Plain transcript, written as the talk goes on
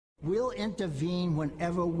We'll intervene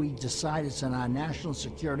whenever we decide it's in our national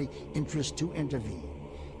security interest to intervene.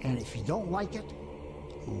 And if you don't like it,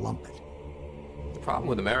 lump it. The problem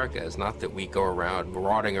with America is not that we go around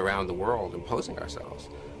marauding around the world imposing ourselves.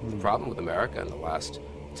 The problem with America in the last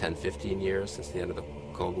 10, 15 years, since the end of the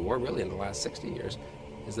Cold War, really in the last 60 years,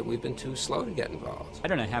 is that we've been too slow to get involved. I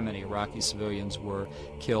don't know how many Iraqi civilians were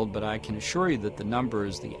killed, but I can assure you that the number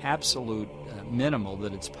is the absolute minimal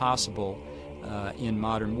that it's possible in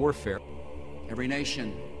modern warfare. Every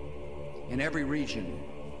nation in every region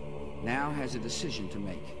now has a decision to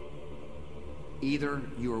make. Either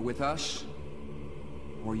you are with us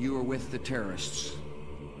or you are with the terrorists.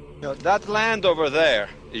 You know, that land over there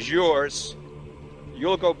is yours.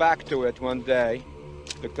 You'll go back to it one day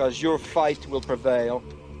because your fight will prevail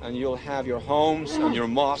and you'll have your homes and your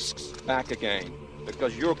mosques back again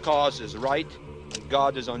because your cause is right and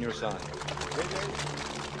God is on your side.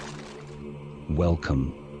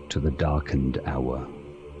 Welcome to the darkened hour.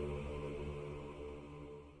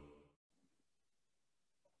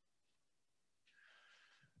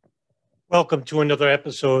 Welcome to another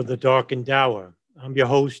episode of the Darkened Hour. I'm your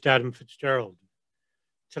host, Adam Fitzgerald.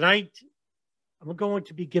 Tonight, I'm going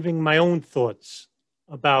to be giving my own thoughts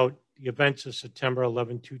about the events of September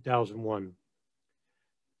 11, 2001.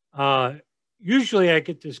 Usually I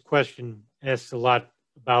get this question asked a lot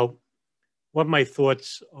about what my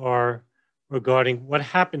thoughts are regarding what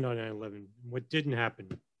happened on 9/11 and what didn't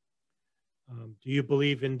happen. Do you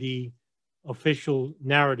believe in the official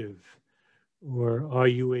narrative, or are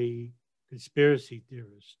you a conspiracy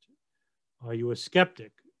theorist? Are you a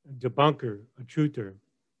skeptic, a debunker, a truther?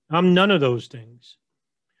 I'm none of those things.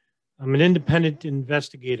 I'm an independent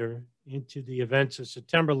investigator into the events of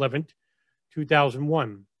September 11th,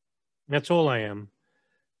 2001. That's all I am.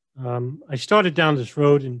 I started down this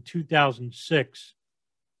road in 2006.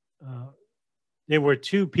 There were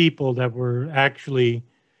two people that were actually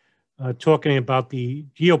talking about the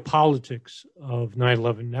geopolitics of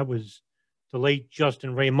 9/11. That was the late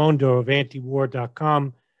Justin Raimondo of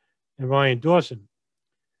antiwar.com and Ryan Dawson.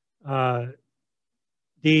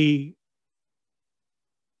 The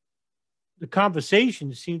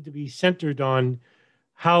conversation seemed to be centered on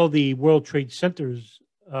how the World Trade Center's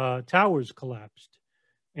towers collapsed.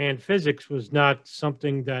 And physics was not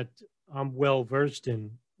something that I'm well versed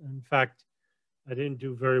in. In fact, I didn't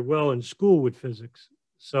do very well in school with physics.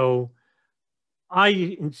 So I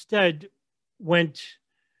instead went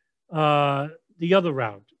the other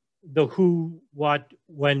route, the who, what,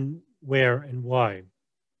 when, where, and why,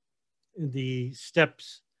 the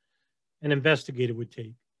steps an investigator would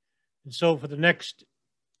take. And so for the next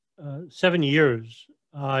 7 years,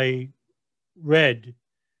 I read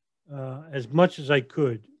as much as I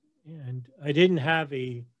could. And I didn't have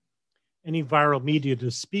any viral media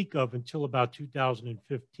to speak of until about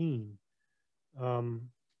 2015.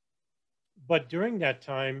 But during that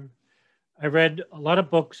time, I read a lot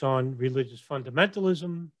of books on religious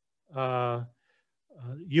fundamentalism,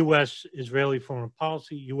 U.S.-Israeli foreign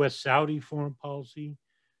policy, U.S.-Saudi foreign policy,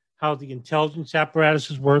 how the intelligence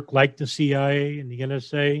apparatuses work, like the CIA and the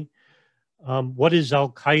NSA, what is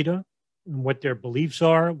al-Qaeda and what their beliefs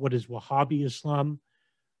are, what is Wahhabi Islam.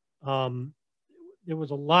 There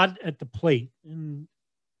was a lot at the plate, and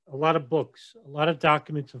a lot of books, a lot of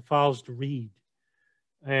documents and files to read.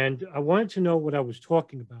 And I wanted to know what I was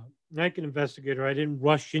talking about. Like an investigator, I didn't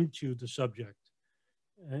rush into the subject.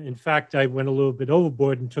 In fact, I went a little bit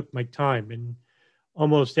overboard and took my time. And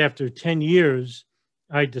almost after 10 years,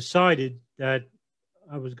 I decided that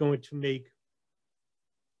I was going to make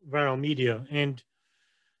viral media. And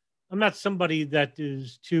I'm not somebody that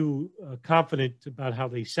is too confident about how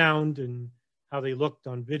they sound and how they looked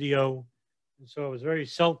on video. And so I was very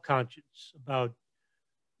self-conscious about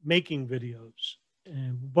making videos.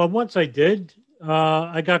 But once I did,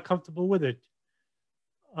 I got comfortable with it.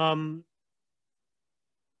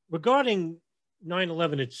 Regarding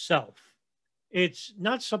 9/11 itself, it's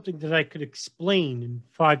not something that I could explain in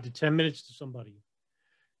 5 to 10 minutes to somebody.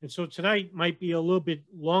 And so tonight might be a little bit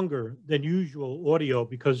longer than usual audio,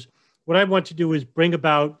 because what I want to do is bring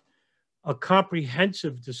about a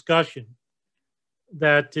comprehensive discussion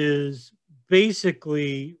that is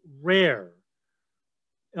basically rare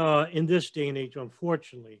in this day and age,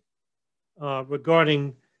 unfortunately,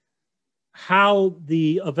 regarding how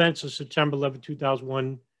the events of September 11,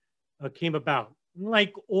 2001 came about.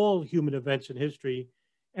 Like all human events in history,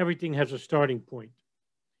 everything has a starting point.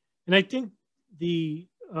 And I think the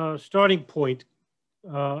starting point,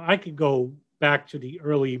 I could go back to the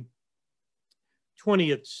early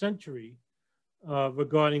 20th century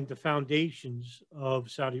regarding the foundations of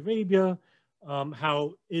Saudi Arabia,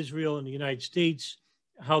 how Israel and the United States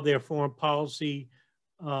how their foreign policy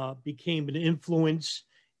became an influence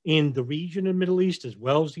in the region of the Middle East as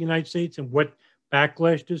well as the United States, and what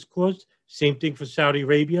backlash this caused. Same thing for Saudi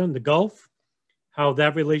Arabia and the Gulf, how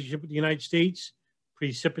that relationship with the United States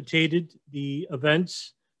precipitated the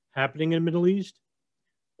events happening in the Middle East.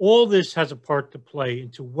 All this has a part to play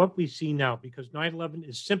into what we see now, because 9/11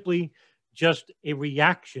 is simply just a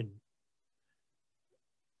reaction.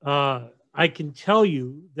 I can tell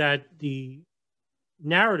you that the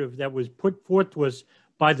narrative that was put forth to us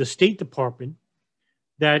by the State Department,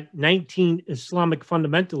 that 19 Islamic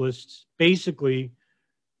fundamentalists basically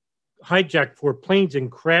hijacked 4 planes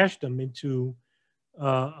and crashed them into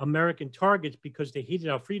American targets because they hated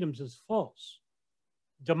our freedoms, is false,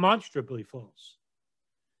 demonstrably false.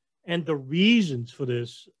 And the reasons for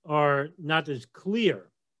this are not as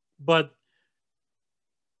clear, but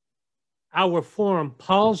our foreign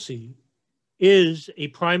policy is a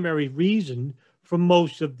primary reason for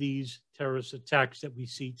most of these terrorist attacks that we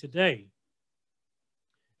see today.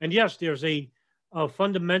 And yes, there's a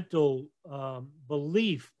fundamental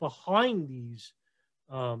belief behind these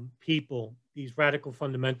people, these radical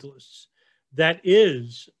fundamentalists, that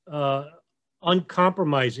is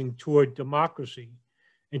uncompromising toward democracy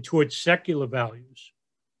and towards secular values.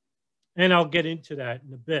 And I'll get into that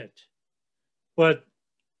in a bit. But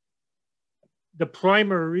the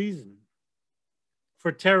primary reason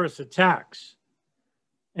for terrorist attacks,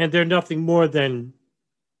 and they're nothing more than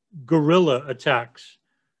guerrilla attacks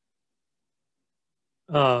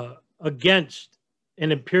against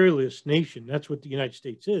an imperialist nation. That's what the United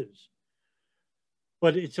States is.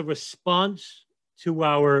 But it's a response to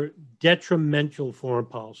our detrimental foreign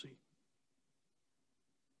policy.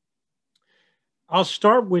 I'll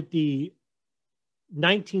start with the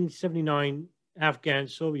 1979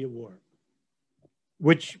 Afghan-Soviet War,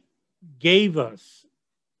 which gave us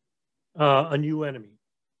a new enemy.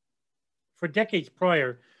 For decades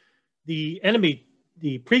prior, the enemy,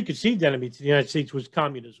 the preconceived enemy to the United States, was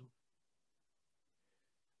communism.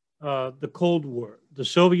 The Cold War, the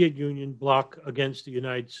Soviet Union bloc against the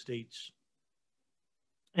United States.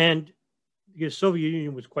 And the Soviet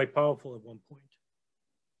Union was quite powerful at one point.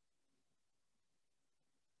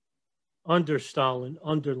 Under Stalin,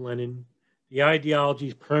 under Lenin, the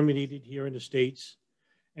ideologies permeated here in the States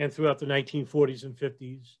and throughout the 1940s and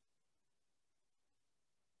 50s.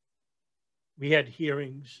 We had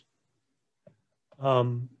hearings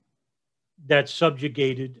that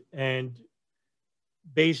subjugated and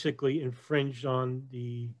basically infringed on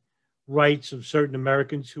the rights of certain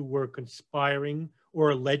Americans who were conspiring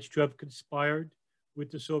or alleged to have conspired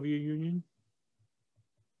with the Soviet Union.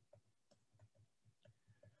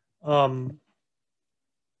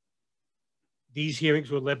 These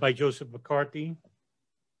hearings were led by Joseph McCarthy,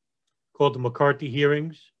 called the McCarthy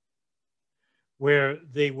hearings, where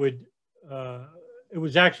they would, it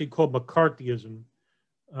was actually called McCarthyism,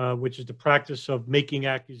 which is the practice of making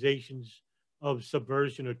accusations of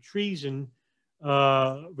subversion or treason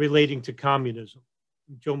relating to communism.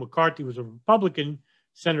 Joe McCarthy was a Republican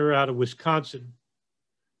senator out of Wisconsin.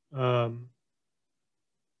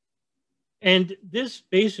 And this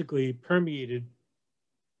basically permeated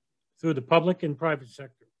through the public and private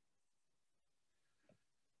sector.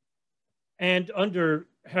 And under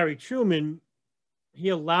Harry Truman, he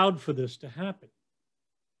allowed for this to happen.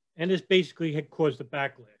 And this basically had caused a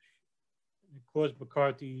backlash. It caused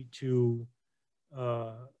McCarthy to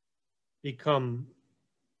become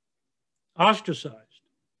ostracized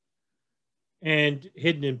and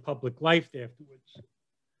hidden in public life afterwards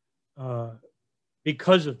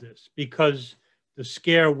because of this, because the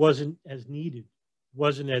scare wasn't as needed,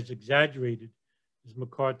 wasn't as exaggerated as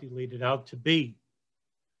McCarthy laid it out to be.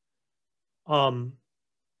 The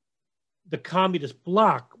communist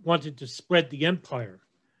bloc wanted to spread the empire,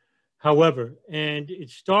 however, and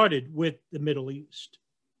it started with the Middle East,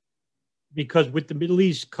 because with the Middle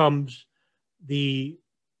East comes the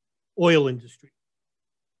oil industry.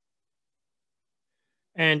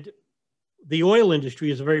 And the oil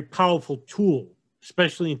industry is a very powerful tool,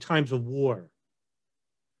 especially in times of war.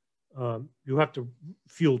 You have to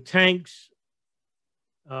fuel tanks,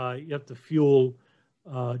 you have to fuel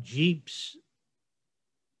jeeps,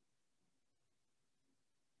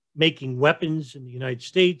 making weapons in the United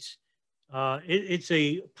States. It's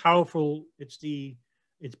a powerful,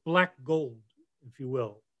 it's black gold, if you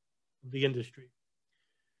will, of the industry.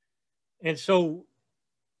 And so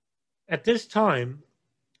at this time,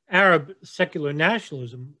 Arab secular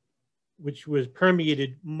nationalism, which was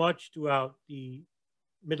permeated much throughout the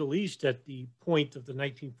Middle East at the point of the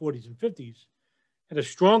 1940s and 50s, had a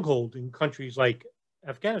stronghold in countries like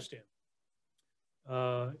Afghanistan,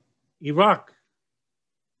 Iraq,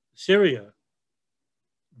 Syria,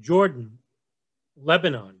 Jordan,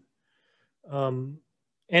 Lebanon. And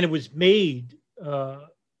it was made, it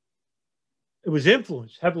was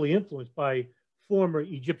influenced, heavily influenced by former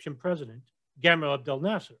Egyptian president Gamal Abdel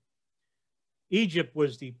Nasser. Egypt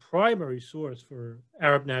was the primary source for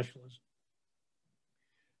Arab nationalism.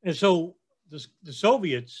 And so the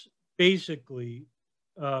Soviets basically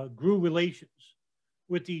grew relations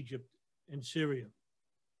with Egypt and Syria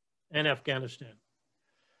and Afghanistan.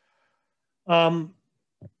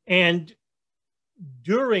 And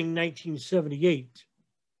during 1978,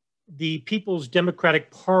 the People's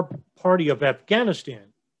Democratic Party of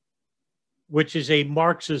Afghanistan, which is a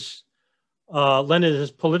Marxist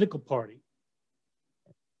Leninist political party,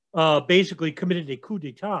 basically committed a coup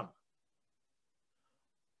d'etat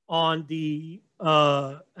on the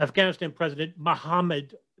Afghanistan president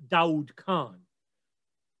Mohammed Daoud Khan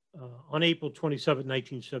on April 27,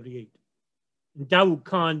 1978. And Daoud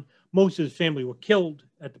Khan, most of his family were killed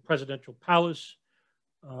at the presidential palace.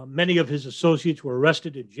 Many of his associates were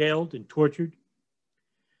arrested and jailed and tortured.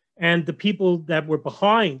 And the people that were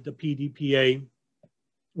behind the PDPA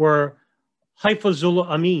were Haifazullah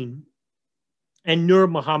Amin and Nur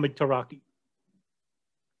Muhammad Taraki.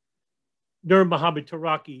 Nur Muhammad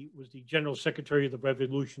Taraki was the General Secretary of the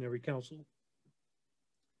Revolutionary Council.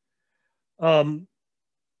 Under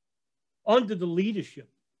the leadership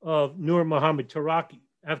of Nur Muhammad Taraki,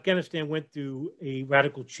 Afghanistan went through a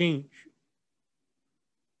radical change.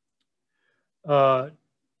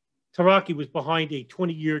 Taraki was behind a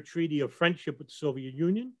 20-year treaty of friendship with the Soviet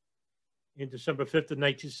Union in December 5th of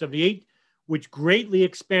 1978, which greatly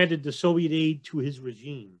expanded the Soviet aid to his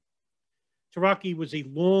regime. Taraki was a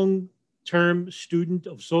long-term student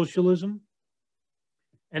of socialism,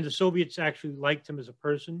 and the Soviets actually liked him as a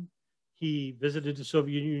person. He visited the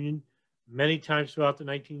Soviet Union many times throughout the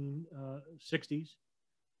 1960s.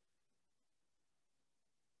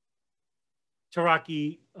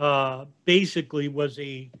 Taraki basically was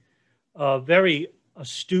a very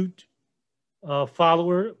astute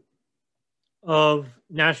follower of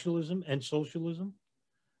nationalism and socialism.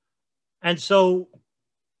 And so,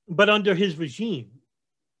 but under his regime,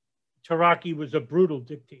 Taraki was a brutal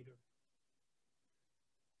dictator.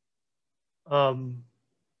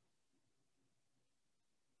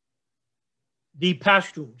 The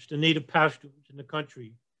Pashtuns, the native Pashtuns in the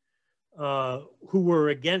country, who were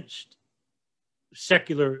against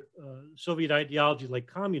secular Soviet ideology like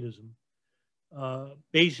communism,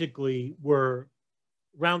 basically were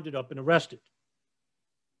rounded up and arrested.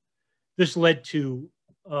 This led to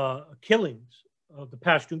killings of the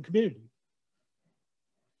Pashtun community.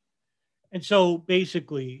 And so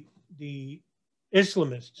basically the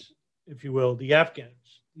Islamists, if you will, the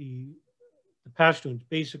Afghans, the Pashtuns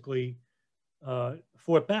basically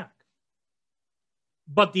fought back.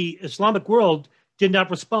 But the Islamic world did not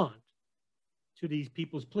respond to these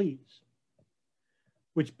people's pleas,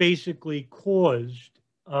 which basically caused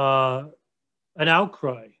an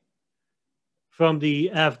outcry from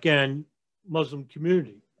the Afghan Muslim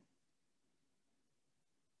community.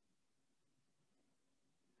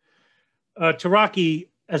 Taraki,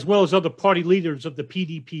 as well as other party leaders of the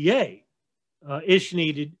PDPA,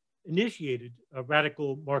 initiated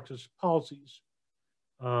radical Marxist policies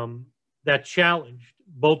that challenged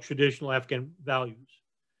both traditional Afghan values,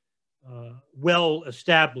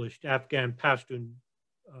 well-established Afghan Pashtun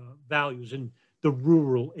values in the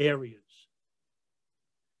rural areas,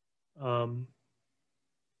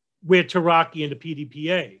 where Taraki and the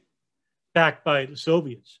PDPA, backed by the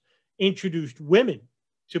Soviets, introduced women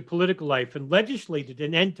to political life and legislated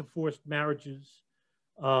an end to forced marriages.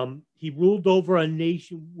 He ruled over a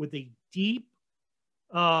nation with a deep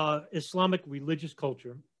Islamic religious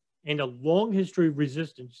culture and a long history of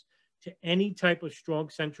resistance to any type of strong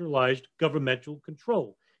centralized governmental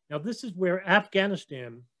control. Now, this is where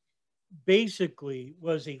Afghanistan basically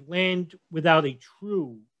was a land without a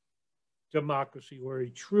true democracy or a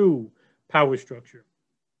true power structure.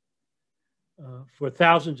 For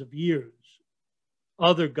thousands of years,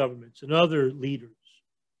 other governments and other leaders,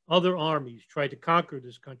 other armies tried to conquer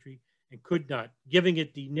this country and could not, giving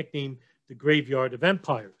it the nickname the Graveyard of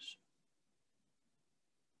Empires.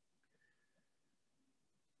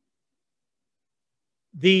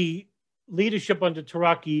 The leadership under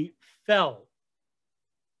Taraki fell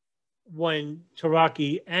when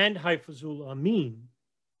Taraki and Haifazullah Amin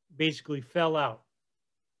basically fell out.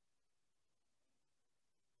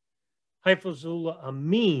 Haifazullah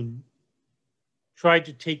Amin tried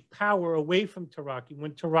to take power away from Taraki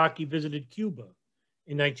when Taraki visited Cuba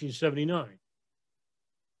in 1979.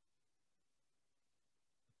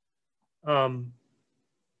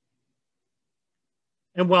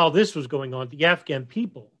 And while this was going on, the Afghan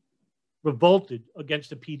people revolted against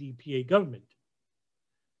the PDPA government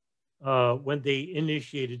when they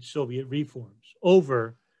initiated Soviet reforms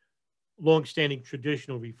over longstanding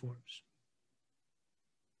traditional reforms.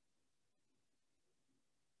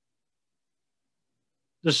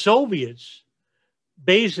 The Soviets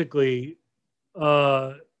basically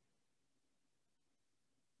were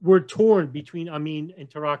torn between Amin and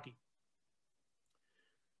Taraki.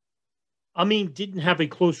 Amin didn't have a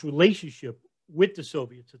close relationship with the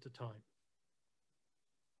Soviets at the time,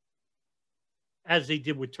 as they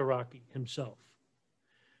did with Taraki himself.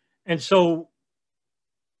 And so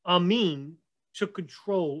Amin took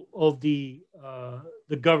control of the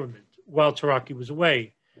government while Taraki was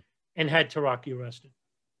away and had Taraki arrested.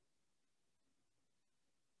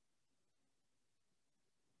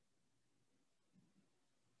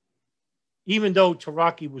 Even though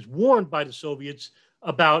Taraki was warned by the Soviets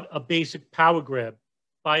about a basic power grab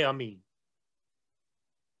by Amin.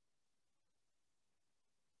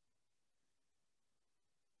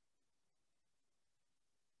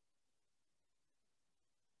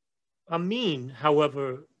 Amin,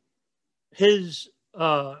 however, his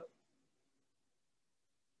power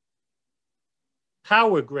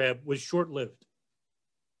grab was short-lived.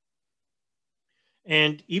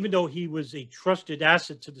 And even though he was a trusted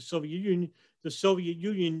asset to the Soviet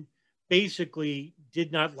Union basically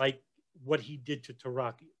did not like what he did to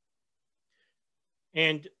Taraki.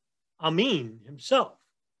 And Amin himself,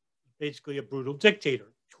 basically a brutal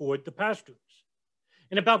dictator toward the Pashtuns.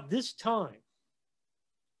 And about this time,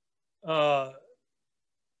 there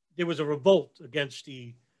was a revolt against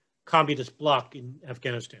the communist bloc in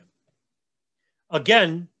Afghanistan.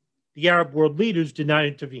 Again, the Arab world leaders did not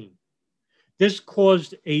intervene. This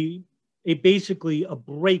caused basically a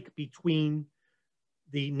break between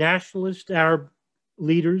the nationalist Arab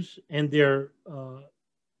leaders and their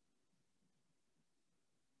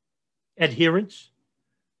adherents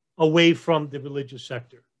away from the religious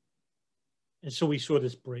sector. And so we saw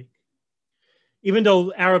this break. Even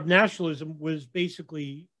though Arab nationalism was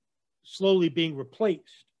basically slowly being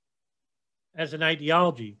replaced as an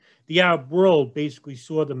ideology, the Arab world basically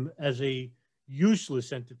saw them as a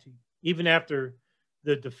useless entity, even after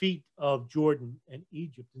the defeat of Jordan and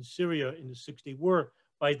Egypt and Syria in the Six-Day War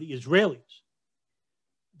by the Israelis.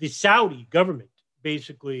 The Saudi government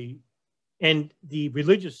basically and the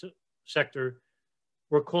religious sector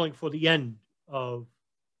were calling for the end of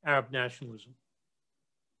Arab nationalism.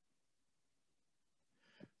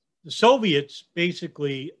 The Soviets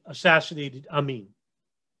basically assassinated Amin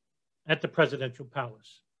at the presidential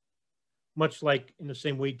palace, much like in the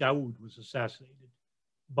same way Dawood was assassinated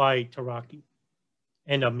by Taraki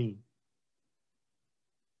and Amin.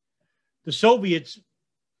 The Soviets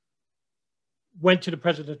went to the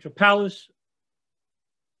presidential palace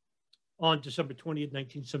on December 20th,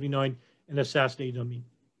 1979, and assassinated Amin.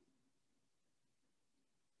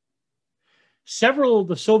 Several of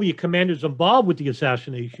the Soviet commanders involved with the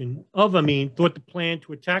assassination of Amin thought the plan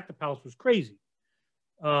to attack the palace was crazy.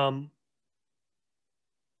 Although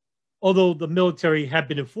the military had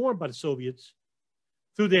been informed by the Soviets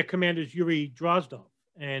through their commanders Yuri Drozdov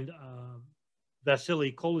and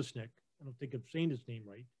Vasily Kolesnik, I don't think I'm saying his name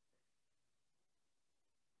right,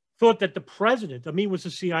 thought that the president, Amin, was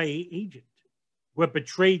a CIA agent who had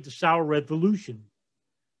betrayed the Sour Revolution.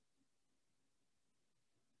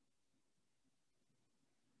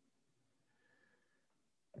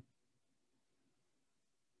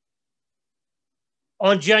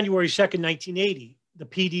 On January 2nd, 1980, the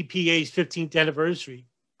PDPA's 15th anniversary,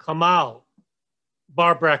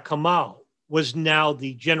 Barbara Kamal, was now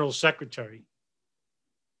the general secretary.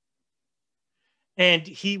 And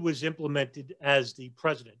he was implemented as the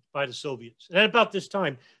president by the Soviets. And at about this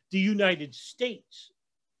time, the United States,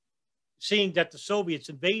 seeing that the Soviets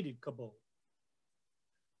invaded Kabul,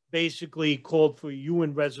 basically called for a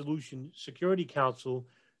UN Resolution Security Council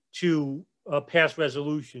to pass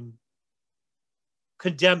resolution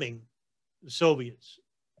condemning the Soviets,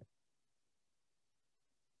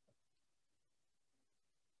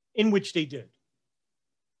 in which they did.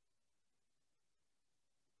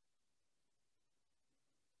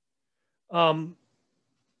 The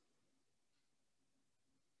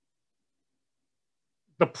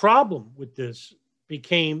problem with this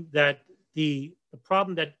became that the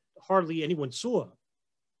problem that hardly anyone saw,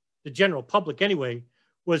 the general public anyway,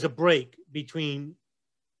 was a break between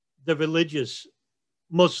the religious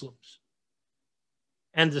Muslims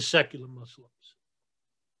and the secular Muslims.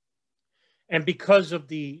 And because of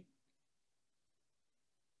the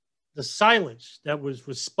silence that was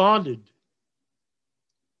responded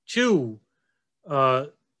to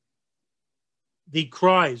the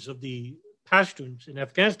cries of the Pashtuns in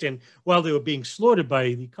Afghanistan while they were being slaughtered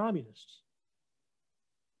by the communists.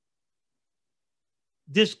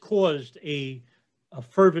 This caused a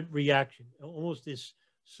fervent reaction, almost this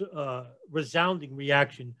resounding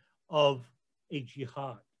reaction of a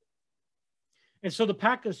jihad. And so the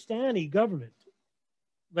Pakistani government,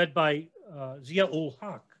 led by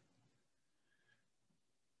Zia-ul-Haq,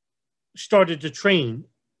 started to train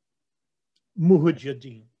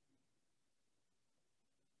mujahideen,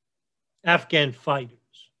 Afghan fighters.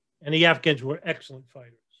 And the Afghans were excellent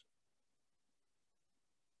fighters.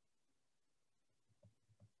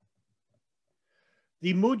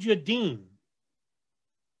 The mujahideen,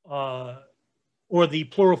 or the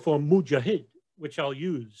plural form mujahid, which I'll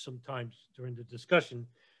use sometimes during the discussion,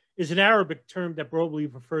 is an Arabic term that broadly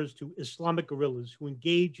refers to Islamic guerrillas who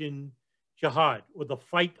engage in jihad, or the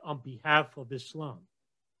fight on behalf of Islam.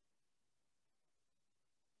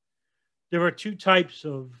 There are two types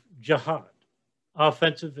of jihad,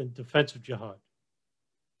 offensive and defensive jihad.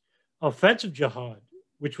 Offensive jihad,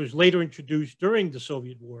 which was later introduced during the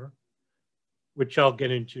Soviet War, which I'll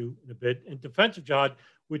get into in a bit, and defensive jihad,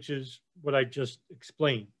 which is what I just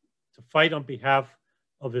explained, to fight on behalf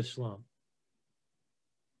of Islam.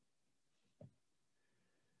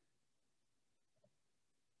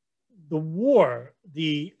 The war,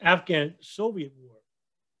 the Afghan-Soviet War,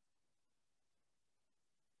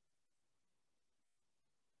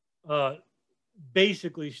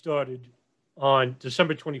 basically started on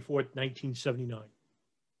December 24th, 1979.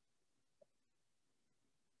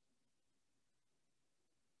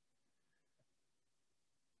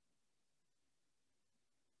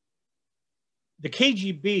 The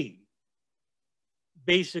KGB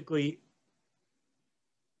basically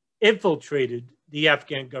infiltrated the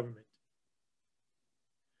Afghan government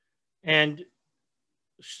and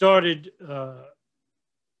started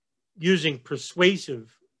using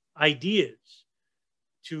persuasive ideas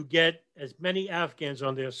to get as many Afghans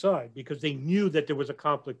on their side because they knew that there was a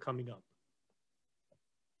conflict coming up.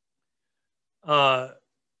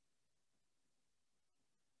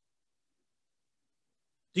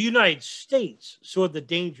 The United States saw the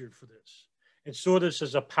danger for this and saw this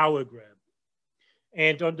as a power grab.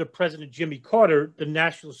 And under President Jimmy Carter, the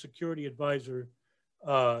National Security Advisor,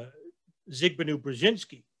 Zbigniew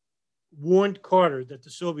Brzezinski, warned Carter that the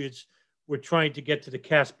Soviets were trying to get to the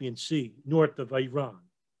Caspian Sea, north of Iran,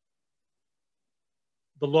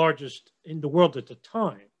 the largest in the world at the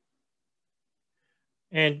time,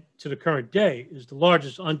 and to the current day is the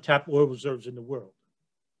largest untapped oil reserves in the world.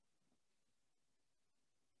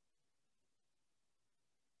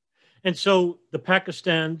 And so the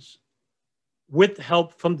Pakistanis, with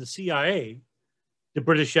help from the CIA, the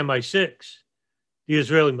British MI6, the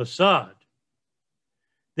Israeli Mossad,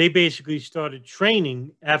 they basically started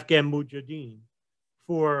training Afghan mujahideen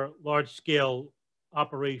for large-scale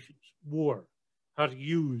operations, war, how to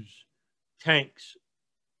use tanks,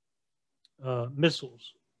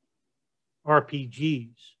 missiles,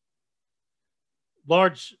 RPGs,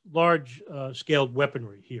 large-scaled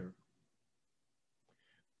weaponry here.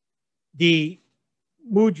 The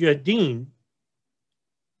mujahideen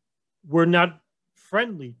were not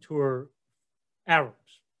friendly to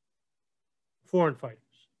Arabs, foreign fighters.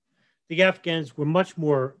 The Afghans were much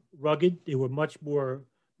more rugged. They were much more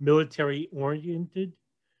military-oriented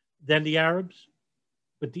than the Arabs,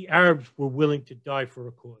 but the Arabs were willing to die for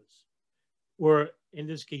a cause, or in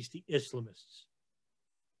this case, the Islamists.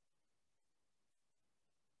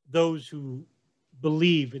 Those who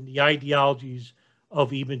believe in the ideologies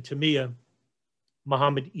of Ibn Taymiyyah,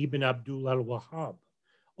 Muhammad ibn Abdul al-Wahhab,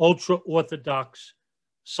 ultra-Orthodox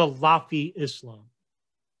Salafi Islam.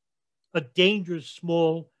 A dangerous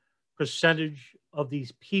small percentage of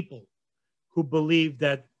these people who believe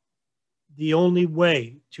that the only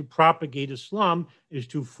way to propagate Islam is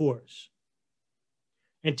to force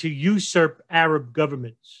and to usurp Arab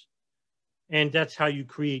governments. And that's how you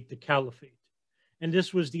create the caliphate. And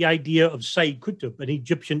this was the idea of Sayyid Qutb, an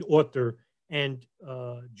Egyptian author and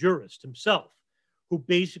jurist himself, who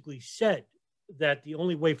basically said that the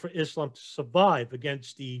only way for Islam to survive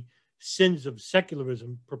against the sins of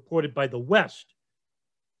secularism purported by the West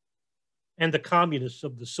and the communists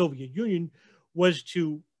of the Soviet Union was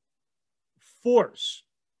to force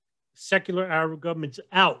secular Arab governments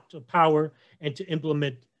out of power and to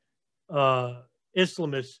implement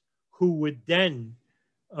Islamists who would then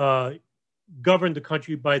govern the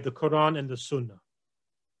country by the Quran and the Sunnah,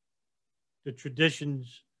 the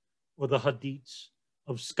traditions or the hadiths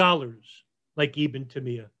of scholars like Ibn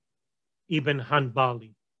Taymiyyah, Ibn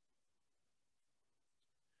Hanbali.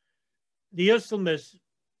 The Islamists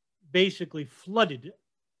basically flooded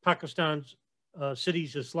Pakistan's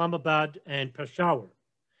cities Islamabad and Peshawar.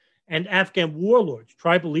 And Afghan warlords,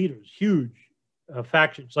 tribal leaders, huge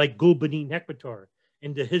factions like Gulbuddin Hekmatyar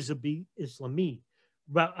and the Hizb Islami,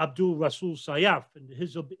 Abdul Rasul Sayyaf and the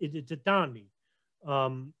Hizb Ittihadi,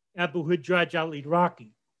 Abu Hujraj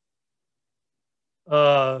al-Iraqi,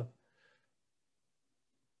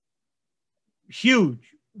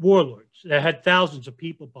 huge warlords that had thousands of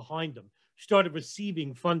people behind them, started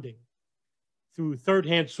receiving funding through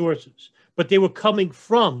third-hand sources, but they were coming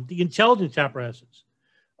from the intelligence apparatuses.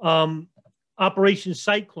 Operation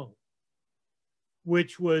Cyclone,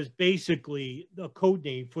 which was basically a code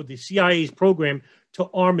name for the CIA's program to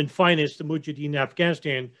arm and finance the Mujahideen in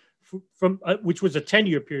Afghanistan, which was a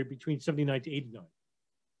 10-year period between 79 to 89.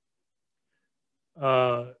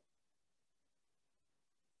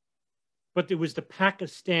 But there was the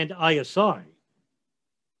Pakistan ISI,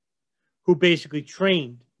 who basically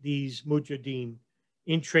trained these Mujahideen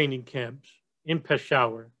in training camps in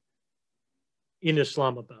Peshawar, in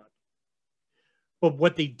Islamabad. But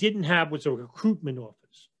what they didn't have was a recruitment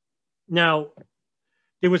office. Now,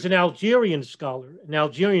 there was an Algerian scholar, an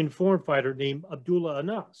Algerian foreign fighter named Abdullah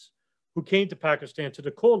Azzam, who came to Pakistan to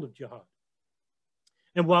the call of jihad.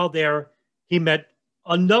 And while there, he met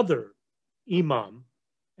another imam,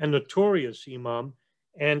 a notorious imam,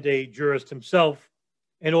 and a jurist himself,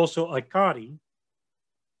 and also a qari,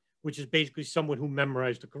 which is basically someone who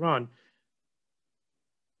memorized the Quran,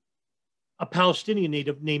 a Palestinian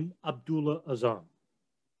native named Abdullah Azzam.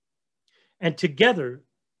 And together,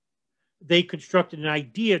 they constructed an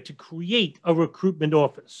idea to create a recruitment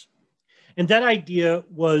office. And that idea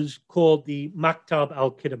was called the Maktab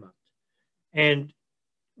al-Khidamat. And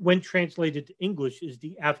when translated to English is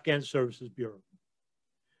the Afghan Services Bureau.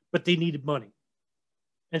 But they needed money.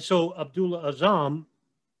 And so Abdullah Azzam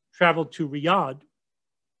traveled to Riyadh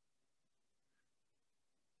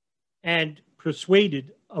and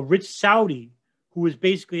persuaded a rich Saudi who was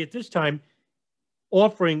basically at this time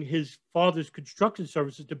offering his father's construction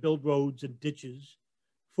services to build roads and ditches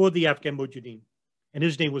for the Afghan Mujahideen. And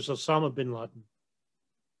his name was Osama Bin Laden,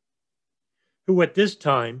 who at this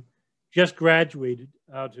time just graduated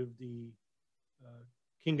out of the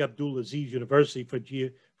King Abdulaziz University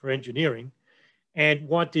for engineering and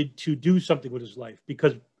wanted to do something with his life,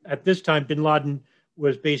 because at this time, Bin Laden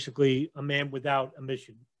was basically a man without a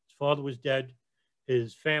mission. His father was dead.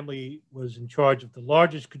 His family was in charge of the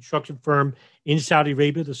largest construction firm in Saudi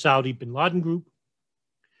Arabia, the Saudi Bin Laden Group,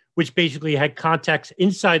 which basically had contacts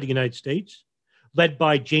inside the United States, led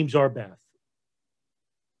by James Arbath,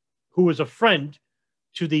 who was a friend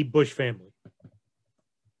to the Bush family.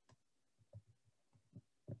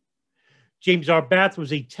 James Arbath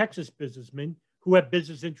was a Texas businessman who had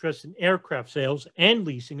business interests in aircraft sales and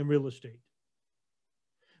leasing and real estate.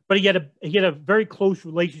 But he had a very close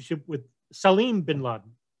relationship with Salim bin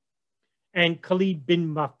Laden and Khalid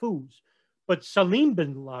bin Mahfouz. But Salim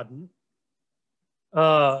bin Laden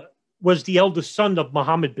was the eldest son of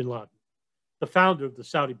Mohammed bin Laden, the founder of the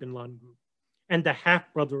Saudi Bin Laden Group, and the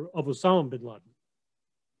half-brother of Osama bin Laden.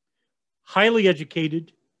 Highly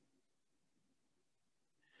educated,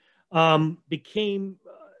 became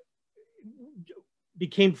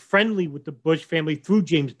friendly with the Bush family through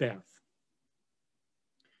James Bath.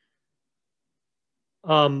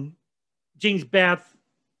 James Bath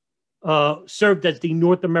served as the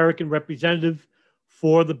North American representative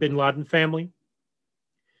for the Bin Laden family.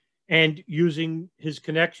 And using his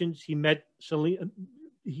connections, he met Salim.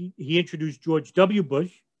 He introduced George W.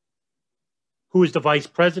 Bush, who was the vice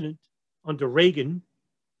president under Reagan.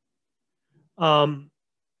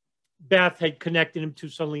 Bath had connected him to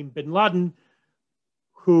Salim bin Laden,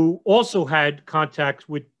 who also had contacts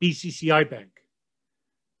with BCCI Bank,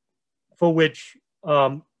 for which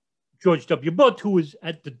George W. Bush, who was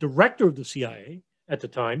at the director of the CIA at the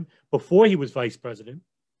time, before he was vice president,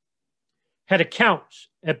 had accounts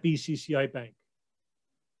at BCCI Bank.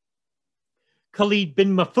 Khalid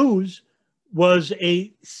bin Mahfouz was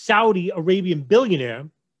a Saudi Arabian billionaire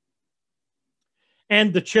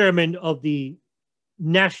and the chairman of the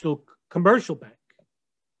National Commercial Bank.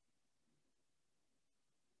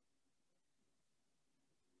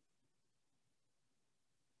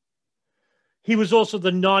 He was also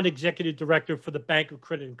the non-executive director for the Bank of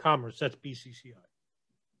Credit and Commerce, that's BCCI.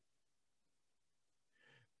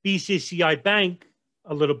 BCCI Bank,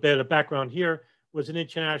 a little bit of background here, was an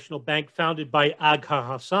international bank founded by Agha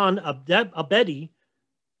Hassan Abedi,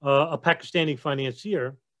 a Pakistani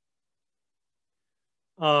financier.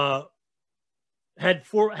 Had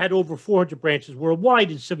over 400 branches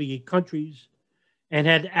worldwide in 78 countries and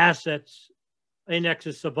had assets in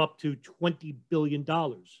excess of up to $20 billion,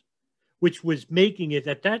 which was making it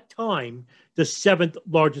at that time the 7th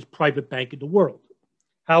largest private bank in the world.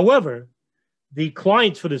 However, the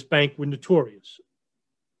clients for this bank were notorious.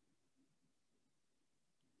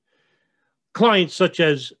 Clients such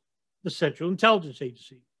as the Central Intelligence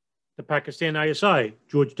Agency, the Pakistan ISI,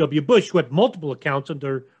 George W. Bush, who had multiple accounts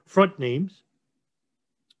under front names,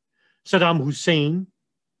 Saddam Hussein,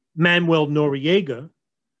 Manuel Noriega,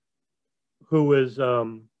 who was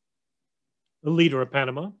the leader of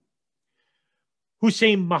Panama,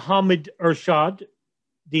 Hussein Mohammed Ershad,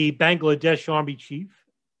 the Bangladesh army chief,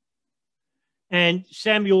 and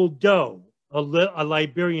Samuel Doe, a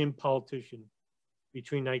Liberian politician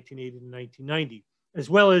between 1980 and 1990, as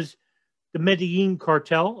well as the Medellin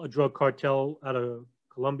cartel, a drug cartel out of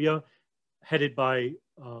Colombia, headed by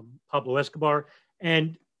Pablo Escobar,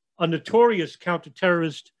 and a notorious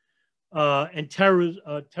counterterrorist and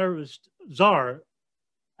terrorist czar,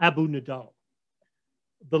 Abu Nidal,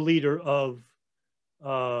 the leader of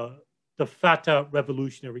the Fatah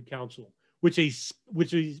Revolutionary Council, which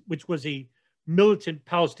was a militant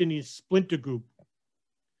Palestinian splinter group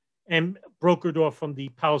and brokered off from the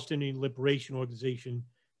Palestinian Liberation Organization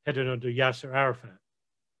headed under Yasser Arafat.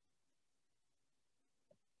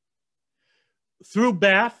 Through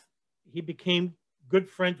Ba'ath, he became good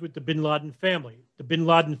friends with the Bin Laden family. The Bin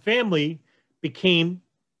Laden family became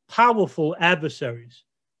powerful adversaries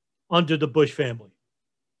under the Bush family.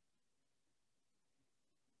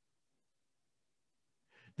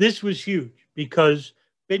 This was huge because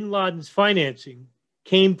Bin Laden's financing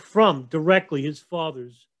came from directly his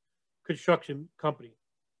father's construction company,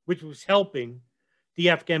 which was helping the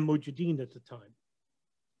Afghan Mujahideen at the time.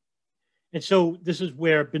 And so this is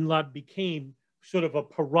where Bin Laden became sort of a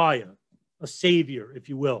pariah, a savior, if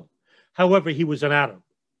you will. However, he was an Arab.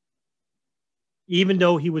 Even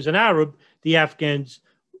though he was an Arab, the Afghans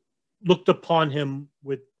looked upon him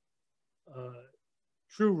with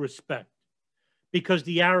true respect because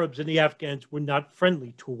the Arabs and the Afghans were not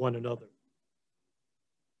friendly to one another.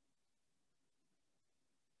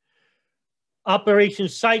 Operation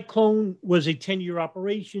Cyclone was a 10-year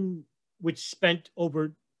operation which spent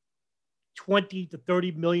over $20 to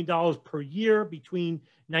 $30 million per year between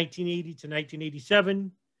 1980 to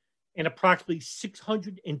 1987, and approximately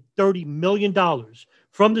 $630 million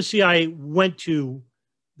from the CIA went to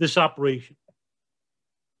this operation.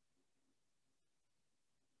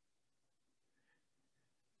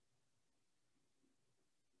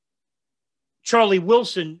 Charlie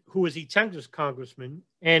Wilson, who was a Texas congressman,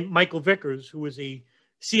 and Michael Vickers, who was a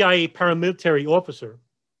CIA paramilitary officer,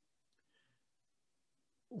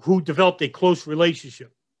 who developed a close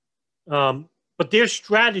relationship. But their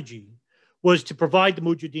strategy was to provide the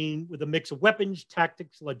Mujahideen with a mix of weapons,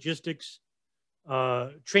 tactics, logistics,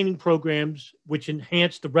 training programs, which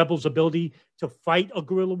enhanced the rebels' ability to fight a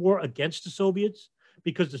guerrilla war against the Soviets,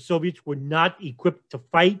 because the Soviets were not equipped to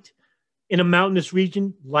fight in a mountainous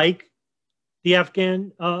region like the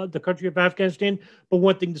country of Afghanistan. But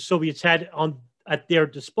one thing the Soviets had at their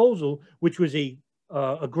disposal, which was a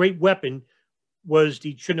great weapon, was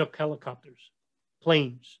the Chinook helicopters,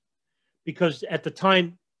 planes, because at the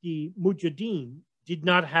time the Mujahideen did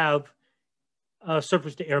not have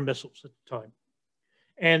surface-to-air missiles at the time,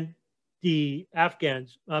 and the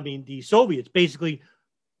Soviets basically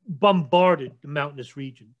bombarded the mountainous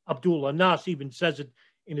region. Abdullah Azzam even says it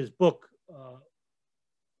in his book,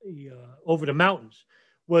 Over the Mountains,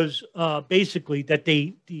 was basically that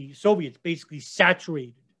the Soviets basically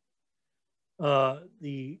saturated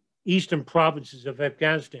the eastern provinces of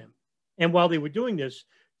Afghanistan. And while they were doing this,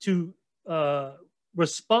 to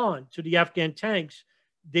respond to the Afghan tanks,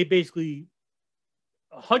 they basically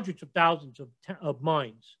hundreds of thousands of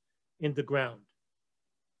mines in the ground.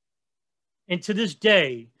 And to this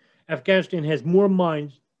day, Afghanistan has more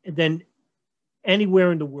mines than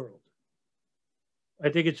anywhere in the world. I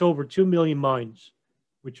think it's over 2 million mines,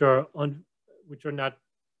 which haven't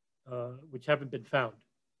been found.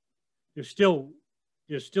 There's still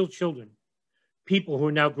children, people who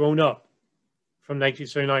are now grown up from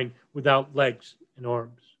 1979 without legs and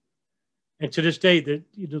arms. And to this day,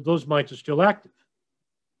 those mines are still active.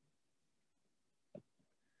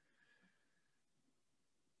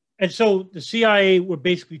 And so the CIA were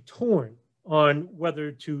basically torn on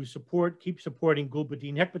whether to keep supporting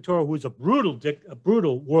Gulbuddin Hekmatyar, who is a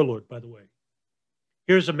brutal warlord, by the way.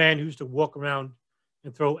 Here's a man who used to walk around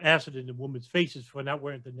and throw acid into women's faces for not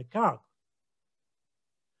wearing the niqab.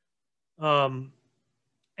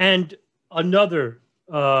 And another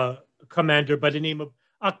commander by the name of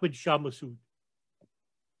Ahmed Shah Massoud,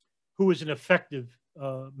 who was an effective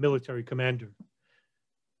military commander.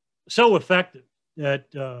 So effective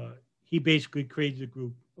that he basically created a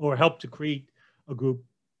group, or helped to create a group,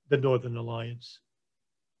 the Northern Alliance.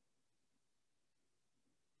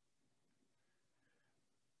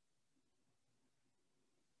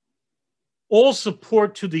 All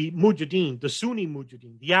support to the Mujahideen, the Sunni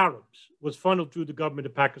Mujahideen, the Arabs, was funneled through the government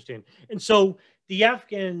of Pakistan. And so the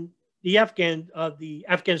Afghan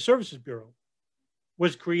Services Bureau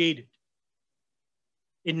was created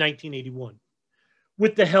in 1981.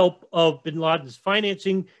 With the help of bin Laden's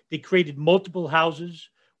financing, they created multiple houses,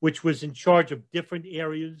 which was in charge of different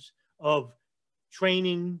areas of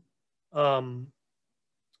training,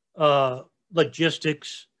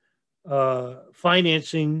 logistics,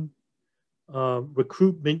 financing,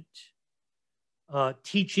 recruitment,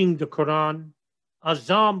 teaching the Quran.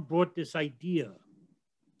 Azzam brought this idea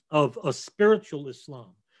of a spiritual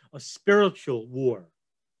Islam, a spiritual war,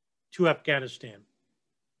 to Afghanistan.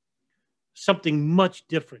 Something much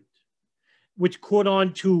different, which caught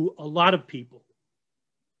on to a lot of people,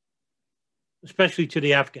 especially to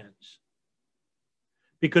the Afghans,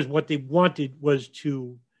 because what they wanted was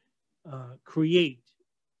to create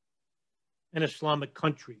an Islamic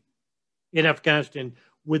country in Afghanistan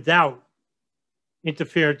without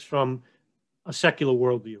interference from a secular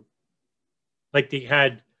worldview like they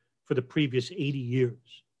had for the previous 80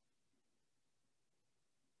 years.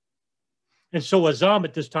 And so Azzam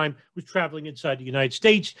at this time was traveling inside the United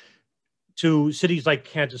States to cities like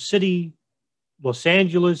Kansas City, Los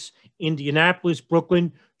Angeles, Indianapolis,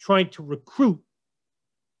 Brooklyn, trying to recruit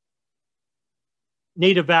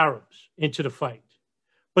native Arabs into the fight.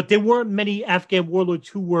 But there weren't many Afghan warlords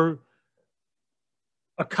who were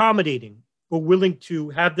accommodating or willing to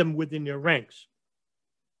have them within their ranks,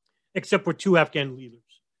 except for two Afghan leaders,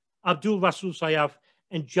 Abdul Rasul Sayyaf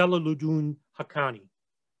and Jalaluddin Haqqani.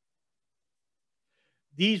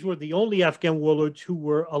 These were the only Afghan warlords who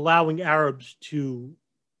were allowing Arabs to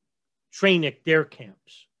train at their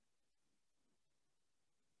camps.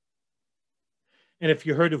 And if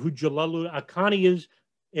you heard of who Jalaluddin Haqqani is,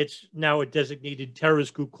 it's now a designated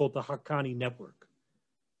terrorist group called the Haqqani Network,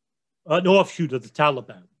 an offshoot of the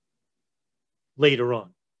Taliban later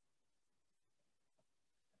on.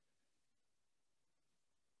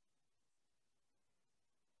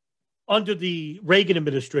 Under the Reagan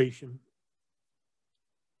administration,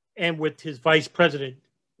 and with his vice president,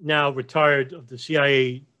 now retired of the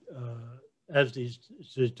CIA as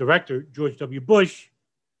his director, George W. Bush,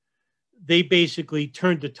 they basically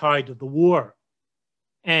turned the tide of the war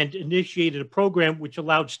and initiated a program which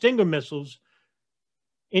allowed Stinger missiles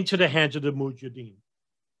into the hands of the Mujahideen.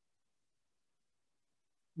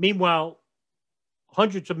 Meanwhile,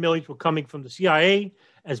 hundreds of millions were coming from the CIA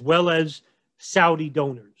as well as Saudi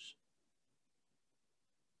donors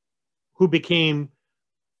who became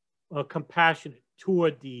compassionate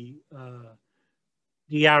toward the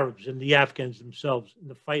Arabs and the Afghans themselves in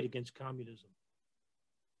the fight against communism.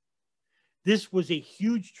 This was a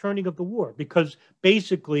huge turning of the war because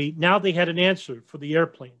basically now they had an answer for the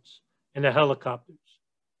airplanes and the helicopters.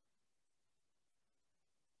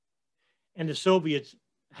 And the Soviets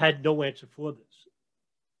had no answer for this.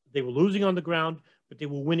 They were losing on the ground, but they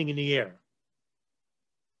were winning in the air.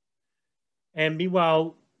 And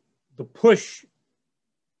meanwhile, the push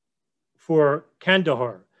for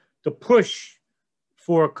Kandahar, the push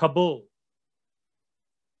for Kabul,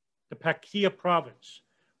 the Paktia province,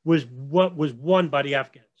 was what was won by the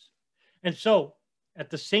Afghans. And so, at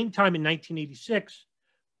the same time in 1986,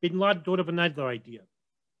 bin Laden thought of another idea.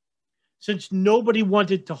 Since nobody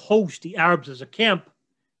wanted to host the Arabs as a camp,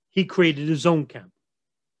 he created his own camp,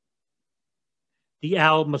 the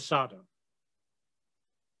al-Masada.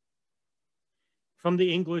 From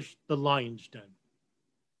the English, the lion's den.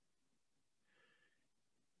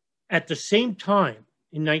 At the same time,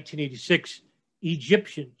 in 1986,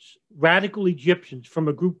 Egyptians, radical Egyptians from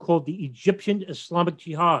a group called the Egyptian Islamic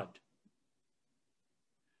Jihad,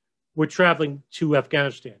 were traveling to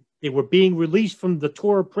Afghanistan. They were being released from the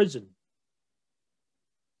Torah prison,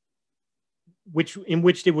 in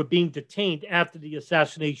which they were being detained after the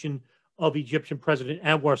assassination of Egyptian President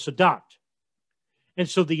Anwar Sadat. And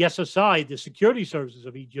so the SSI, the security services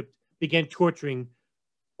of Egypt, began torturing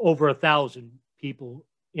over 1,000 people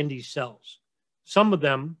in these cells. Some of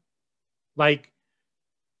them, like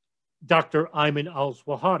Dr. Ayman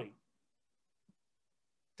al-Zawahiri,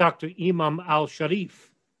 Dr. Imam al-Sharif,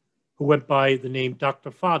 who went by the name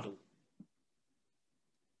Dr. Fadl,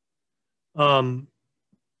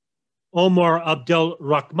 Omar Abdel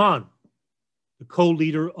Rahman, the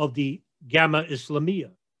co-leader of the Gamma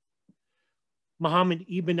Islamiyah, Muhammad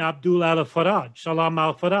ibn Abdul al-Faraj, Salam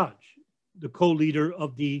al-Faraj, the co-leader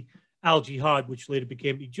of the al-Jihad, which later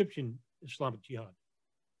became Egyptian Islamic Jihad.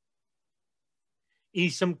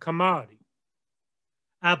 Isam Kamari,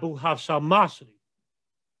 Abu Hafs al-Masri,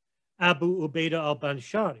 Abu Ubaidah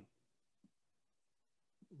al-Banshari,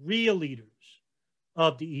 real leaders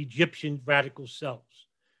of the Egyptian radical cells.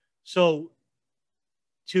 So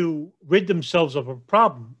to rid themselves of a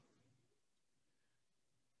problem,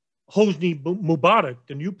 Hosni Mubarak,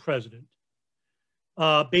 the new president,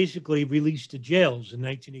 basically released the jails in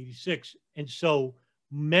 1986. And so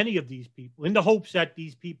many of these people, in the hopes that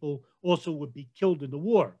these people also would be killed in the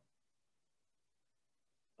war.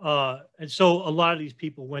 And so a lot of these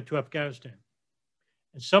people went to Afghanistan.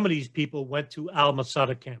 And some of these people went to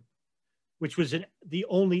al-Masada camp, which was the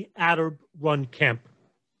only Arab-run camp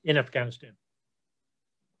in Afghanistan.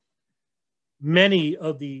 Many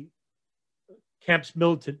of the camp's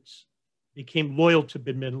militants became loyal to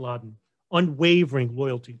bin Laden, unwavering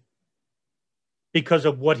loyalty, because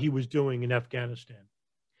of what he was doing in Afghanistan.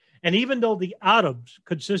 And even though the Arabs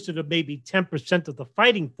consisted of maybe 10% of the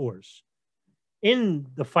fighting force in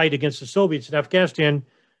the fight against the Soviets in Afghanistan,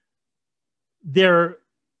 their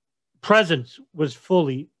presence was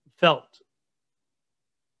fully felt.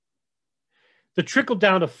 The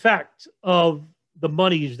trickle-down effect of the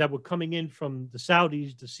monies that were coming in from the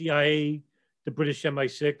Saudis, the CIA, the British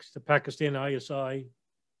MI6, the Pakistan ISI,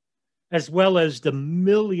 as well as the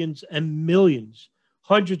millions and millions,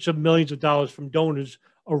 hundreds of millions of dollars from donors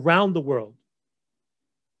around the world,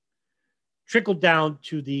 trickled down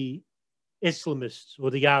to the Islamists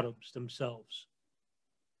or the Arabs themselves.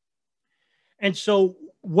 And so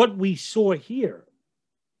what we saw here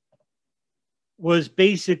was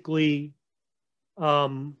basically a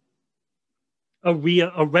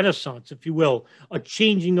renaissance, if you will, a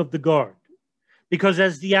changing of the guard. Because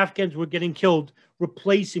as the Afghans were getting killed,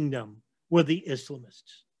 replacing them were the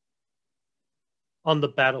Islamists on the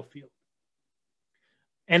battlefield.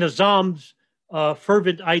 And Azzam's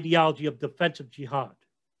fervent ideology of defensive jihad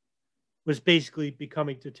was basically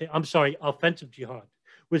becoming offensive jihad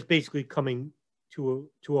was basically coming to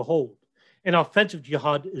a hold. And offensive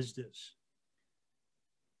jihad is this.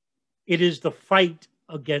 It is the fight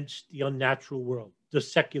against the unnatural world, the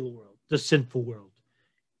secular world, the sinful world.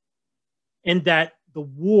 And that the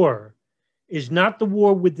war is not the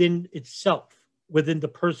war within itself, within the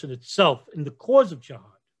person itself, in the cause of jihad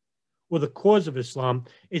or the cause of Islam.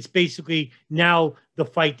 It's basically now the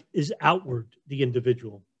fight is outward, the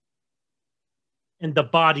individual. And the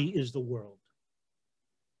body is the world.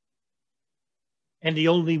 And the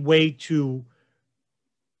only way to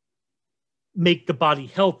make the body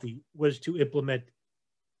healthy was to implement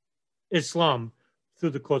Islam through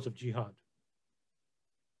the cause of jihad.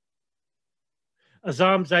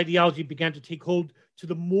 Azzam's ideology began to take hold to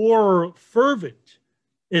the more fervent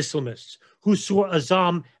Islamists who saw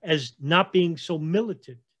Azzam as not being so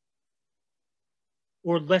militant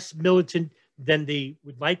or less militant than they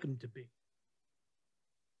would like him to be.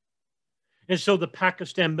 And so the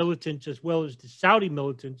Pakistan militants, as well as the Saudi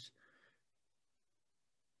militants,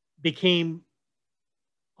 became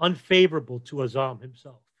unfavorable to Azzam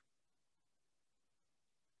himself.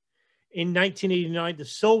 In 1989, the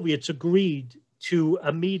Soviets agreed to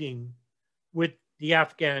a meeting with the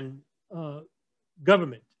Afghan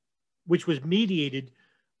government, which was mediated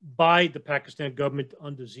by the Pakistan government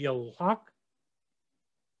under Zia-ul-Haq.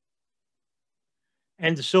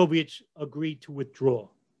 And the Soviets agreed to withdraw.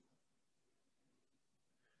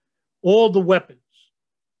 All the weapons,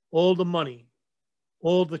 all the money,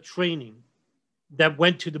 all the training that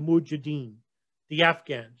went to the Mujahideen, the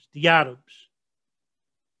Afghans, the Arabs,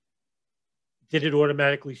 did it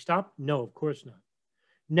automatically stop? No, of course not.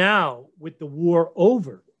 Now, with the war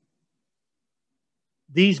over,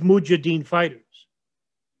 these Mujahideen fighters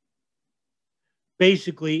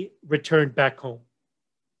basically returned back home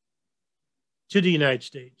to the United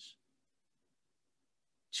States,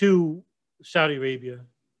 to Saudi Arabia,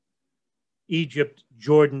 Egypt,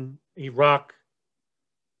 Jordan, Iraq,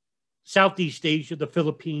 Southeast Asia, the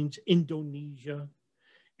Philippines, Indonesia,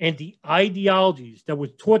 and the ideologies that were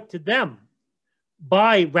taught to them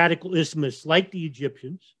by radical Islamists like the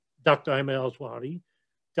Egyptians, Dr. Ayman al-Zawahiri,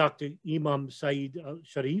 Dr. Imam Saeed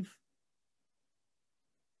al-Sharif.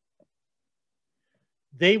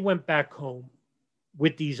 They went back home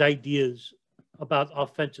with these ideas about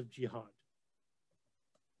offensive jihad.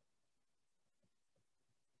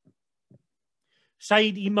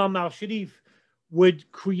 Saeed Imam al-Sharif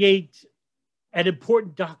would create an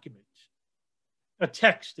important document, a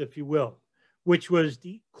text, if you will, which was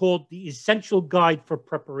called the Essential Guide for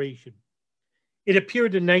Preparation. It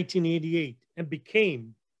appeared in 1988 and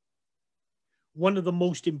became one of the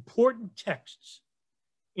most important texts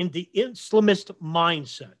in the Islamist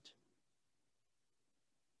mindset.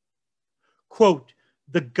 Quote,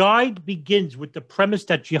 The guide begins with the premise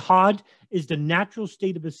that jihad is the natural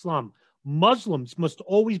state of Islam. Muslims must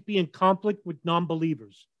always be in conflict with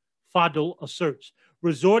non-believers, Fadl asserts,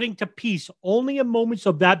 resorting to peace only in moments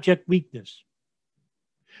of abject weakness.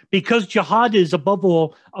 Because jihad is, above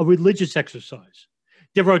all, a religious exercise,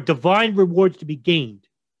 there are divine rewards to be gained.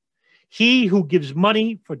 He who gives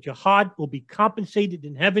money for jihad will be compensated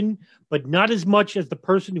in heaven, but not as much as the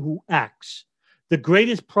person who acts. The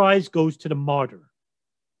greatest prize goes to the martyr.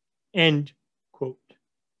 End quote.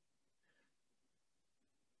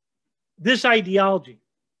 This ideology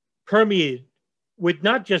permeated with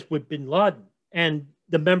not just with bin Laden and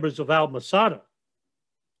the members of al-Masada,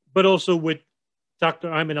 but also with Dr.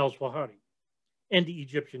 Ayman al-Zawahiri and the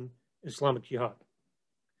Egyptian Islamic Jihad.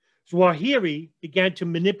 Zawahiri began to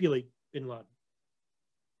manipulate bin Laden.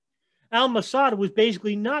 Al-Masada was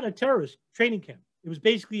basically not a terrorist training camp. It was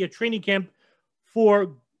basically a training camp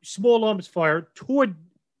for small arms fire toward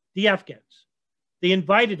the Afghans. They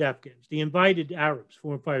invited Afghans, they invited Arabs,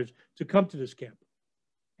 foreign fighters, to come to this camp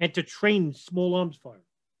and to train small arms fire,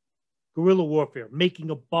 guerrilla warfare,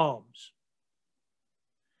 making of bombs.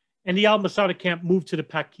 And the al-Masada camp moved to the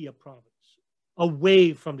Paktia province,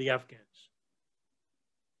 away from the Afghans.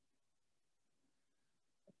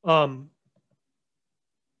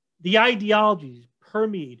 The ideologies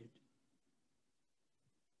permeated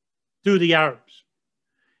through the Arabs.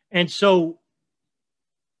 And so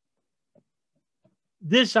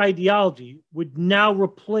this ideology would now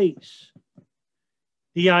replace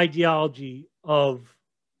the ideology of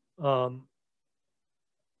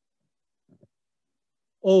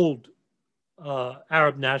old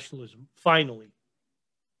Arab nationalism, finally.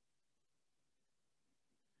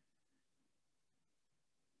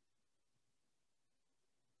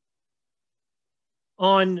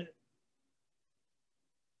 On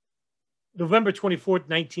November 24th,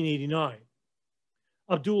 1989,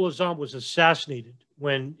 Abdullah Azzam was assassinated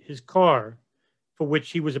when his car, for which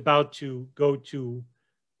he was about to go to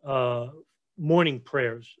morning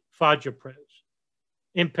prayers, Fajr prayers,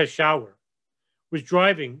 in Peshawar, was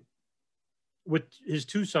driving with his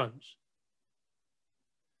two sons.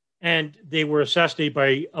 And they were assassinated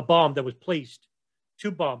by a bomb that was placed, two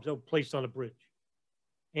bombs that were placed on a bridge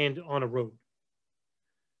and on a road.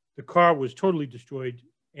 The car was totally destroyed,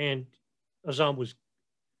 and Azzam was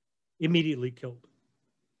immediately killed.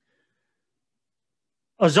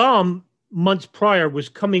 Azzam, months prior, was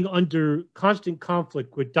coming under constant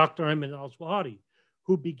conflict with Dr. Ayman al-Zawahiri,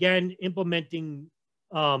 who began implementing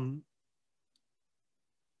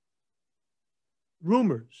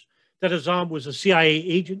rumors that Azzam was a CIA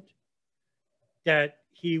agent, that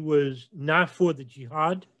he was not for the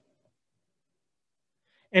jihad.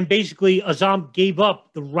 And basically, Azzam gave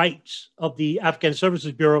up the rights of the Afghan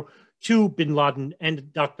Services Bureau to bin Laden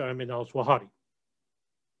and Dr. Ayman al-Zawahiri,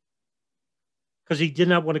 because he did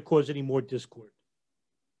not want to cause any more discord.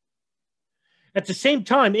 At the same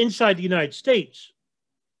time, inside the United States,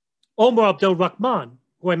 Omar Abdel Rahman,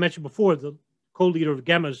 who I mentioned before, the co-leader of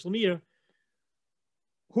Gamma Islamiyah,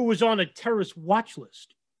 who was on a terrorist watch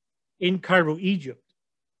list in Cairo, Egypt,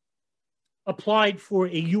 applied for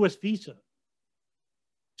a U.S. visa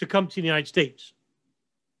to come to the United States.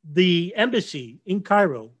 The embassy in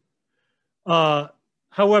Cairo,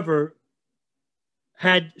 however,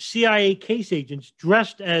 had CIA case agents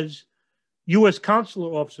dressed as U.S.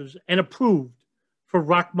 consular officers and approved for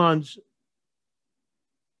Rahman's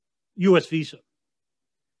U.S. visa,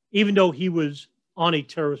 even though he was on a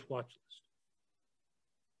terrorist watch list.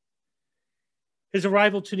 His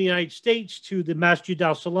arrival to the United States, to the Masjid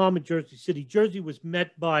al-Salam in Jersey City, Jersey, was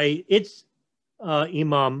met by its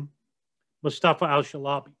Imam, Mustafa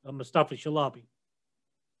Shalabi.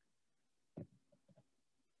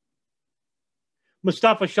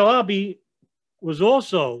 Mustafa Shalabi was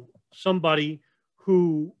also somebody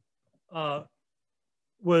who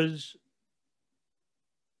was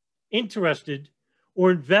interested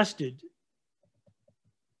or invested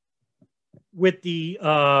with the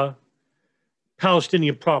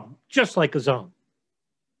Palestinian problem, just like Azzam.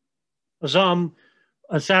 The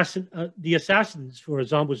assassins for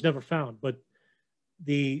Azzam was never found, but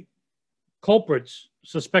the culprits,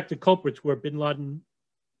 suspected culprits, were bin Laden,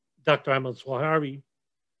 Dr. Ayman al-Zawahiri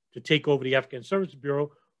to take over the Afghan Services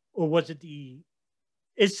Bureau, or was it the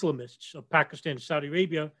Islamists of Pakistan and Saudi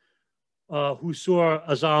Arabia who saw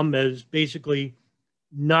Azzam as basically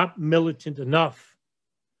not militant enough?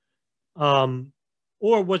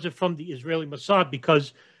 Or was it from the Israeli Mossad,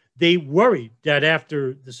 because they worried that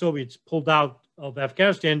after the Soviets pulled out of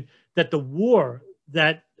Afghanistan, that the war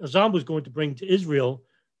that Azzam was going to bring to Israel,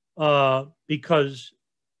 because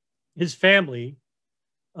his family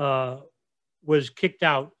was kicked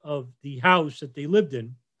out of the house that they lived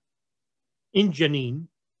in Jenin,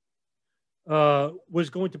 was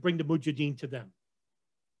going to bring the Mujahideen to them.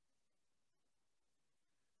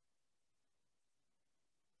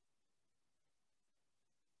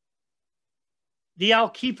 The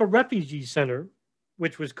Al-Khifa Refugee Center,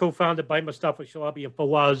 which was co-founded by Mustafa Shalabi and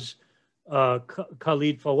Fawaz,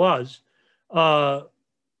 Khalid Fawaz,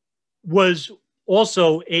 was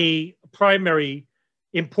also a primary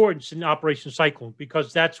importance in Operation Cyclone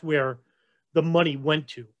because that's where the money went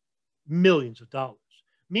to, millions of dollars.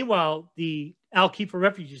 Meanwhile, the Al-Khifa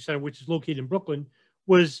Refugee Center, which is located in Brooklyn,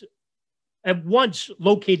 was at once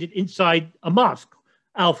located inside a mosque,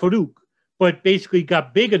 Al-Farouk, but basically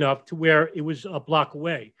got big enough to where it was a block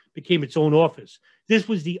away, became its own office. This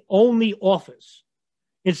was the only office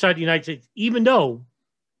inside the United States, even though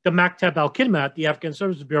the Maktab al-Khidamat, the Afghan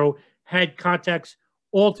Services Bureau, had contacts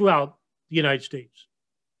all throughout the United States,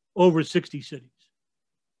 over 60 cities.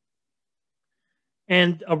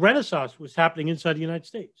 And a renaissance was happening inside the United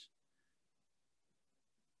States.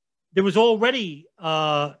 There was already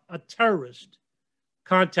a terrorist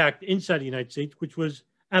contact inside the United States, which was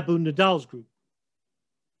Abu Nidal's group,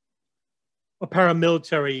 a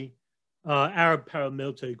paramilitary, Arab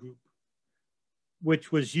paramilitary group,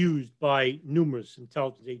 which was used by numerous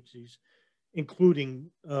intelligence agencies, including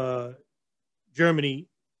Germany,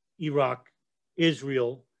 Iraq,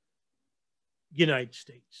 Israel, United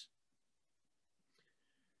States.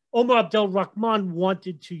 Omar Abdel Rahman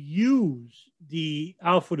wanted to use the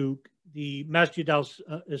Al-Farouk, the Masjid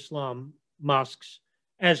al-Islam mosques,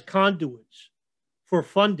 as conduits for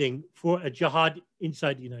funding for a jihad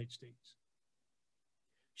inside the United States.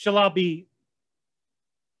 Shalabi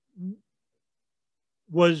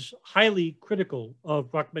was highly critical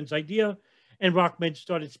of Rahman's idea, and Rahman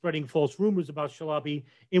started spreading false rumors about Shalabi,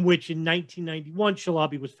 in which in 1991,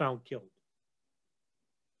 Shalabi was found killed.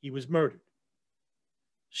 He was murdered,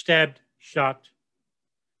 stabbed, shot,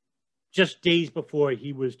 just days before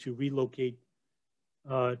he was to relocate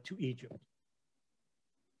to Egypt.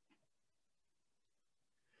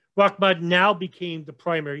 Rahman now became the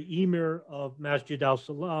primary emir of Masjid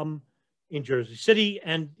al-Salam in Jersey City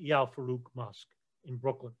and the Al-Farouk Mosque in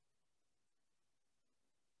Brooklyn.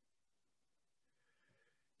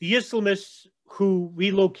 The Islamists who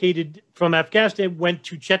relocated from Afghanistan went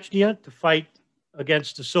to Chechnya to fight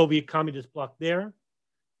against the Soviet communist bloc there,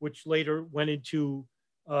 which later went into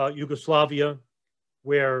Yugoslavia,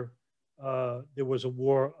 where there was a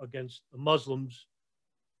war against the Muslims.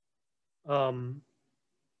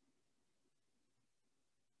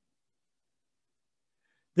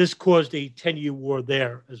 This caused a 10-year war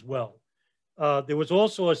there as well. There was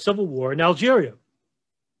also a civil war in Algeria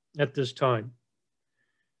at this time,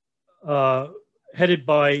 headed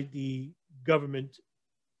by the government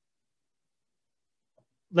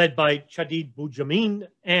led by Chadid Boujamin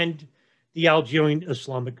and the Algerian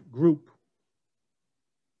Islamic group.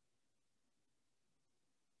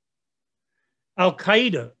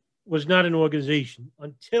 Al-Qaeda was not an organization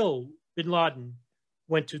until Bin Laden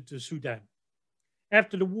went to Sudan.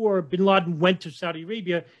 After the war, Bin Laden went to Saudi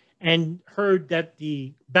Arabia and heard that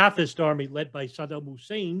the Ba'athist army led by Saddam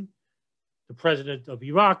Hussein, the president of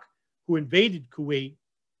Iraq, who invaded Kuwait,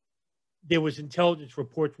 there was intelligence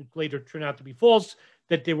reports which later turned out to be false,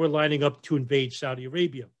 that they were lining up to invade Saudi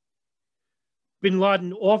Arabia. Bin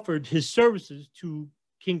Laden offered his services to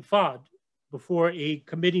King Fahd before a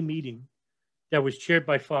committee meeting that was chaired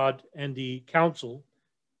by Fahd and the council,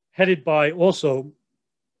 headed by also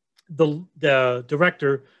the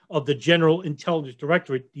director of the General Intelligence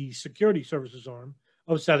Directorate, the security services arm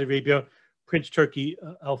of Saudi Arabia, Prince Turki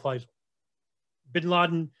Al Faisal. Bin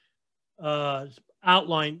Laden's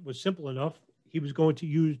outline was simple enough. He was going to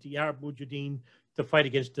use the Arab Mujahideen to fight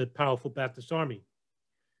against the powerful Ba'athist army.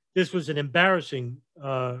 This was an embarrassing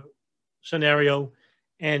scenario,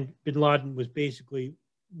 and Bin Laden was basically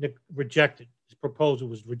rejected. His proposal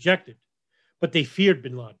was rejected, but they feared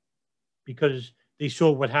Bin Laden because they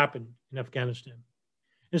saw what happened in Afghanistan.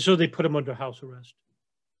 And so they put him under house arrest.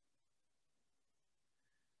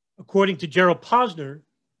 According to Gerald Posner,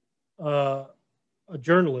 a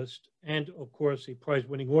journalist and, of course, a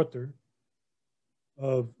prize-winning author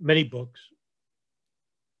of many books,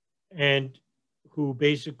 and who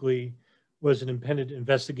basically was an independent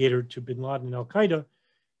investigator to Bin Laden and Al-Qaeda,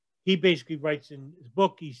 he basically writes in his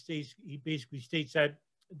book, he basically states that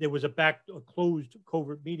there was a closed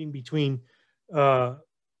covert meeting between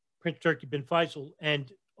Prince Turki bin Faisal and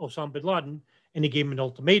Osama bin Laden, and he gave him an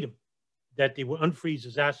ultimatum that they would unfreeze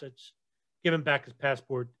his assets, give him back his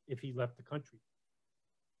passport if he left the country.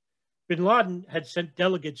 Bin Laden had sent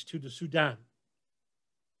delegates to the Sudan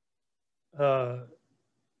it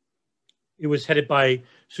was headed by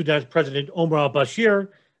Sudan's President Omar al-Bashir,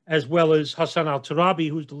 as well as Hassan al-Turabi,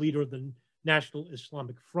 who's the leader of the National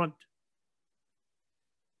Islamic Front.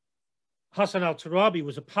 Hassan al-Turabi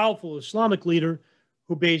was a powerful Islamic leader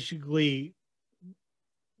who basically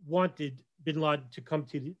wanted bin Laden to come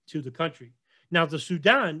to the country. Now, the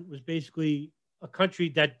Sudan was basically a country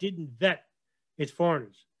that didn't vet its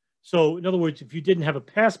foreigners. So, in other words, if you didn't have a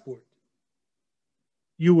passport,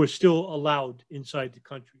 you were still allowed inside the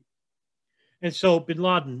country. And so bin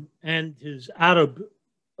Laden and his Arab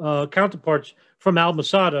counterparts from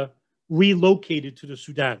al-Masada relocated to the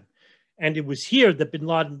Sudan. And it was here that bin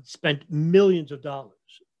Laden spent millions of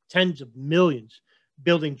dollars, tens of millions,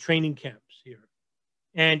 building training camps here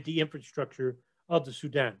and the infrastructure of the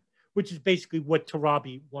Sudan, which is basically what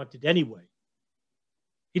Turabi wanted anyway.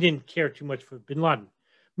 He didn't care too much for bin Laden.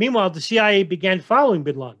 Meanwhile, the CIA began following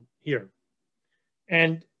bin Laden here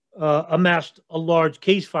and amassed a large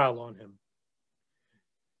case file on him.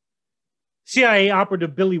 CIA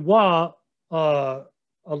operative Billy Waugh, a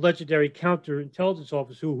legendary counterintelligence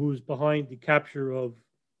officer who was behind the capture of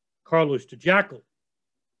Carlos the Jackal,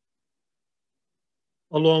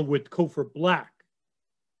 along with Cofer Black,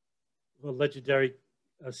 a legendary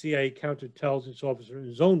CIA counterintelligence officer in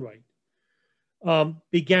his own right,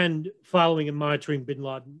 began following and monitoring bin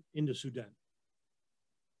Laden in the Sudan.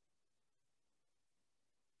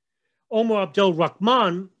 Omar Abdel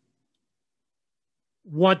Rahman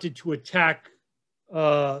wanted to attack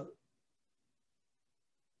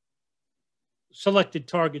selected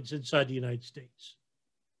targets inside the United States.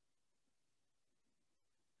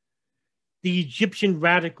 The Egyptian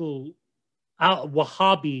radical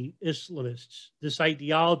Wahhabi Islamists, this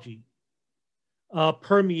ideology,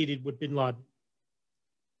 permeated with bin Laden,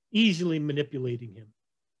 easily manipulating him.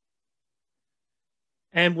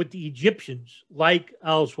 And with the Egyptians, like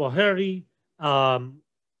al-Zawahiri,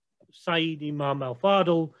 Sayyid Imam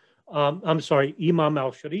al-Fadl, Imam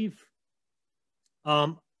al-Sharif,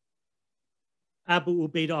 Abu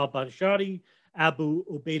Ubaidah al-Bashari, Abu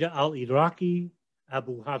Ubaidah al-Iraqi,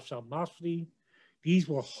 Abu Hafs al-Masri. These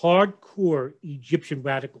were hardcore Egyptian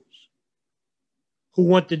radicals who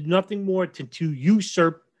wanted nothing more than to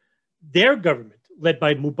usurp their government, led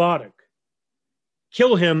by Mubarak,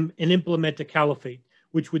 kill him, and implement a caliphate,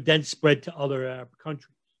 which would then spread to other Arab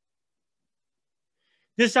countries.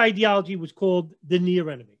 This ideology was called the near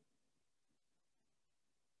enemy.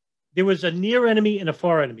 There was a near enemy and a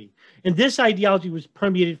far enemy. And this ideology was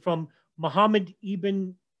permeated from Muhammad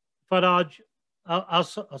ibn Faraj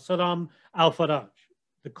al-Salam al-Faraj,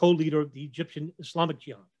 the co-leader of the Egyptian Islamic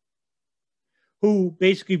Jihad, who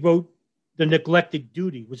basically wrote The Neglected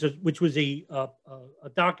Duty, which was a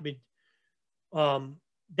document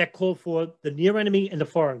that called for the near enemy and the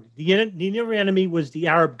far enemy. The near enemy was the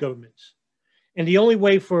Arab governments. And the only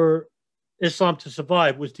way for Islam to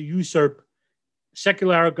survive was to usurp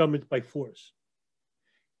secular Arab governments by force.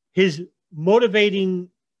 His motivating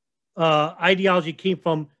ideology came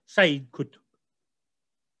from Sayyid Qutb.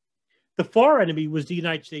 The far enemy was the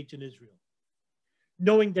United States and Israel.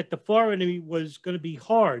 Knowing that the far enemy was going to be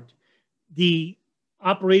hard, the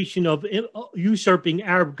operation of usurping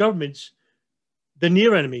Arab governments, the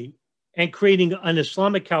near enemy, and creating an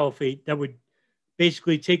Islamic caliphate that would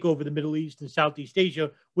basically take over the Middle East and Southeast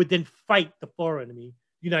Asia, would then fight the far enemy,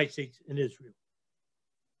 the United States and Israel.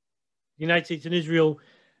 The United States and Israel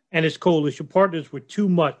and its coalition partners were too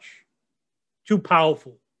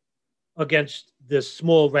powerful against this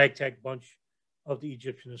small ragtag bunch of the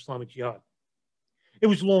Egyptian Islamic Jihad. It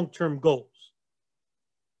was long-term goals.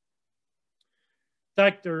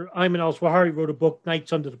 Dr. Ayman al-Zawahiri wrote a book,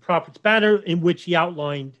 Knights Under the Prophet's Banner, in which he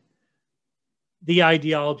outlined the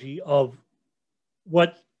ideology of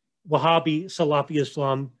what Wahhabi Salafi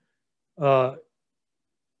Islam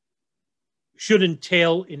should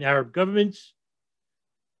entail in Arab governments,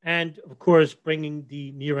 and of course bringing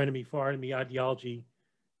the near enemy, far enemy ideology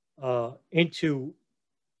into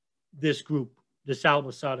this group, the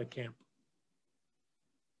al-Masada camp.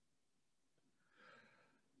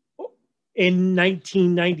 In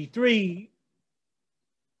 1993,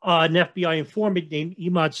 an FBI informant named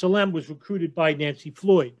Imad Salem was recruited by Nancy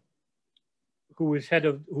Floyd, who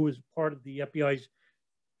was part of the FBI's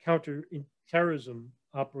counterterrorism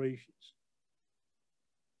operations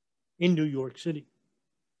in New York City.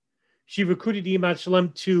 She recruited Imad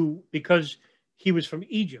Salem because he was from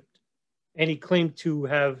Egypt, and he claimed to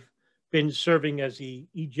have been serving as the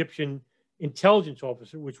Egyptian intelligence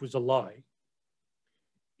officer, which was a lie.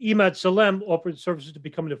 Imad Salem offered services to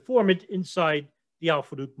become an informant inside the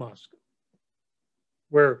Al-Farouk Mosque,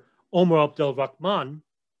 where Omar Abdel Rahman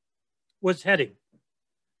was heading.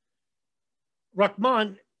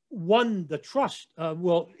 Rahman won the trust.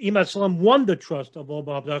 Imad Salam won the trust of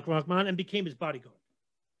Omar Abdel Rahman and became his bodyguard.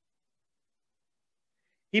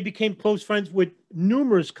 He became close friends with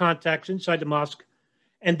numerous contacts inside the mosque,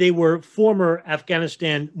 and they were former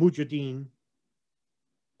Afghanistan Mujahideen,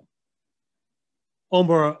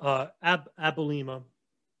 Omar Abdel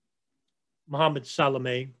Muhammad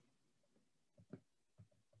Salameh,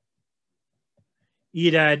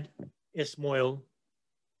 Irad Ismail.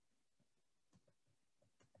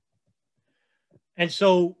 And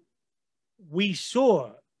so we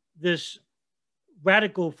saw this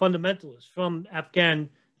radical fundamentalist from Afghan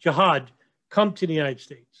jihad come to the United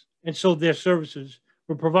States. And so their services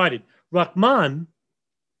were provided. Rahman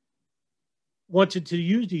wanted to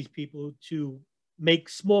use these people to make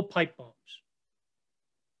small pipe bombs,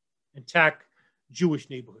 attack Jewish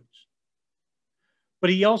neighborhoods.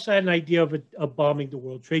 But he also had an idea of bombing the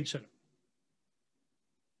World Trade Center.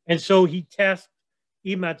 And so he tasked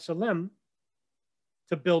Imad Salam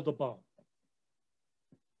to build a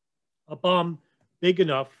bomb big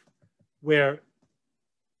enough where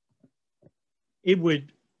it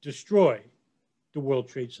would destroy the World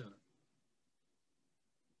Trade Center.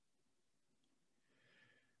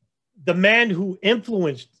 The man who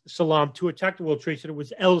influenced Salam to attack the World Trade Center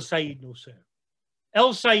was El-Sayed Nosser.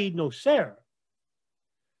 El-Sayed Nosser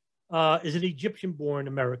is an Egyptian-born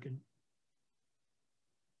American.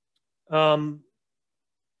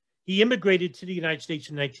 He immigrated to the United States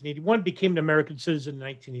in 1981, became an American citizen in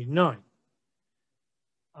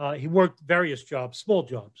 1989. He worked various jobs, small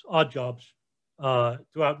jobs, odd jobs,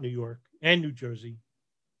 throughout New York and New Jersey.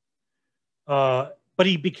 But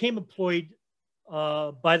he became employed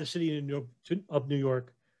by the city of New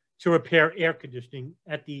York to repair air conditioning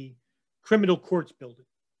at the Criminal Courts Building.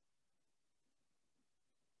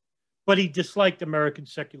 But he disliked American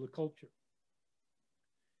secular culture.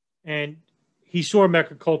 And he saw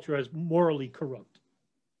American culture as morally corrupt.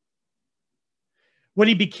 When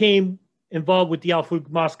he became involved with the Al-Furq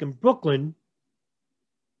Mosque in Brooklyn,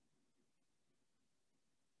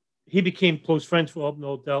 he became close friends with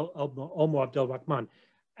Omar Abdel Rahman.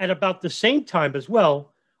 At about the same time as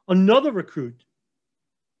well, another recruit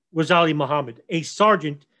was Ali Muhammad, a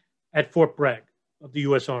sergeant at Fort Bragg of the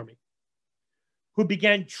U.S. Army, who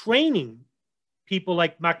began training people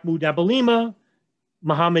like Mahmoud Abalima,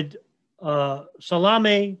 Muhammad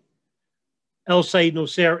Salameh, El-Sayed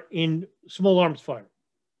Nosser in small arms fire,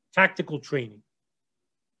 tactical training.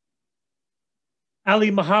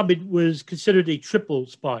 Ali Muhammad was considered a triple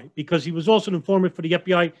spy because he was also an informant for the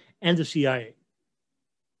FBI and the CIA.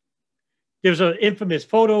 There's an infamous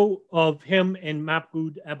photo of him and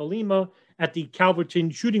Mahmoud Abalima at the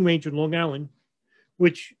Calverton shooting range in Long Island,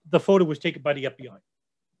 which the photo was taken by the FBI.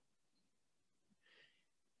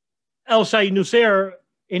 El-Sayed Nosser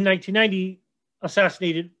in 1990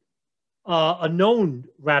 assassinated a known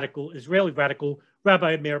radical, Israeli radical,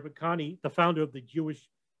 Rabbi Meir Bakani, the founder of the Jewish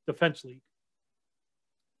Defense League.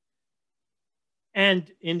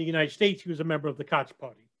 And in the United States, he was a member of the Quds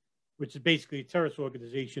Party, which is basically a terrorist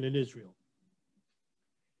organization in Israel.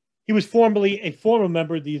 He was formerly a former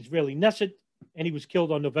member of the Israeli Knesset, and he was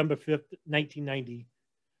killed on November 5th, 1990,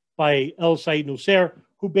 by El-Sayed Nosser,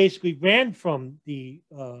 who basically ran from the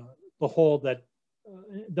hall that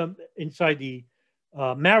inside the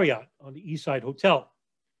Marriott on the East Side Hotel.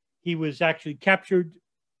 He was actually captured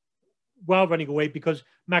while running away because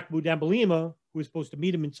Mahmoud Abalima, who was supposed to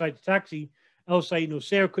meet him inside the taxi, El-Sayed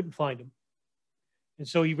Nosser couldn't find him. And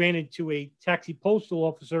so he ran into a taxi postal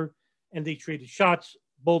officer and they traded shots.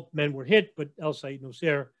 Both men were hit, but El-Sayed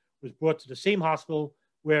Nosser was brought to the same hospital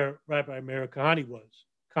where Rabbi Meir Kahane was.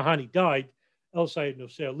 Kahane died. El-Sayed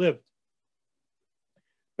Nosser lived.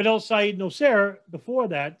 But El-Sayed Nosser, before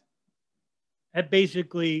that, had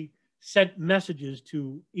basically sent messages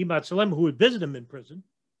to Imad Salam, who had visited him in prison,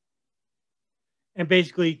 and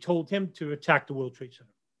basically told him to attack the World Trade Center,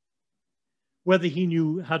 whether he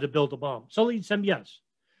knew how to build a bomb. So he said yes.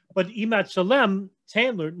 But Imad Salam's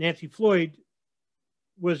handler, Nancy Floyd,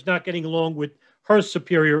 was not getting along with her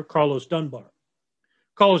superior, Carlos Dunbar.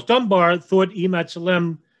 Carlos Dunbar thought Imad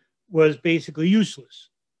Salam was basically useless.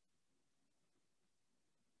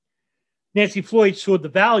 Nancy Floyd saw the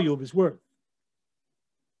value of his work.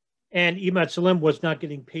 And Imad Salam was not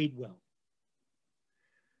getting paid well.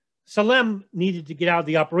 Salam needed to get out of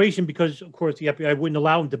the operation because, of course, the FBI wouldn't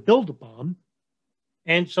allow him to build a bomb.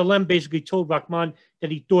 And Salam basically told Rahman that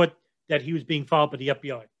he thought that he was being followed by the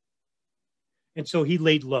FBI. And so he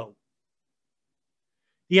laid low.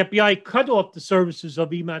 The FBI cut off the services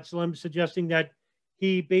of Imad Salam, suggesting that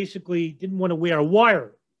he basically didn't want to wear a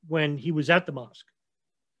wire when he was at the mosque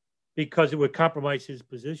because it would compromise his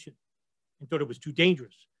position and thought it was too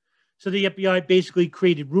dangerous. So the FBI basically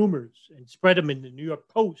created rumors and spread them in the New York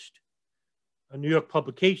Post, a New York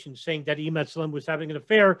publication, saying that Imad Salam was having an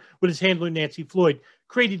affair with his handler, Nancy Floyd,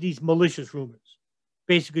 created these malicious rumors,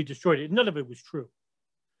 basically destroyed it. None of it was true.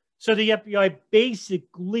 So the FBI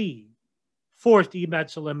basically forced Imad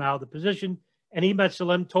Salam out of the position, and Imad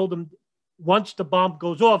Salam told him, once the bomb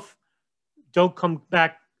goes off, don't come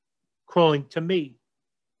back crawling to me.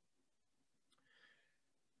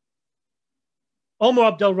 Omar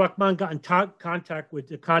Abdel Rahman got in contact with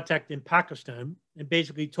the contact in Pakistan and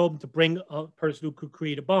basically told him to bring a person who could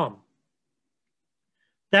create a bomb.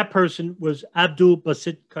 That person was Abdul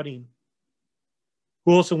Basit Karim,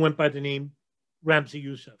 who also went by the name Ramzi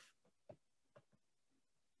Yousef.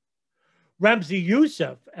 Ramzi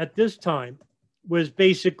Yousef at this time was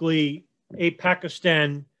basically a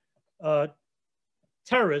Pakistan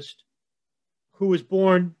terrorist who was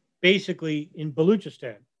born basically in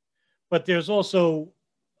Baluchistan. But there's also,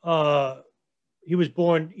 he was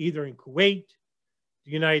born either in Kuwait,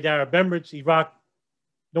 the United Arab Emirates, Iraq.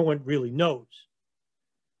 No one really knows.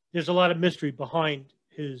 There's a lot of mystery behind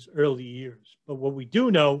his early years. But what we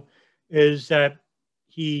do know is that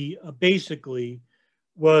he basically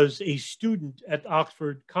was a student at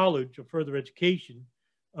Oxford College of Further Education,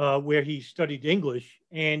 where he studied English.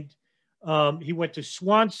 And he went to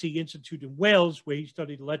Swansea Institute in Wales, where he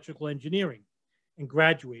studied electrical engineering and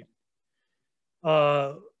graduated.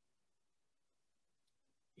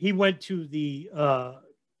 He went to the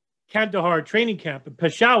Kandahar training camp in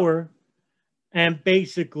Peshawar and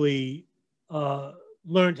basically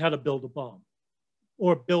learned how to build a bomb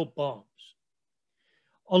or build bombs.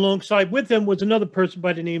 Alongside with him was another person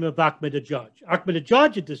by the name of Ahmed Ajaj. Ahmed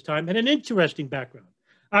Ajaj at this time had an interesting background.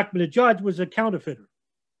 Ahmed Ajaj was a counterfeiter.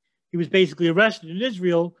 He was basically arrested in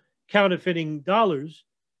Israel counterfeiting dollars,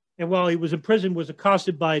 and while he was in prison was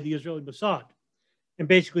accosted by the Israeli Musab and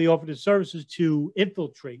basically offered his services to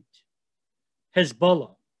infiltrate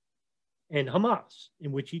Hezbollah and Hamas,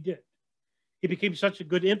 in which he did. He became such a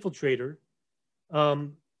good infiltrator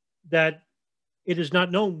that it is not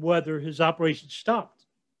known whether his operation stopped.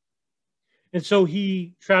 And so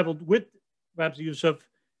he traveled with Ramzi Yousef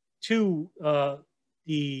to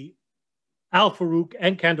the Al-Farouk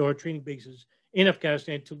and Kandahar training bases in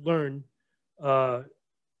Afghanistan to learn how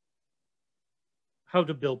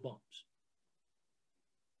to build bombs.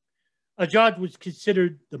 Ajad was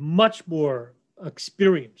considered the much more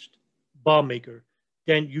experienced bomb maker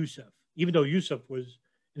than Yousef, even though Yousef was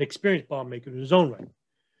an experienced bomb maker in his own right.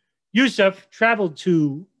 Yousef traveled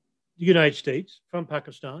to the United States from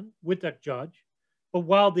Pakistan with Ajad, but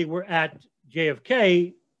while they were at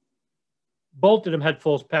JFK, both of them had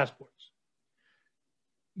false passports.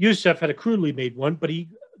 Yousef had a crudely made one, but he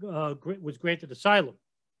was granted asylum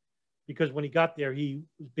because when he got there, he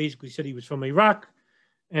basically said he was from Iraq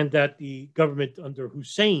and that the government under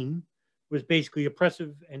Hussein was basically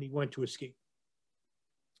oppressive and he wanted to escape.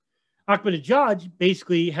 Ahmed Ajaj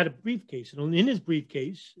basically had a briefcase, and in his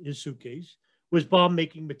briefcase, his suitcase, was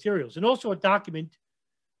bomb-making materials, and also a document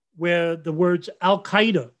where the words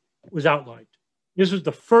Al-Qaeda was outlined. This was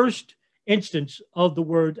the first instance of the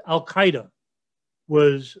word Al-Qaeda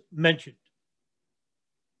was mentioned.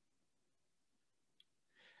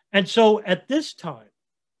 And so at this time,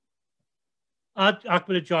 Ahmed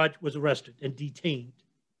Ajaj was arrested and detained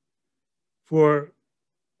for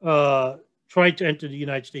trying to enter the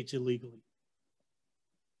United States illegally.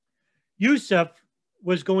 Yousef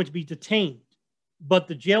was going to be detained, but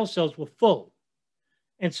the jail cells were full.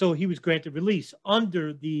 And so he was granted release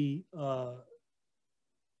under the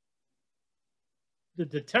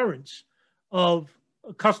deterrence of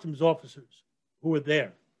customs officers who were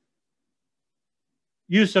there.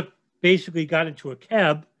 Yousef basically got into a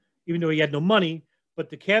cab, even though he had no money, but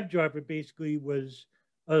the cab driver basically was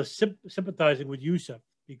sympathizing with Yousef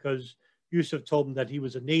because Yousef told him that he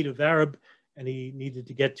was a native Arab and he needed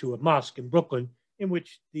to get to a mosque in Brooklyn, in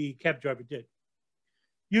which the cab driver did.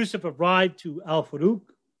 Yousef arrived to Al-Farouk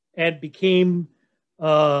and became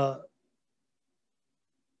a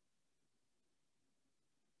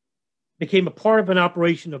part of an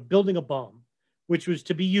operation of building a bomb, which was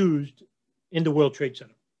to be used in the World Trade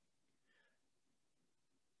Center.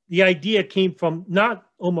 The idea came from not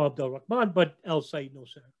Omar Abdel Rahman, but El Said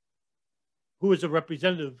Nosser, who was a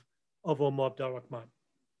representative of Omar Abdel Rahman.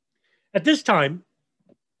 At this time,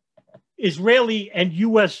 Israeli and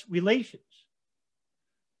U.S. relations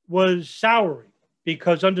was souring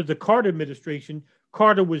because under the Carter administration,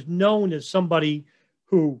 Carter was known as somebody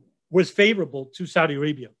who was favorable to Saudi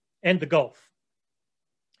Arabia and the Gulf.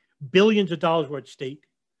 Billions of dollars were at stake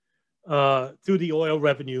through the oil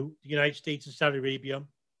revenue, the United States and Saudi Arabia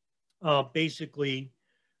basically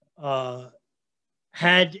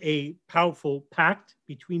had a powerful pact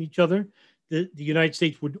between each other. The United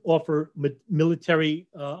States would offer military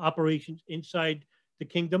operations inside the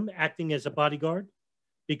kingdom, acting as a bodyguard,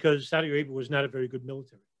 because Saudi Arabia was not a very good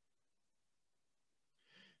military.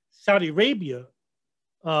 Saudi Arabia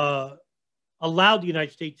allowed the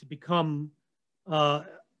United States to become,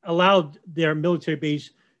 allowed their military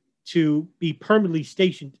base to be permanently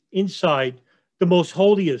stationed inside the most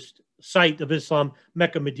holiest site of Islam,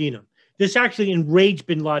 Mecca, Medina. This actually enraged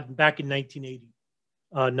bin Laden back in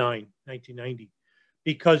 1990,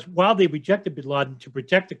 because while they rejected bin Laden to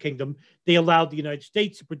protect the kingdom, they allowed the United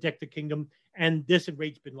States to protect the kingdom, and this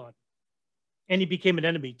enraged bin Laden. And he became an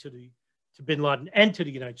enemy to bin Laden and to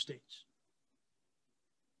the United States.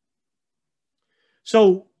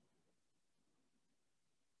 So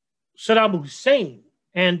Saddam Hussein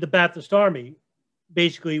and the Ba'athist Army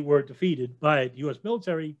basically were defeated by the U.S.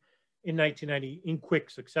 military in 1990 in quick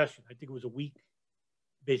succession. I think it was a week,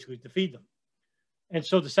 basically, to defeat them. And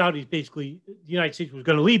so the Saudis basically, the United States was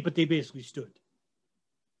going to leave, but they basically stood.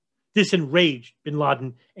 This enraged bin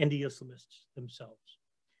Laden and the Islamists themselves.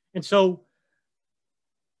 And so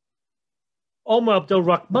Omar Abdel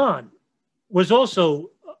Rahman was also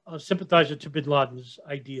a sympathizer to bin Laden's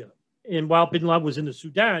idea. And while bin Laden was in the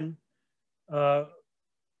Sudan,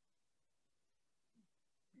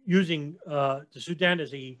 using the Sudan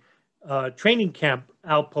as a training camp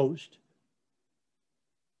outpost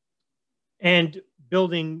and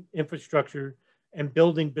building infrastructure and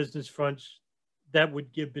building business fronts that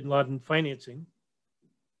would give bin Laden financing,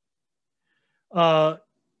 El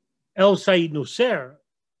Said Nusayr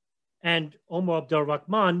and Omar Abdel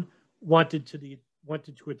Rahman wanted to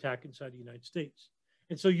attack inside the United States.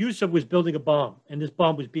 And so Yousef was building a bomb, and this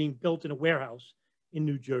bomb was being built in a warehouse in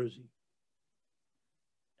New Jersey.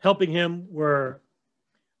 Helping him were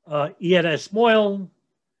Iyad Esmoil,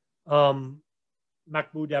 Mahmoud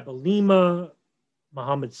Abalima,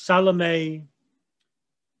 Mohammed Salameh,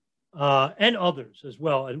 and others as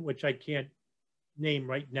well, which I can't name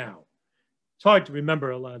right now. It's hard to remember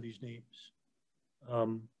a lot of these names.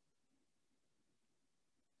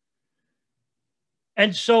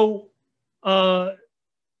 And so, and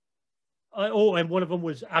one of them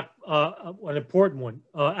was an important one,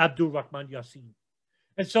 Abdul Rahman Yassin.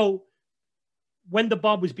 And so when the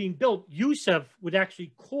bomb was being built, Yousef would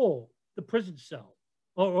actually call the prison cell,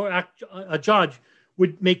 or a judge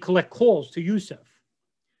would collect calls to Yousef.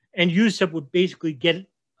 And Yousef would basically get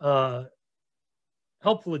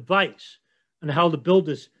helpful advice on how to build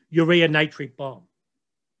this urea nitrate bomb,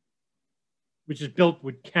 which is built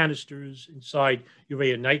with canisters inside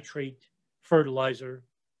urea nitrate, fertilizer,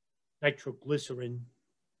 nitroglycerin.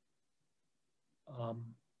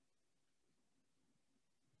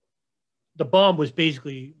 The bomb was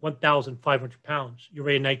basically 1,500 pounds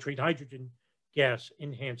urea nitrate hydrogen gas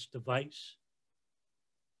enhanced device.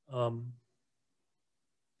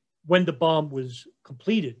 When the bomb was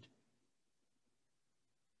completed,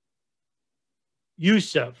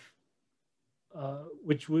 Yousef,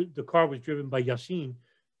 the car was driven by Yassin.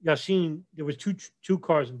 Yassin, there was two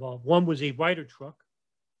cars involved. One was a Ryder truck,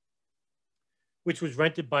 which was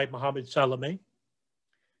rented by Mohammed Salameh,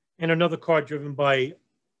 and another car driven by,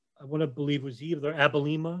 I want to believe, was either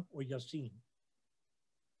Abalima or Yassin.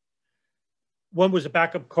 One was a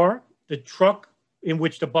backup car. The truck in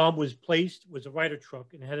which the bomb was placed was a Ryder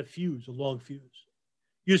truck and had a fuse, a long fuse.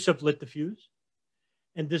 Yousef lit the fuse,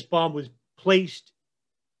 and this bomb was placed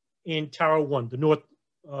in Tower 1, the north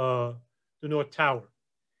tower.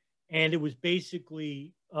 And it was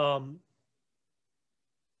basically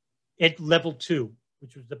at level 2,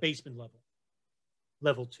 which was the basement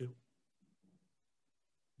level 2.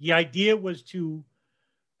 The idea was to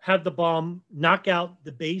have the bomb knock out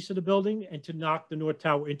the base of the building and to knock the north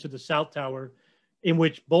tower into the south tower, in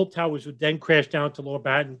which both towers would then crash down to Lower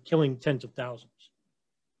Manhattan, killing tens of thousands.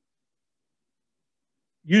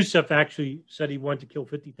 Yousef actually said he wanted to kill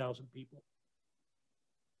 50,000 people.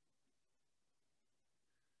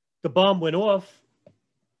 The bomb went off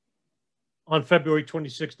on February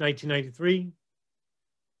 26, 1993,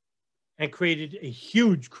 and created a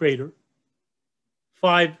huge crater,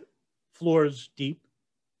 5 floors deep.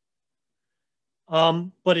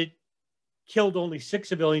 But it killed only 6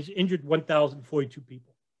 civilians, injured 1,042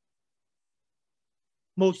 people.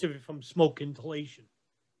 Most of it from smoke inhalation.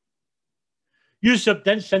 Yousef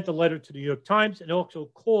then sent a letter to the New York Times and also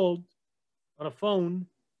called on a phone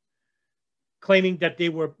claiming that they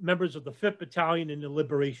were members of the 5th Battalion in the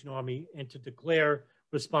Liberation Army and to declare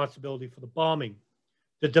responsibility for the bombing.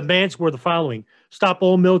 The demands were the following: stop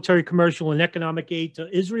all military, commercial, and economic aid to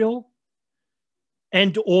Israel,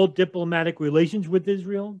 end all diplomatic relations with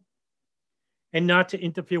Israel, and not to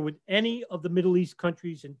interfere with any of the Middle East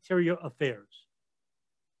countries' interior affairs.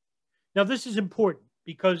 Now, this is important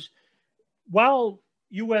because while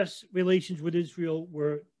U.S. relations with Israel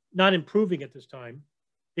were not improving at this time,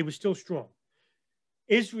 they were still strong.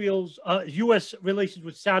 Israel's U.S. relations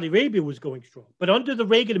with Saudi Arabia was going strong. But under the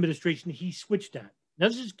Reagan administration, he switched that. Now,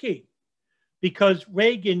 this is key because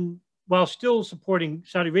Reagan, while still supporting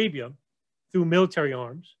Saudi Arabia through military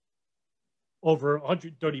arms, over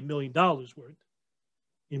 $130 million worth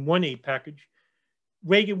in one aid package,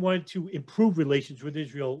 Reagan wanted to improve relations with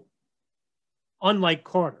Israel, unlike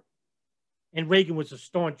Carter. And Reagan was a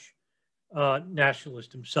staunch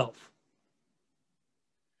nationalist himself.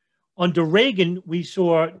 Under Reagan, we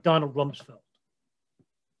saw Donald Rumsfeld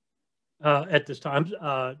at this time.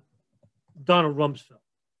 Donald Rumsfeld.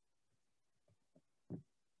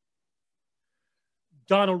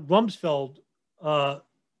 Donald Rumsfeld,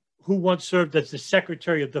 who once served as the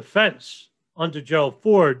Secretary of Defense under Gerald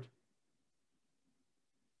Ford,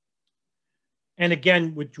 and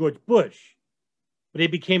again with George Bush, but he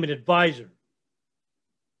became an advisor.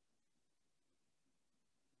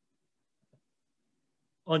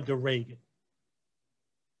 Under Reagan.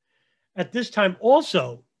 At this time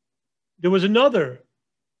also, there was another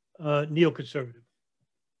neoconservative.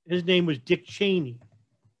 His name was Dick Cheney.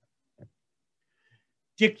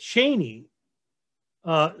 Dick Cheney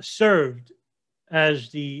served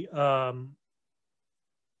as the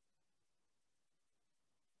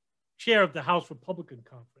chair of the House Republican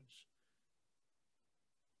Conference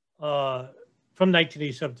from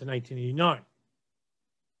 1987 to 1989.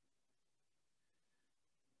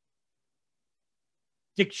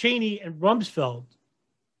 Dick Cheney and Rumsfeld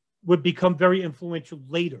would become very influential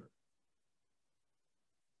later,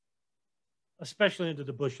 especially under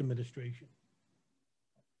the Bush administration.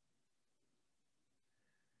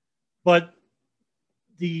 But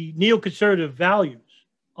the neoconservative values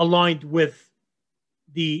aligned with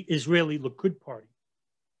the Israeli Likud Party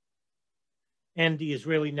and the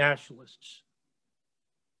Israeli nationalists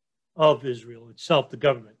of Israel itself, the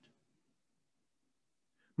government.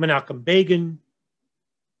 Menachem Begin,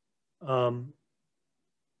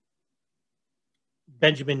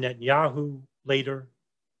 Benjamin Netanyahu later.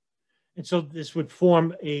 And so this would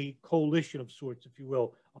form a coalition of sorts, if you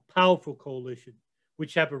will, a powerful coalition,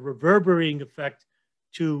 which have a reverberating effect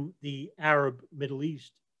to the Arab Middle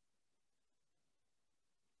East.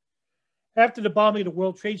 After the bombing of the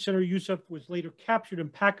World Trade Center, Yousef was later captured in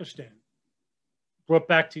Pakistan, brought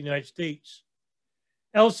back to the United States.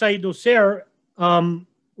 El Said Nasser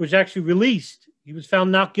was actually released. He was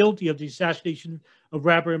found not guilty of the assassination of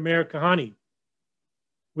Rabbi Meir Kahane,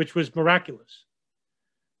 which was miraculous.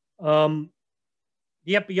 The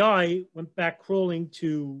FBI went back crawling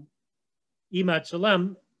to Imad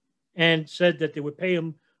Salem and said that they would pay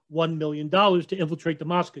him $1 million to infiltrate the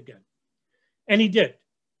mosque again. And he did.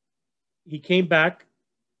 He came back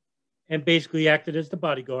and basically acted as the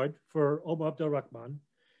bodyguard for Omar Abdel Rahman.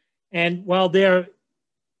 And while there,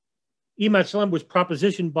 Imad Salem was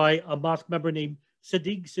propositioned by a mosque member named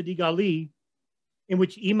Sadiq Ali, in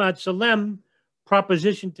which Imad Salem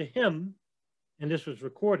propositioned to him, and this was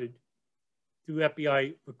recorded through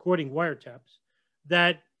FBI recording wiretaps,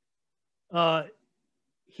 that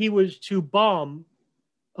he was to bomb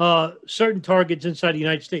certain targets inside the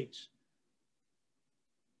United States.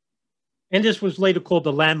 And this was later called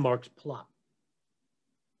the Landmarks Plot.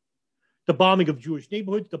 The bombing of Jewish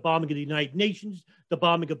neighborhoods, the bombing of the United Nations, the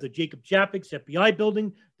bombing of the Jacob Japek's FBI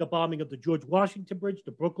building, the bombing of the George Washington Bridge,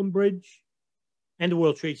 the Brooklyn Bridge, and the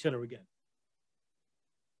World Trade Center again.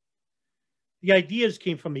 The ideas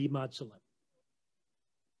came from Imad Salem.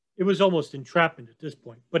 It was almost entrapment at this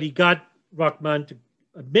point, but he got Rahman to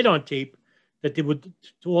admit on tape that they would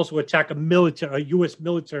to also attack a U.S.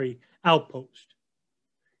 military outpost.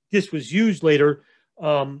 This was used later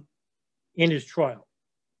in his trial.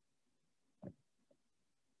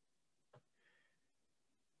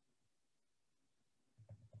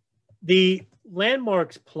 The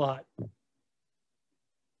Landmarks Plot,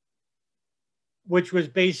 which was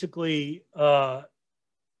basically to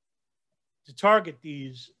target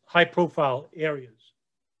these high-profile areas.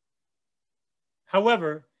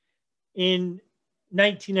 However, in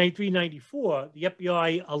 1993-94, the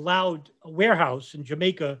FBI allowed a warehouse in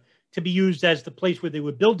Jamaica to be used as the place where they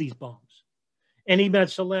would build these bombs. And Imad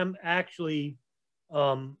Salem actually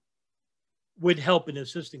would help in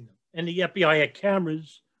assisting them. And the FBI had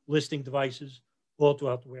cameras, listening devices all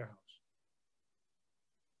throughout the warehouse.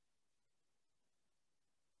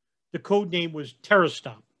 The code name was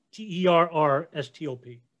Terrorstop,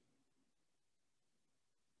 Terrrstop.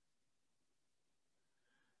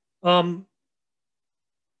 At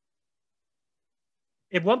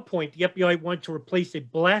one point, the FBI wanted to replace a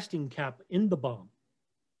blasting cap in the bomb.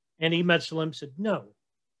 And Ahmed Salem said no.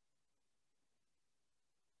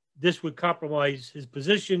 This would compromise his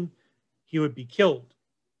position. He would be killed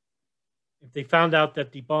if they found out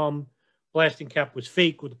that the bomb blasting cap was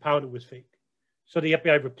fake or the powder was fake. So the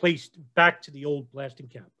FBI replaced back to the old blasting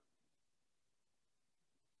cap.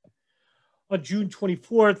 On June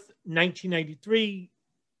 24th, 1993,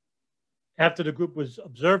 after the group was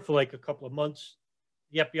observed for like a couple of months,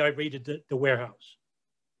 the FBI raided the warehouse.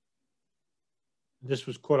 This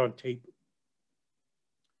was caught on tape.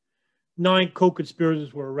 9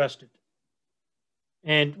 co-conspirators were arrested.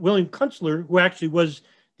 And William Kunstler, who actually was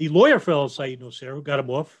the lawyer for al-Said Nocera, who got him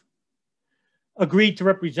off, agreed to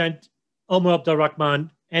represent Omar Abdel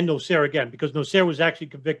Rahman and Nocera again, because Nocera was actually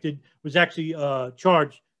convicted, was actually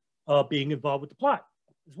charged of being involved with the plot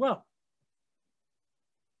as well.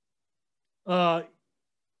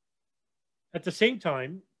 At the same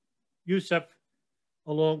time, Yousef,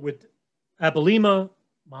 along with Abelima,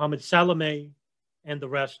 Mohammed Salameh, and the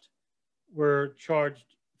rest, were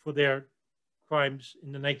charged for their crimes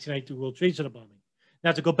in the 1992 World Trade Center bombing.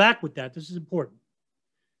 Now, to go back with that, this is important.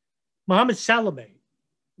 Mohammed Salameh,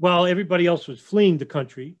 while everybody else was fleeing the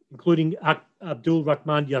country, including Abdul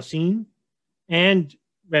Rahman Yassin and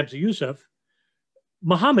Ramzi Yousef,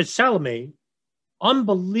 Mohammed Salameh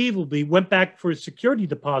unbelievably went back for a security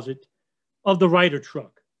deposit of the Ryder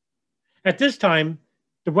truck. At this time,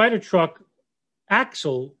 the Ryder truck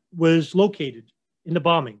axle was located in the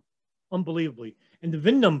bombing, unbelievably, and the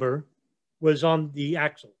VIN number was on the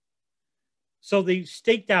axle. So they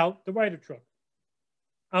staked out the Ryder truck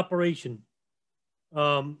operation,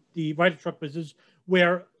 the Ryder truck business,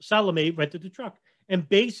 where Salameh rented the truck, and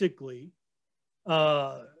basically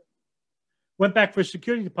went back for a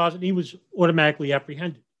security deposit, and he was automatically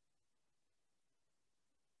apprehended.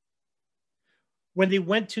 When they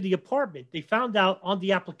went to the apartment, they found out on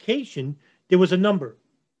the application there was a number.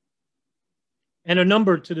 And a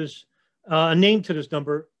number to this, a name to this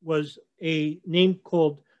number was a name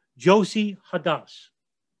called Josie Hadas.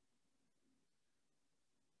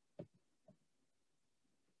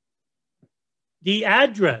 The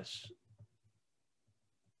address,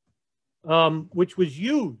 which was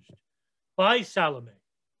used by Salameh,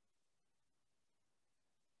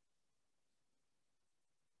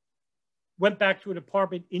 went back to an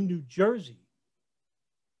apartment in New Jersey.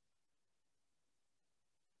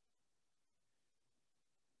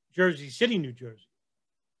 Jersey City, New Jersey.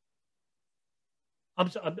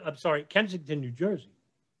 I'm sorry, Kensington, New Jersey,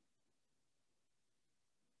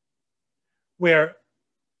 where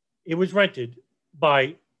it was rented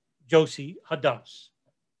by Josie Hadas,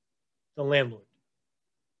 the landlord.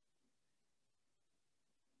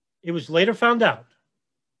 It was later found out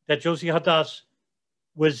that Josie Hadas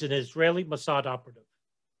was an Israeli Mossad operative.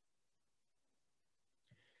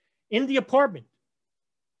 In the apartment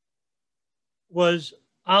was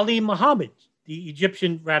Ali Mohammed, the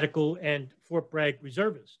Egyptian radical and Fort Bragg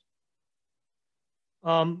reservist,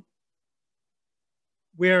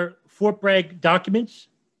 where Fort Bragg documents,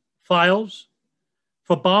 files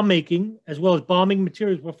for bomb making, as well as bombing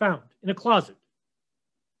materials were found in a closet,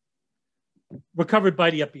 recovered by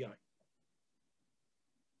the FBI.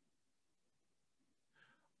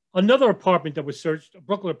 Another apartment that was searched, a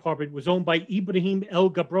Brooklyn apartment, was owned by Ibrahim El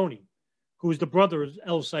Gabroni, who was the brother of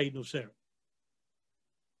El Said Nocera.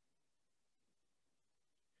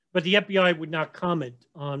 But the FBI would not comment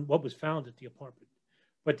on what was found at the apartment.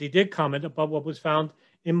 But they did comment about what was found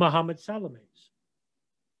in Mohammed Salameh's.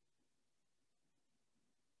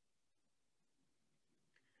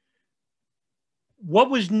 What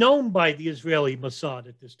was known by the Israeli Mossad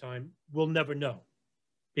at this time, we'll never know,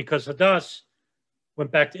 because Hadas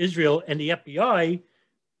went back to Israel, and the FBI,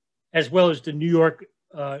 as well as the New York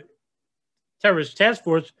Terrorist Task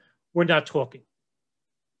Force, were not talking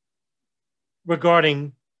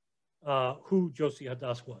regarding who Josie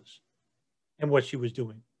Hadas was and what she was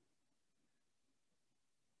doing.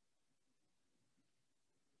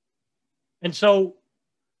 And so,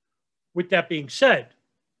 with that being said,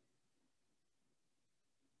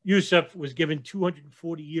 Yousef was given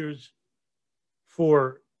 240 years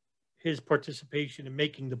for his participation in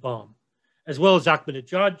making the bomb, as well as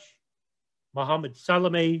Ahmadinejad, Mohammed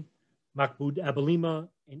Salameh, Mahmoud Abelima,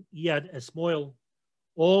 and Iyad Esmoil,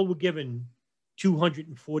 all were given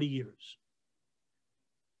 240 years.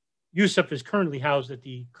 Yousef is currently housed at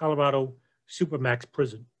the Colorado Supermax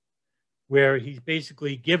prison, where he's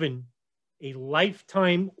basically given a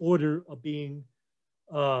lifetime order of being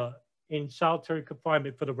in solitary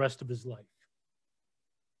confinement for the rest of his life.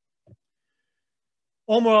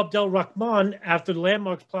 Omar Abdel Rahman, after the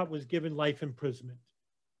Landmarks plot, was given life imprisonment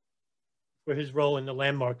for his role in the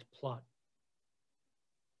Landmarks plot.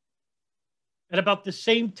 At about the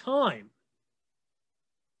same time,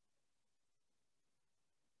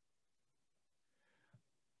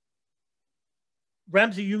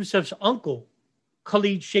 Ramzi Yousef's uncle,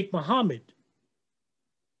 Khalid Sheikh Muhammad,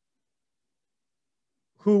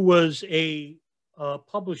 who was a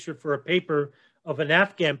publisher for a paper of an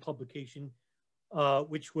Afghan publication,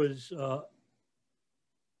 which was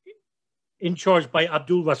in charge by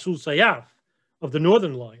Abdul Rasul Sayyaf of the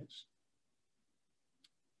Northern Alliance,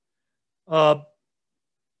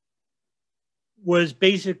 was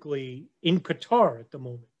basically in Qatar at the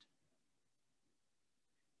moment.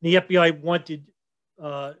 The FBI wanted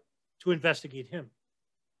to investigate him.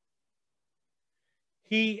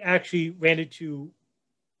 He actually ran into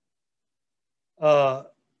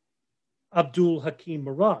Abdul Hakim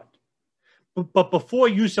Murad. But before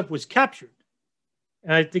Yousef was captured,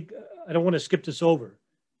 and I think I don't want to skip this over,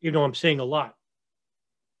 even though I'm saying a lot.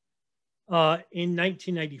 In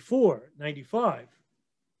 1994, 95,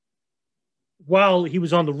 while he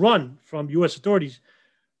was on the run from U.S. authorities,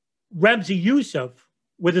 Ramzi Yousef,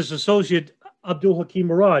 with his associate Abdul Hakim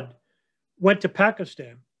Murad, went to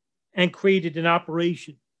Pakistan and created an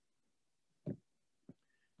operation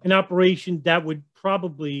that would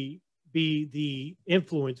probably be the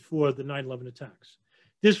influence for the 9/11 attacks.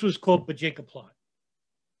 This was called Bojinka Plot.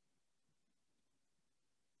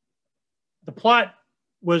 The plot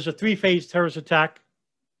was a three-phase terrorist attack,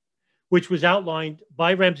 which was outlined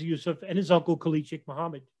by Ramzi Yousef and his uncle Khalid Sheikh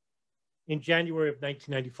Muhammad in January of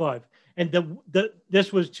 1995. And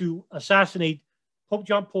this was to assassinate Pope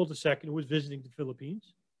John Paul II, who was visiting the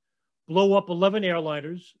Philippines, blow up 11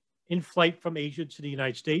 airliners in flight from Asia to the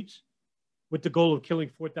United States with the goal of killing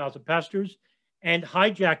 4,000 passengers, and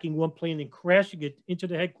hijacking one plane and crashing it into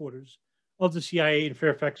the headquarters of the CIA in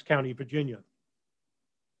Fairfax County, Virginia.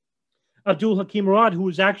 Abdul Hakim Murad, who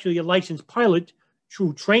was actually a licensed pilot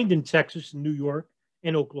who trained in Texas and New York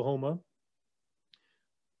and Oklahoma,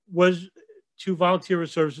 was to volunteer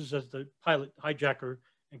his services as the pilot hijacker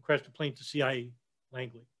and crashed the plane to CIA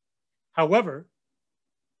Langley. However,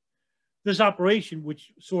 this operation,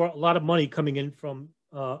 which saw a lot of money coming in from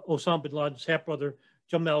Osama Bin Laden's half-brother,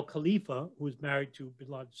 Jamal Khalifa, who was married to Bin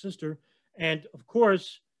Laden's sister, and of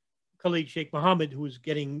course, Khalid Sheikh Muhammad, who was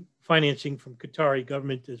getting financing from Qatari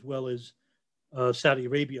government as well as Saudi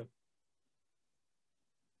Arabia.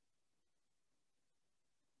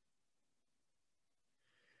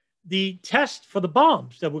 The test for the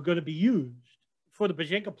bombs that were going to be used for the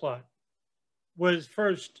Bojinka plot was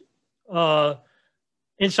first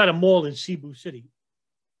inside a mall in Cebu City.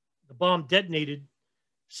 The bomb detonated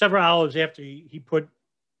several hours after he put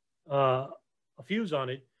a fuse on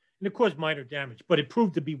it, and it caused minor damage, but it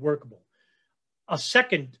proved to be workable. The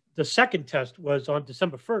second test was on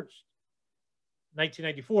December 1st,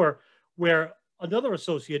 1994, where another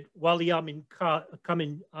associate, Wali Amin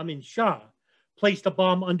Shah, placed a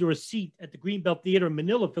bomb under a seat at the Greenbelt Theater in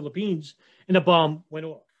Manila, Philippines, and the bomb went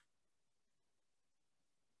off.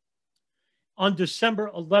 On December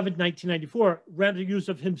 11, 1994, Ramzi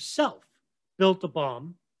Yousef himself built a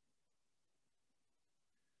bomb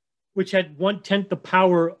which had 1/10 the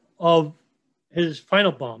power of his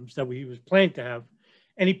final bombs that he was planning to have,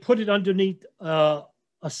 and he put it underneath a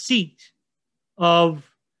seat of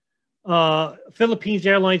Philippines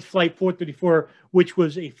Airlines Flight 434, which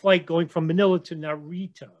was a flight going from Manila to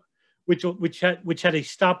Narita, which had a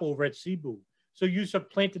stopover at Cebu. So Yousef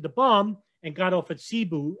planted the bomb and got off at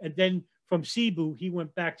Cebu, and then from Cebu he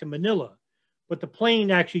went back to Manila. But the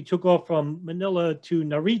plane actually took off from Manila to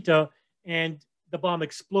Narita, and the bomb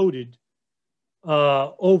exploded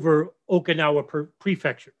over Okinawa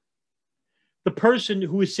Prefecture. The person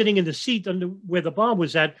who was sitting in the seat under where the bomb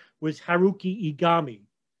was at was Haruki Igami,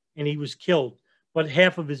 and he was killed. But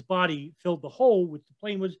half of his body filled the hole which the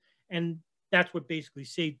plane was, and that's what basically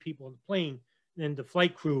saved people on the plane. And the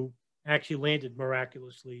flight crew actually landed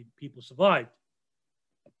miraculously. People survived.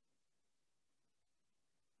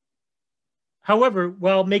 However,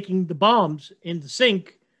 while making the bombs in the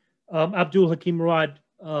sink, Abdul Hakim Murad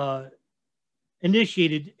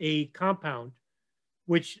initiated a compound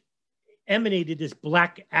which emanated this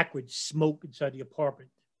black acrid smoke inside the apartment.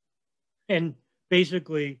 And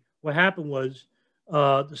basically what happened was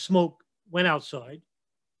the smoke went outside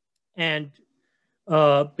and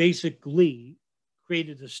basically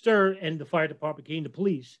created a stir, and the fire department came to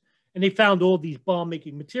police. And they found all these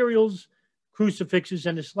bomb-making materials, crucifixes,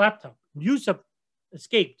 and this laptop. Yousef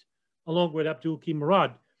escaped along with Abdul Hakim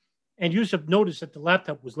Murad. And Yousef noticed that the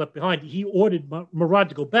laptop was left behind. He ordered Murad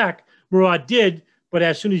to go back. Murad did, But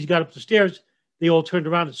as soon as he got up the stairs, they all turned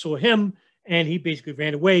around and saw him, and he basically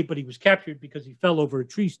ran away, but he was captured because he fell over a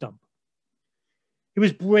tree stump. He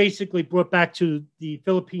was basically brought back to the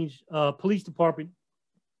Philippines Police Department,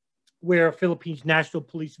 where Philippines National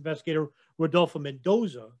Police Investigator Rodolfo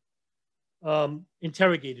Mendoza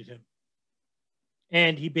interrogated him.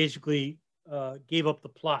 And he basically gave up the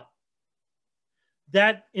plot.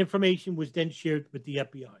 That information was then shared with the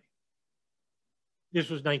FBI. This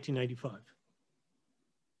was 1995.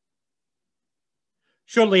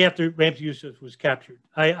 Shortly after Ramzi Yousef was captured,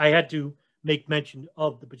 I had to make mention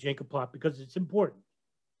of the Bojinka Plot because it's important.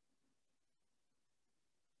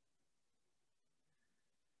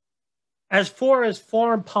 As far as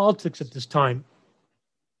foreign politics at this time,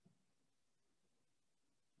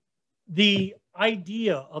 the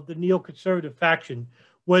idea of the neoconservative faction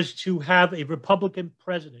was to have a Republican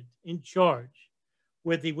president in charge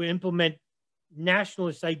where they would implement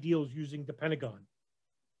nationalist ideals using the Pentagon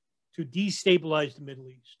to destabilize the Middle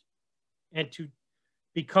East and to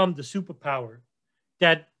become the superpower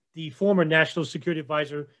that the former National Security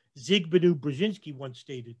Advisor Zbigniew Brzezinski once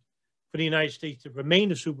stated. For the United States to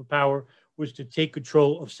remain a superpower was to take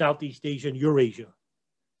control of Southeast Asia and Eurasia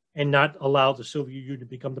and not allow the Soviet Union to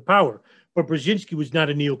become the power. But Brzezinski was not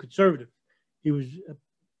a neoconservative. He was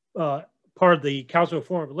part of the Council of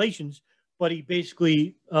Foreign Relations, but he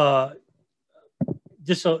basically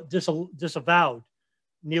disavowed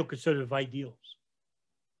neoconservative ideals.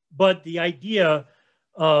 But the idea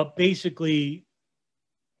basically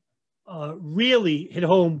really hit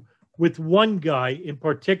home with one guy in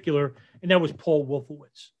particular, and that was Paul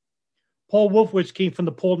Wolfowitz. Paul Wolfowitz came from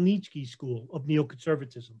the Paul Nietzsche School of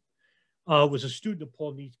Neoconservatism, was a student of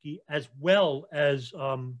Paul Nietzsche, as well as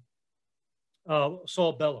Saul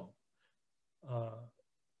Bellow.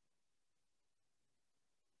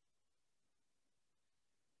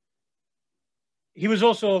 He was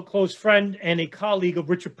also a close friend and a colleague of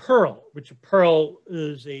Richard Perle. Richard Perle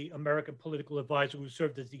is an American political advisor who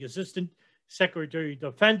served as the Assistant Secretary of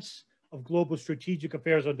Defense of Global Strategic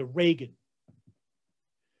Affairs under Reagan.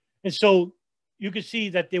 And so you can see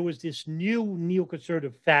that there was this new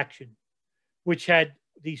neoconservative faction which had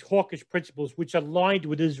these hawkish principles which aligned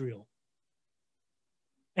with Israel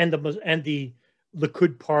and the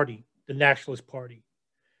Likud party, the Nationalist Party.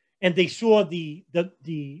 And they saw the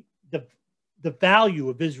value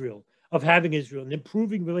of Israel, of having Israel and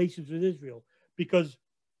improving relations with Israel, because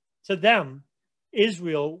to them,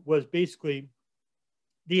 Israel was basically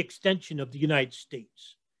the extension of the United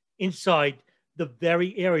States inside the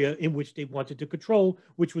very area in which they wanted to control,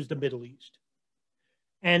 which was the Middle East.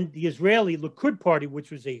 And the Israeli Likud party,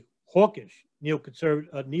 which was a hawkish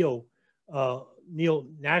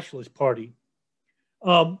neo-nationalist party,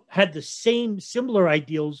 had the similar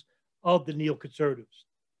ideals of the neoconservatives.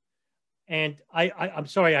 And I'm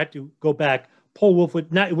sorry, I had to go back. Paul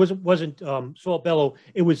Wolfowitz, it wasn't Saul Bellow,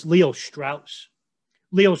 it was Leo Strauss.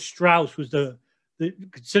 Leo Strauss was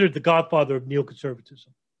considered the godfather of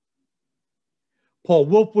neoconservatism. Paul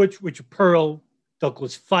Wolfowitz, Richard Perle,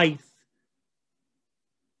 Douglas Feith,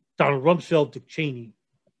 Donald Rumsfeld, Dick Cheney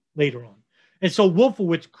later on. And so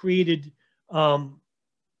Wolfowitz created the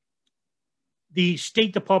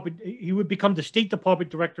State Department. He would become the State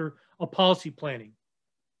Department Director of Policy Planning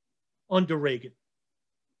under Reagan,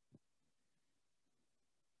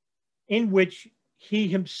 in which he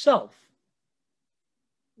himself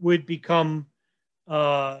would become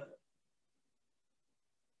the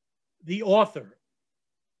author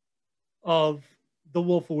of the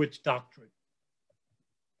Wolfowitz Doctrine.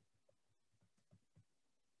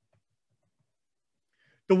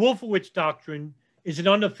 The Wolfowitz Doctrine is an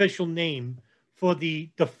unofficial name for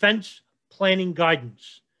the Defense Planning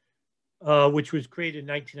Guidance, which was created in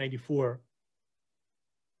 1994.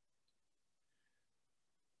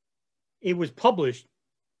 It was published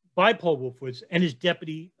by Paul Wolfowitz and his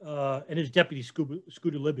deputy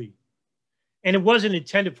Scooter Libby. And it wasn't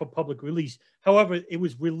intended for public release. However, it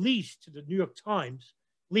was released to the New York Times,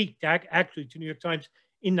 leaked actually to New York Times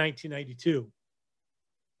in 1992.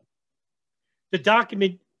 The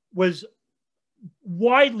document was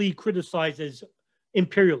widely criticized as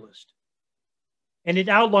imperialist, and it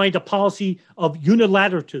outlined a policy of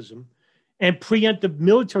unilateralism and preemptive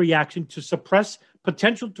military action to suppress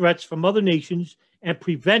potential threats from other nations and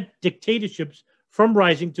prevent dictatorships from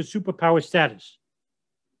rising to superpower status.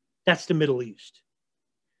 That's the Middle East.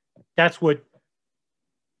 That's what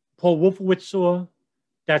Paul Wolfowitz saw.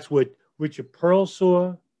 That's what Richard Perle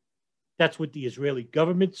saw. That's what the Israeli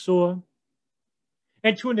government saw.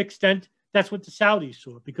 And to an extent, that's what the Saudis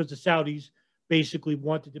saw, because the Saudis basically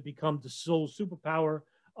wanted to become the sole superpower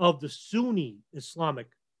of the Sunni Islamic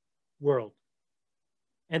world.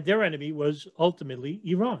 And their enemy was ultimately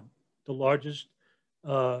Iran, the largest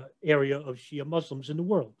area of Shia Muslims in the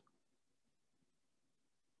world.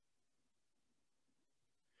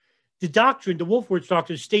 The doctrine, the Wolfowitz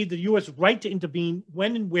Doctrine, stated the U.S. right to intervene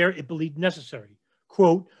when and where it believed necessary.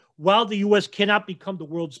 Quote, while the U.S. cannot become the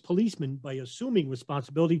world's policeman by assuming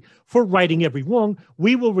responsibility for righting every wrong,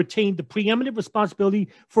 we will retain the preeminent responsibility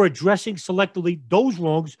for addressing selectively those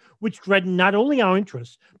wrongs which threaten not only our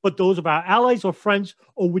interests, but those of our allies or friends,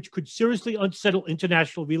 or which could seriously unsettle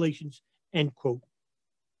international relations, end quote.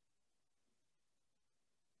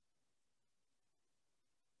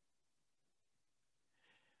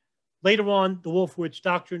 Later on, the Wolfowitz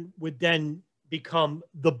Doctrine would then become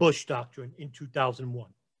the Bush Doctrine in 2001,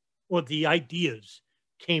 or the ideas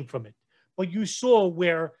came from it. But you saw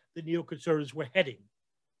where the neoconservatives were heading,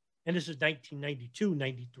 and this is 1992,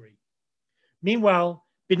 93. Meanwhile,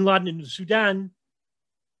 Bin Laden in the Sudan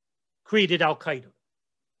created al-Qaeda.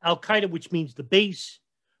 Al-Qaeda, which means the base,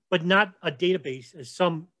 but not a database, as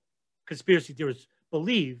some conspiracy theorists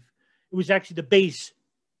believe. It was actually the base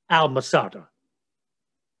al-Masada.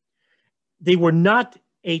 They were not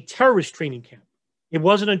a terrorist training camp. It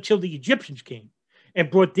wasn't until the Egyptians came and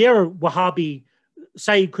brought their Wahhabi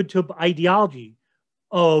Sayyid Qutb ideology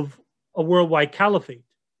of a worldwide caliphate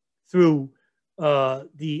through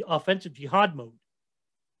the offensive jihad mode,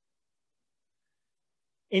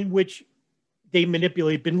 in which they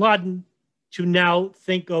manipulate Bin Laden to now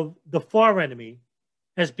think of the far enemy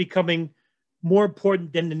as becoming more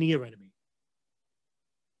important than the near enemy.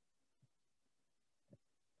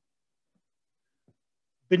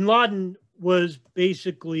 Bin Laden was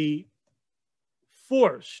basically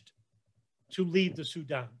forced to leave the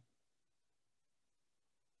Sudan.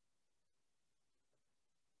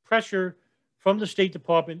 Pressure from the State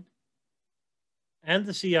Department and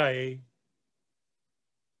the CIA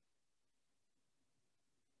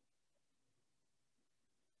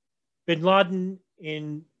Bin Laden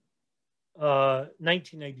in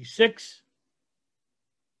 1996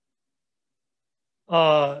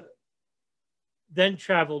 then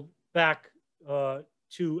traveled back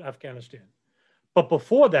to Afghanistan. But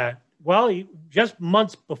before that, just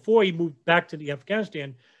months before he moved back to the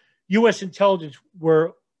Afghanistan, U.S. intelligence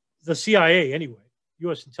were, the CIA anyway,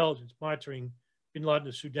 U.S. intelligence monitoring Bin Laden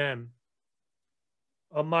in Sudan,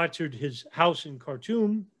 monitored his house in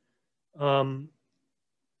Khartoum,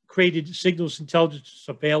 created signals intelligence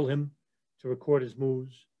to surveil him, to record his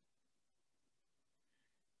moves.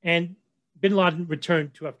 And Bin Laden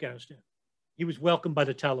returned to Afghanistan. He was welcomed by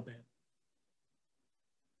the Taliban,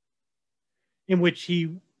 in which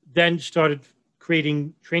he then started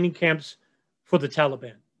creating training camps for the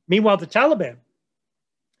Taliban. Meanwhile, the Taliban,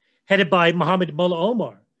 headed by Mohammed Mullah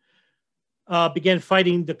Omar, began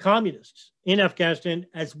fighting the communists in Afghanistan,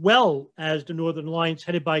 as well as the Northern Alliance,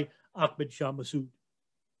 headed by Ahmad Shah Massoud.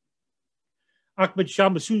 Ahmad Shah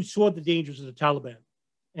Massoud saw the dangers of the Taliban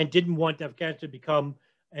and didn't want Afghanistan to become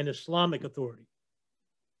an Islamic authority,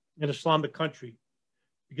 an Islamic country,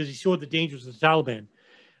 because he saw the dangers of the Taliban.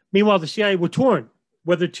 Meanwhile, the CIA were torn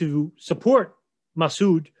whether to support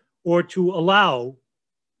Massoud or to allow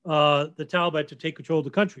the Taliban to take control of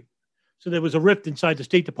the country. So there was a rift inside the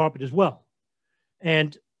State Department as well.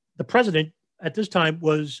 And the president at this time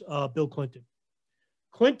was Bill Clinton.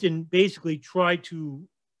 Clinton basically tried to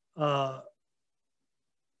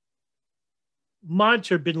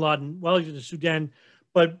monitor Bin Laden while he was in Sudan,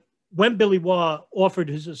 but when Billy Waugh offered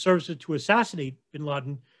his services to assassinate Bin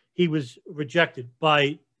Laden, he was rejected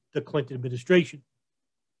by the Clinton administration.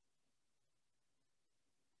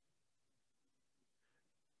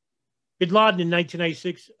 Bin Laden in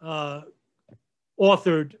 1996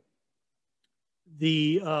 authored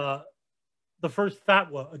the first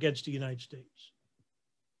fatwa against the United States.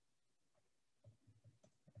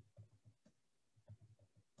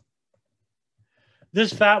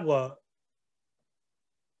 This fatwa,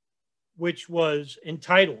 which was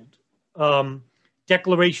entitled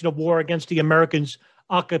Declaration of War Against the Americans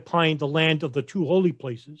Occupying the Land of the Two Holy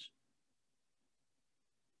Places,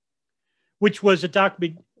 which was a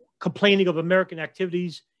document complaining of American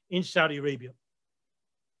activities in Saudi Arabia.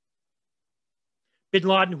 Bin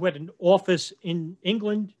Laden, who had an office in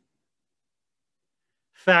England,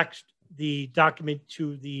 faxed the document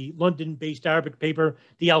to the London-based Arabic paper,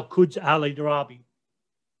 the Al-Quds al-Arabi.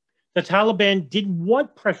 The Taliban didn't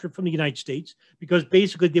want pressure from the United States because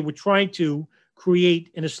basically they were trying to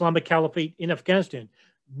create an Islamic caliphate in Afghanistan.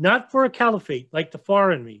 Not for a caliphate like the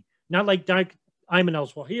far enemy, not like Ayman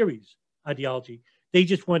al-Zawahiri's ideology. They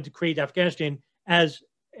just wanted to create Afghanistan as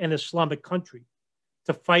an Islamic country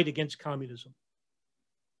to fight against communism.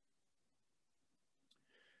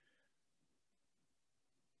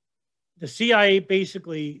 the CIA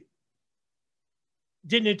basically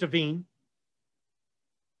didn't intervene,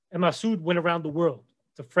 and Massoud went around the world,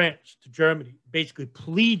 to France, to Germany, basically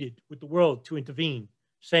pleaded with the world to intervene,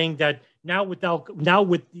 saying that now with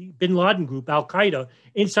the Bin Laden group, Al-Qaeda,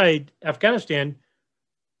 inside Afghanistan,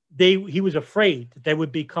 he was afraid that they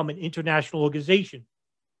would become an international organization.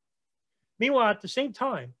 Meanwhile, at the same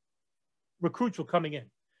time, recruits were coming in.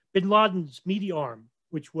 Bin Laden's media arm,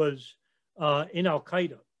 which was in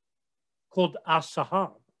Al-Qaeda, called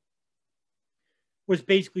As-Sahab, was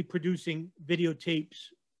basically producing videotapes,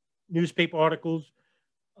 newspaper articles,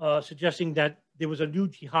 suggesting that there was a new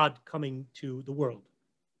jihad coming to the world,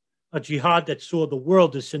 a jihad that saw the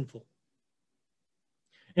world as sinful.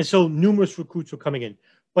 And so numerous recruits were coming in.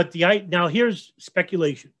 But now here's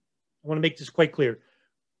speculation. I want to make this quite clear.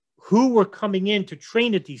 Who were coming in to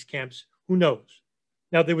train at these camps, who knows?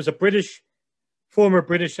 Now, there was a former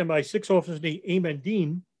British MI6 officer named Ayman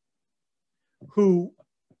Dean, who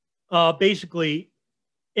basically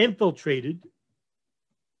infiltrated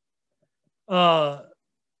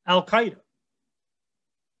Al-Qaeda.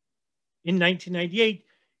 In 1998,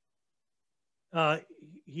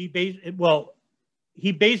 he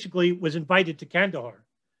basically was invited to Kandahar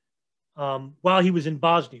while he was in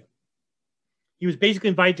Bosnia. He was basically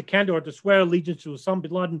invited to Kandahar to swear allegiance to Osama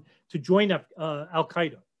bin Laden to join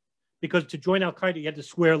Al-Qaeda. Because to join Al-Qaeda, you had to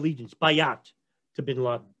swear allegiance, bayat, to bin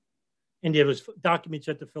Laden. And there was documents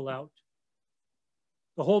you had to fill out.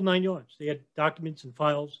 The whole 9 yards. They had documents and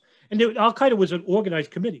files. And Al-Qaeda was an organized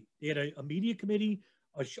committee. They had a media committee,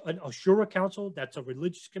 a Shura Council, that's a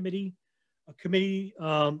religious committee, a committee,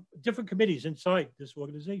 different committees inside this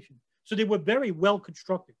organization. So they were very well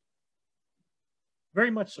constructed. Very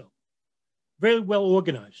much so. Very well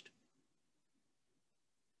organized.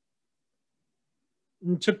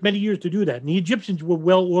 And it took many years to do that. And the Egyptians were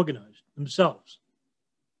well organized themselves.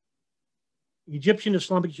 The Egyptian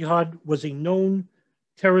Islamic Jihad was a known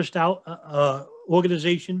terrorist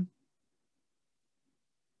organization,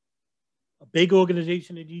 a big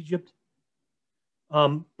organization in Egypt.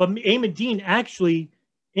 But Ayman Dean actually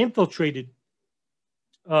infiltrated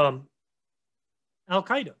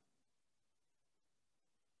Al-Qaeda.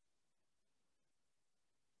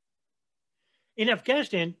 In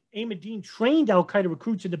Afghanistan, Ayman Dean trained Al-Qaeda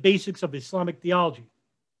recruits in the basics of Islamic theology,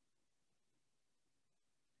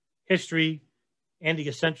 history, and the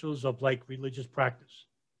essentials of religious practice.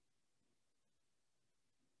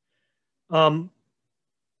 Who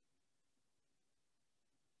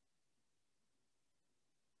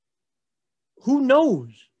knows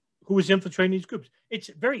who is infiltrating these groups? It's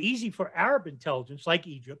very easy for Arab intelligence like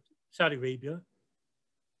Egypt, Saudi Arabia,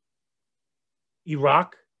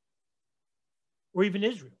 Iraq, or even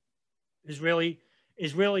Israel.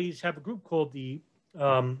 Israelis have a group called the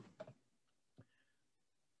I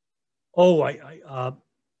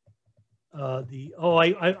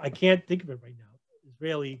can't think of it right now.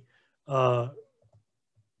 Israeli.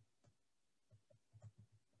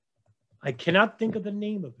 I cannot think of the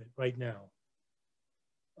name of it right now.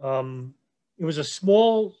 It was a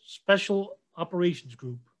small special operations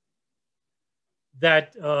group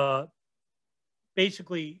that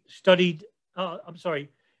basically studied.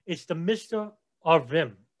 It's the Mr.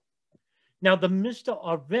 Arvim. Now, the Mr.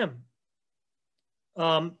 Arvim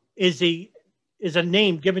is a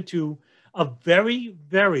name given to a very,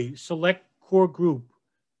 very select core group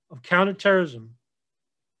of counterterrorism,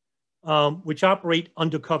 which operate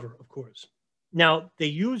undercover, of course. Now, they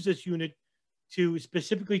use this unit to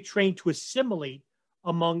specifically train to assimilate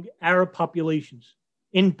among Arab populations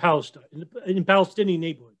in Palestine, in Palestinian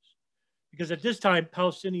neighborhoods. Because at this time,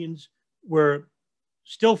 Palestinians were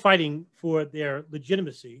still fighting for their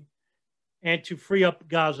legitimacy and to free up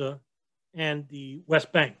Gaza and the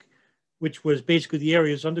West Bank, which was basically the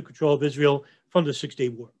areas under control of Israel from the Six-Day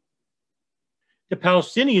War. The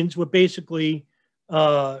Palestinians were basically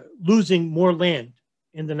losing more land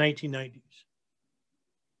in the 1990s.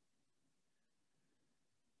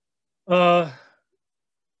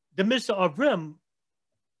 The Mr. Avrim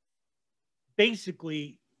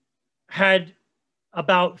basically had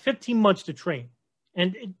about 15 months to train.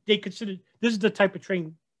 And they considered, this is the type of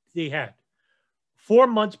training they had. 4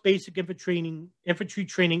 months basic infantry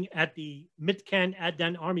training at the Mitkan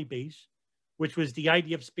Adan Army Base, which was the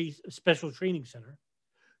IDF Special Training Center.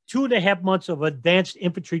 2.5 months of advanced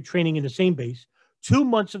infantry training in the same base. 2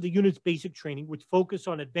 months of the unit's basic training, which focused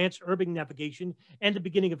on advanced urban navigation and the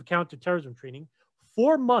beginning of counterterrorism training.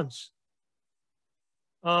 4 months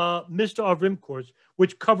Mr. Avrim course,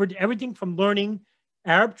 which covered everything from learning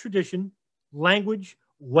Arab tradition, language,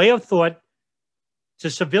 way of thought, to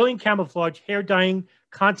civilian camouflage, hair dyeing,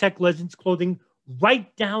 contact lenses, clothing,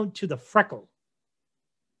 right down to the freckle.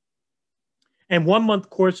 And 1-month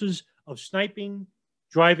courses of sniping,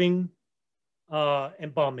 driving,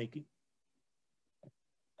 and bomb making.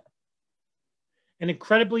 An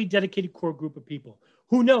incredibly dedicated core group of people.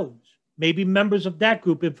 Who knows? Maybe members of that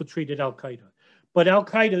group infiltrated al-Qaeda. But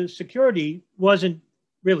al-Qaeda's security wasn't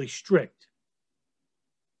really strict.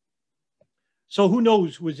 So who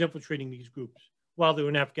knows who was infiltrating these groups while they were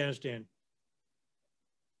in Afghanistan.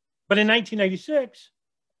 But in 1996,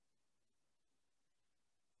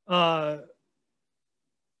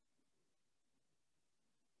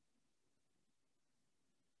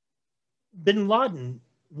 Bin Laden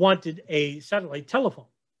wanted a satellite telephone.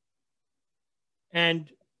 And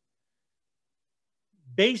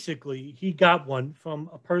basically, he got one from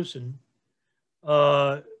a person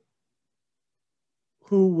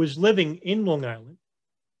who was living in Long Island,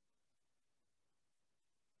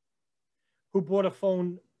 who bought a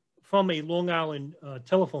phone from a Long Island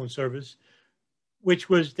telephone service, which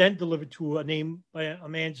was then delivered to a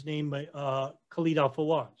man's name, Khalid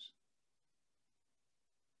al-Fawaz.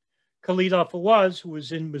 Khalid al-Fawaz, who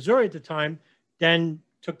was in Missouri at the time, then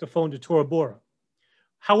took the phone to Tora Bora.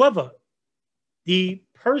 However, the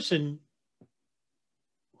person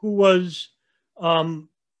who was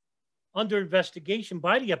under investigation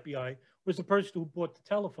by the FBI was the person who bought the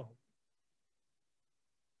telephone.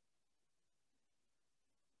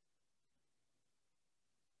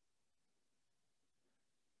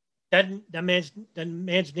 That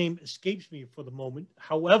man's name escapes me for the moment.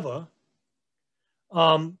 However,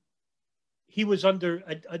 he was under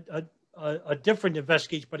a different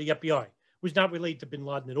investigation by the FBI. It was not related to Bin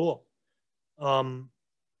Laden at all.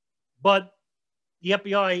 But the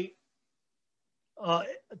FBI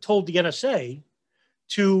told the NSA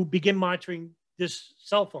to begin monitoring this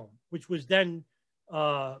cell phone, which was then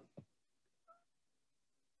found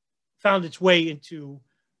its way into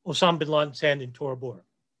Osama Bin Laden's hand in Tora Bora.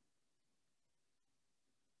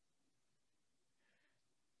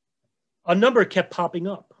 A number kept popping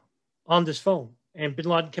up on this phone, and Bin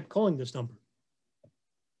Laden kept calling this number.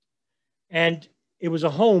 And it was a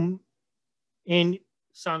home in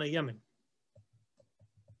Sana'a, Yemen.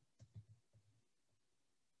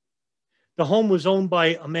 The home was owned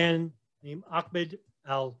by a man named Ahmed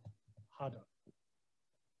al-Hada.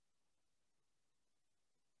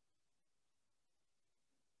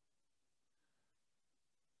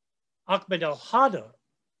 Ahmed al-Hada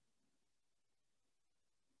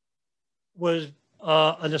was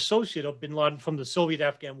an associate of Bin Laden from the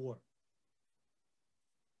Soviet-Afghan War.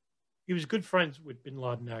 He was good friends with Bin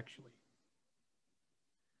Laden, actually.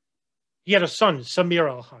 He had a son, Samir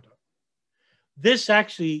al-Hada. This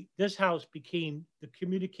house became the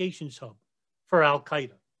communications hub for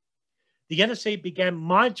al-Qaeda. The NSA began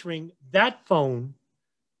monitoring that phone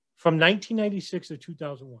from 1996 to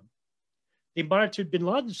 2001. They monitored Bin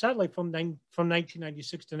Laden's satellite from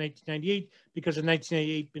 1996 to 1998 because in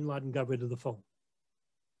 1998, Bin Laden got rid of the phone.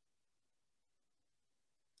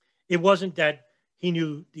 It wasn't that he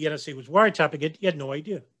knew the NSA was wiretapping it. He had no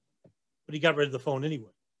idea. But he got rid of the phone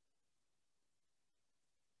anyway.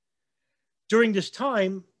 During this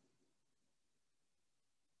time,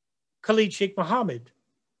 Khalid Sheikh Muhammad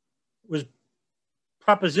was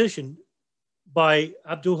propositioned by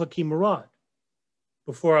Abdul Hakim Murad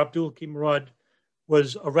before Abdul Hakim Murad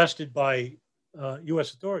was arrested by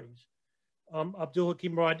U.S. authorities. Abdul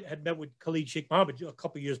Hakim Murad had met with Khalid Sheikh Muhammad a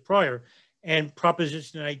couple of years prior and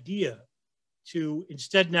propositioned an idea to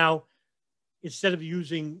instead of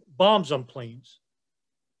using bombs on planes,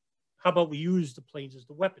 how about we use the planes as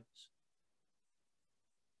the weapons?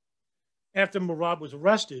 After Murad was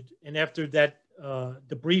arrested and after that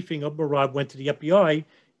the briefing of Murad went to the FBI,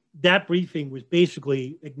 that briefing was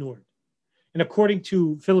basically ignored. And according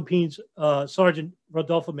to Philippines Sergeant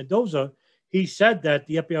Rodolfo Mendoza, he said that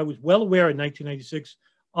the FBI was well aware in 1996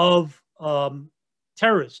 of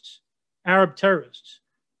terrorists, Arab terrorists,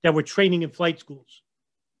 that were training in flight schools.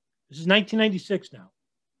 This is 1996 now.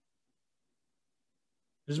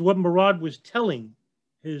 This is what Murad was telling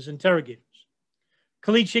his interrogators.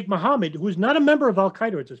 Khalid Sheikh Muhammad, who was not a member of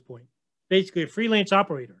al-Qaeda at this point, basically a freelance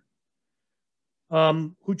operator,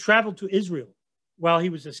 who traveled to Israel while he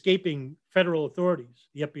was escaping federal authorities,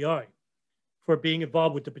 the FBI, for being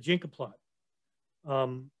involved with the Bojinka Plot.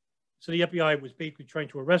 So the FBI was basically trying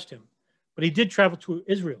to arrest him. But he did travel to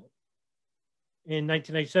Israel in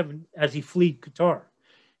 1997 as he fled Qatar.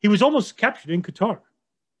 He was almost captured in Qatar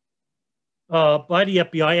by the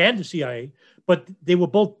FBI and the CIA, but they were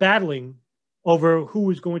both battling over who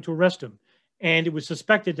was going to arrest him. And it was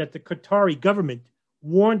suspected that the Qatari government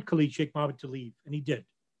warned Khalid Sheikh Mohammed to leave, and he did,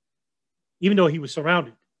 even though he was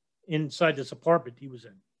surrounded inside this apartment he was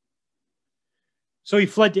in. So he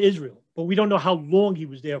fled to Israel, but we don't know how long he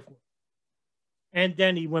was there for. And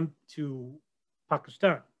then he went to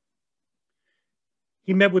Pakistan.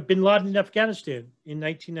 He met with bin Laden in Afghanistan in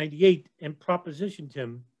 1998 and propositioned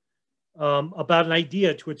him about an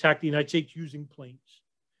idea to attack the United States using planes.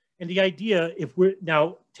 And the idea, if we're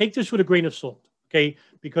now take this with a grain of salt, okay,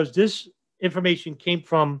 because this information came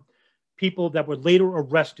from people that were later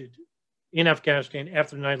arrested in Afghanistan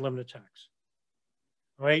after the 9/11 attacks.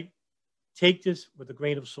 All right, take this with a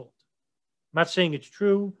grain of salt. I'm not saying it's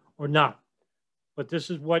true or not, but this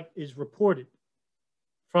is what is reported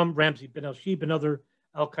from Ramzi bin al-Shibh and other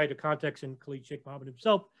al-Qaeda contacts and Khalid Sheikh Muhammad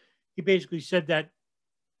himself. He basically said that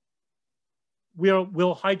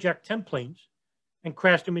we'll hijack 10 planes and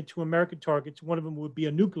crash them into American targets. One of them would be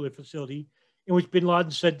a nuclear facility, in which bin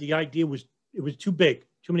Laden said the idea was it was too big,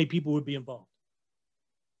 too many people would be involved.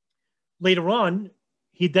 Later on,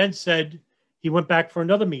 he then said he went back for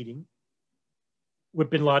another meeting with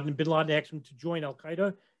bin Laden, and bin Laden asked him to join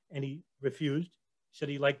al-Qaeda, and he refused. He said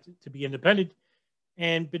he liked to be independent,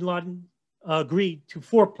 and bin Laden agreed to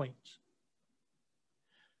 4 planes.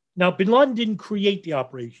 Now, bin Laden didn't create the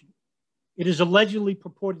operation. It is allegedly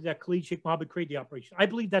purported that Khalid Sheikh Muhammad created the operation. I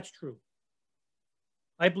believe that's true.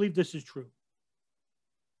 I believe this is true.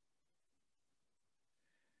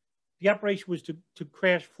 The operation was to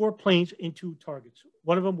crash 4 planes into targets.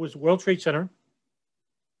 One of them was the World Trade Center,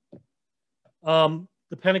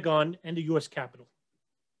 the Pentagon, and the U.S. Capitol.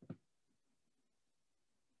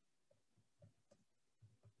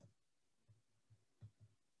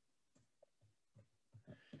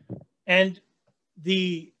 And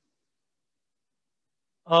the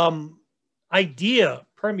idea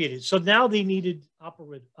permeated. So now they needed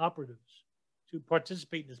operatives to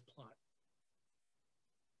participate in this plot.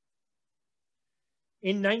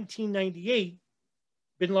 In 1998,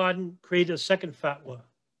 bin Laden created a second fatwa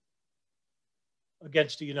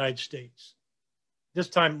against the United States, this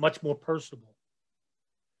time much more personable.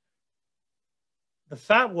 The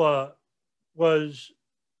fatwa was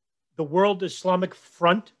the World Islamic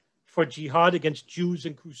Front for Jihad against Jews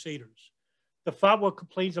and Crusaders. The fatwa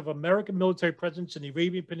complains of American military presence in the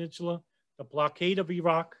Arabian Peninsula, the blockade of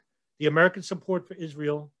Iraq, the American support for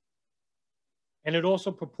Israel, and it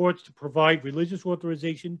also purports to provide religious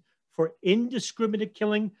authorization for indiscriminate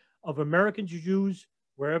killing of American Jews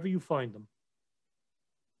wherever you find them.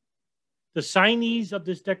 The signees of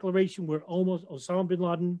this declaration were almost Osama Bin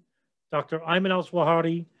Laden, Dr. Ayman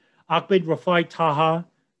al-Zawahiri, Ahmed Rafai Taha,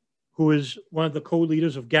 who is one of the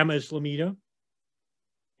co-leaders of Gamma Islamiyya,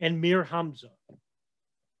 and Mir Hamza.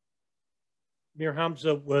 Mir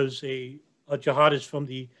Hamza was a jihadist from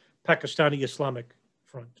the Pakistani Islamic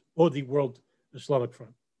Front, or the World Islamic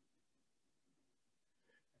Front.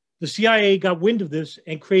 The CIA got wind of this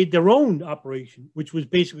and created their own operation, which was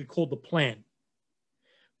basically called the Plan.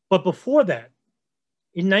 But before that,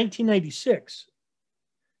 in 1996,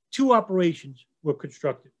 2 operations were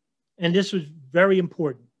constructed. And this was very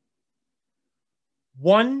important.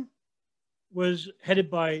 One was headed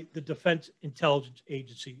by the Defense Intelligence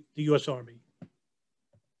Agency, the U.S. Army.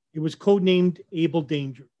 It was codenamed Able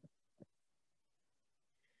Danger.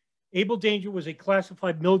 Able Danger was a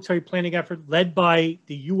classified military planning effort led by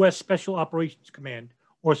the U.S. Special Operations Command,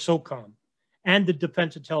 or SOCOM, and the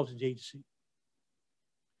Defense Intelligence Agency.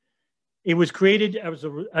 It was created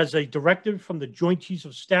as a directive from the Joint Chiefs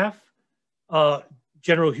of Staff,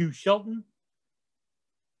 General Hugh Shelton,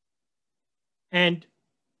 and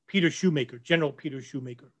Peter Shoemaker, General Peter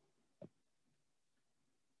Shoemaker.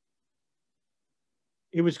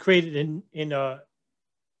 It was created in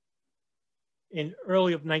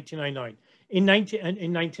early of 1999, in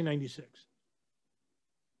 1996.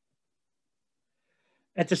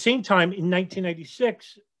 At the same time, in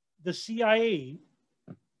 1996, the CIA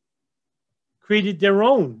created their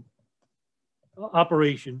own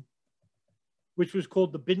operation, which was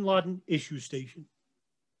called the Bin Laden Issue Station.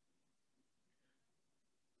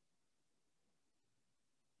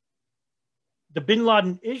 The Bin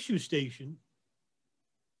Laden Issue Station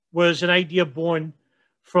was an idea born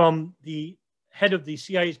from the head of the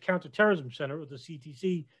CIA's Counterterrorism Center, or the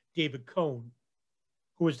CTC, David Cohn,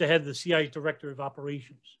 who was the head of the CIA's Director of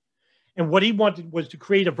Operations. And what he wanted was to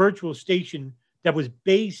create a virtual station that was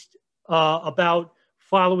based about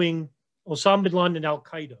following Osama Bin Laden and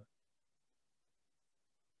al-Qaeda.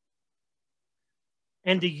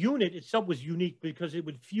 And the unit itself was unique because it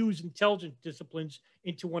would fuse intelligence disciplines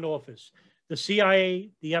into one office: the CIA,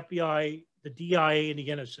 the FBI, the DIA, and the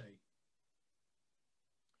NSA.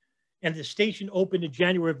 And the station opened in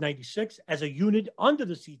January of '96 as a unit under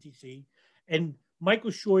the CTC, and Michael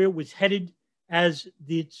Scheuer was headed as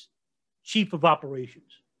its chief of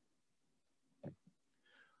operations.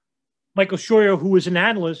 Michael Scheuer, who was an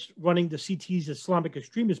analyst running the CT's Islamic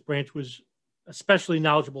extremist branch, was especially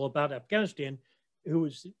knowledgeable about Afghanistan, who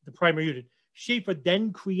was the primary unit. Schaefer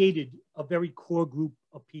then created a very core group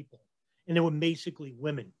of people, and they were basically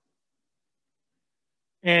women.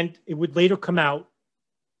 And it would later come out,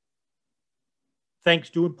 thanks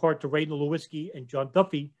due in part to Ray Nowinski and John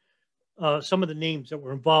Duffy, some of the names that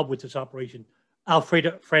were involved with this operation.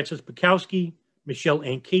 Alfreda Frances Bukowski, Michelle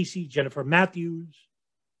Ann Casey, Jennifer Matthews,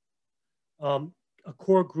 a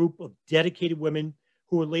core group of dedicated women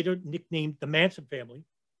who were later nicknamed the Manson family,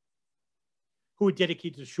 who were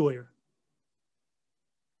dedicated to Scheuer.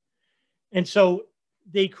 And so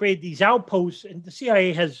they created these outposts, and the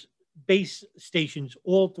CIA has base stations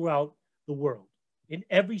all throughout the world. In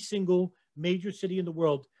every single major city in the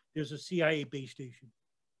world, there's a CIA base station.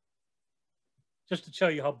 Just to tell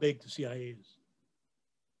you how big the CIA is.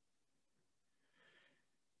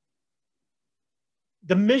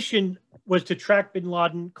 The mission was to track bin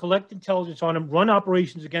Laden, collect intelligence on him, run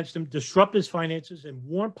operations against him, disrupt his finances, and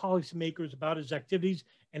warn policymakers about his activities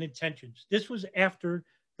and intentions. This was after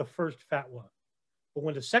the first fatwa. But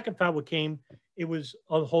when the second fatwa came, it was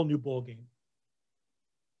a whole new ballgame.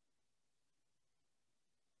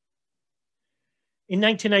 In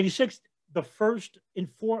 1996, the first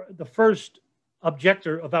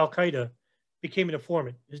objector of al-Qaeda became an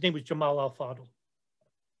informant. His name was Jamal al-Fadl.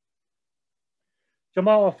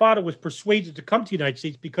 Jamal al-Fadl was persuaded to come to the United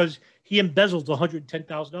States because he embezzled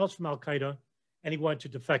 $110,000 from al-Qaeda and he wanted to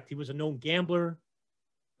defect. He was a known gambler,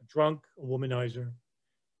 a drunk, a womanizer,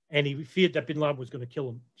 and he feared that bin Laden was going to kill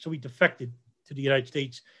him. So he defected to the United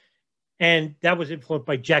States. And that was influenced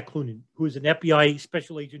by Jack Clunan, who is an FBI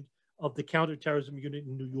special agent of the counterterrorism unit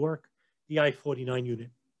in New York, the I-49 unit,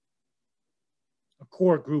 a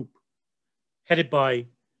core group headed by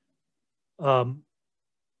John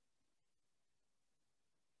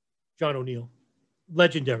O'Neill,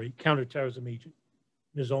 legendary counterterrorism agent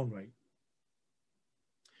in his own right.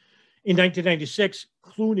 In 1996,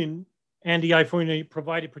 Clunan and the I-49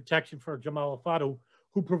 provided protection for Jamal al-Fadl,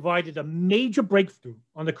 who provided a major breakthrough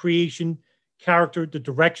on the creation, character, the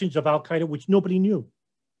directions of al-Qaeda, which nobody knew,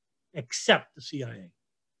 except the CIA,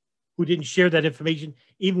 who didn't share that information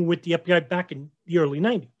even with the FBI back in the early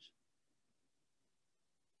 90s.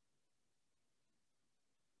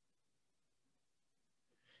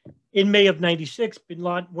 In May of 96,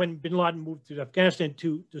 when bin Laden moved to Afghanistan,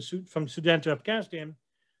 from Sudan to Afghanistan,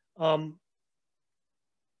 the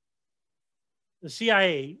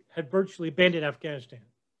CIA had virtually abandoned Afghanistan,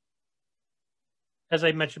 as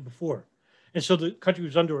I mentioned before. And so the country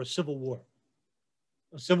was under a civil war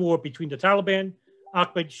between the Taliban,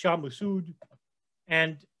 Ahmed Shah Massoud,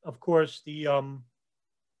 and of course the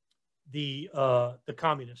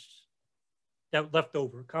communists that left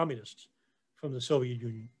over, communists from the Soviet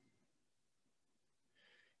Union.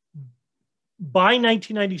 By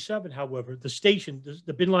 1997, however, the station,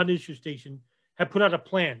 the Bin Laden Issue Station, had put out a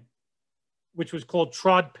plan, which was called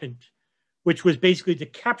Trodpint, which was basically to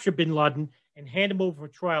capture bin Laden and hand him over for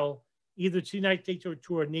trial either to the United States or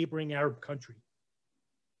to a neighboring Arab country.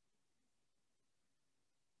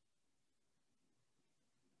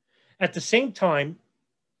 At the same time,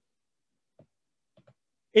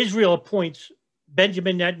 Israel appoints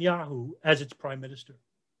Benjamin Netanyahu as its prime minister.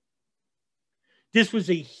 This was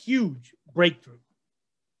a huge breakthrough.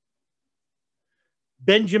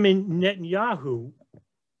 Benjamin Netanyahu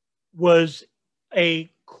was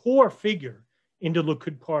a core figure in the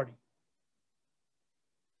Likud party.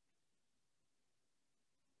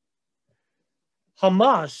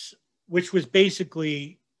 Hamas, which was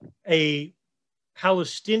basically a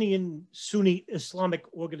Palestinian Sunni Islamic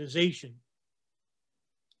organization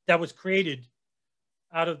that was created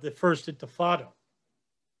out of the First Intifada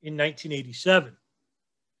in 1987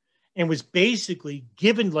 and was basically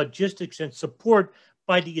given logistics and support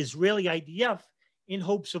by the Israeli IDF in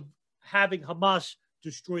hopes of having Hamas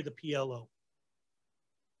destroy the PLO.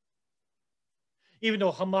 Even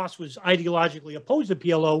though Hamas was ideologically opposed to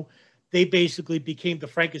PLO, they basically became the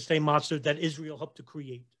Frankenstein monster that Israel helped to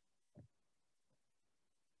create.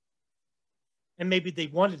 And maybe they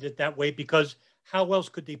wanted it that way because how else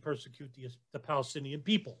could they persecute the Palestinian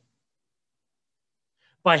people?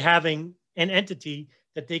 By having an entity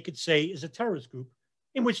that they could say is a terrorist group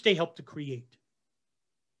in which they helped to create.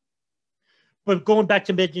 But going back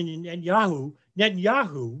to Netanyahu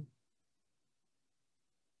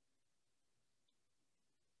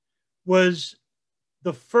was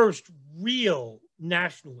the first real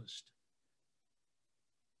nationalist,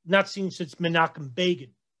 not seen since Menachem Begin.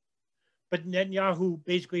 But Netanyahu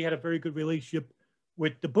basically had a very good relationship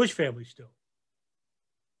with the Bush family still.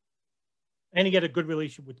 And he had a good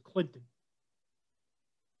relationship with Clinton.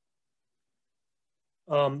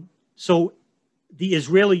 So the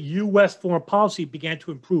Israeli-U.S. foreign policy began to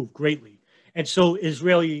improve greatly. And so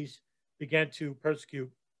Israelis began to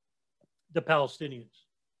persecute the Palestinians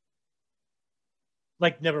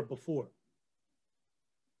like never before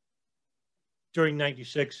during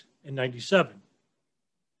 96 and 97.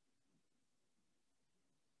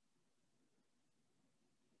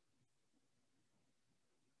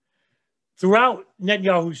 Throughout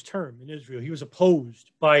Netanyahu's term in Israel, he was opposed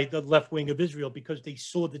by the left wing of Israel because they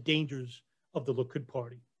saw the dangers of the Likud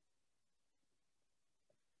party.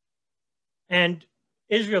 And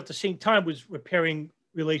Israel at the same time was repairing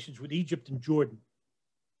relations with Egypt and Jordan.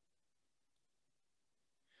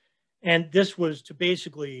 And this was to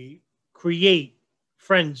basically create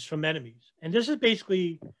friends from enemies. And this is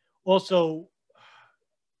basically also,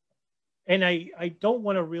 and I don't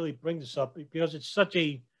want to really bring this up because it's such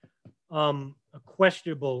a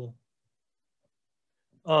questionable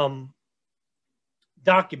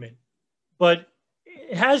document, but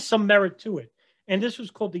it has some merit to it. And this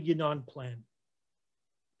was called the Yinon Plan.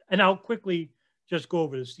 And I'll quickly just go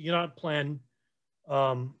over this. The Yinon Plan,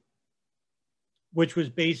 which was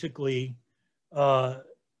basically a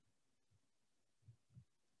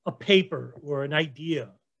paper or an idea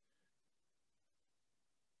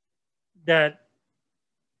that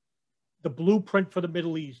the blueprint for the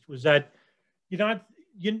Middle East was that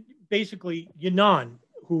basically Yinon,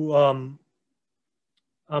 who I'm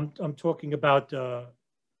talking about.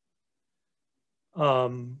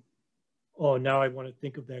 Oh, now I want to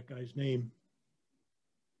think of that guy's name.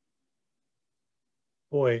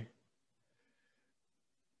 Boy.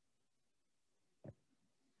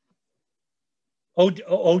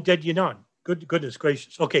 Oded Yinon. Goodness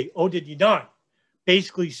gracious. Okay, Oded Yinon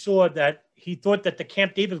basically saw that he thought that the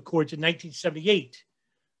Camp David Accords in 1978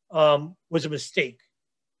 was a mistake,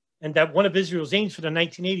 and that one of Israel's aims for the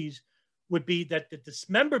 1980s would be that the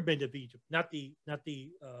dismemberment of Egypt, not the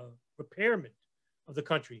repairment of the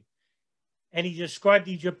country. And he described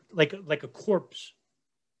Egypt like a corpse,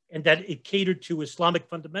 and that it catered to Islamic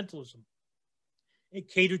fundamentalism. It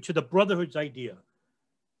catered to the Brotherhood's idea,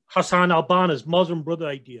 Hassan al-Banna's Muslim Brother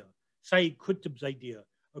idea, Sayyid Qutb's idea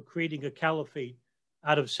of creating a caliphate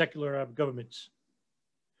out of secular Arab governments,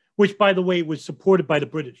 which, by the way, was supported by the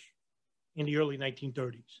British in the early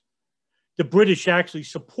 1930s. The British actually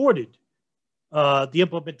supported the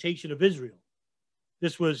implementation of Israel.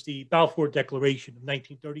 This was the Balfour Declaration of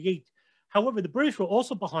 1938. However, the British were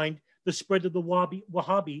also behind the spread of the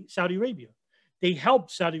Wahhabi Saudi Arabia. They helped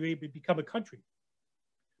Saudi Arabia become a country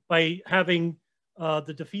by having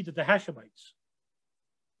the defeat of the Hashemites,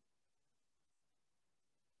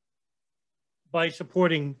 by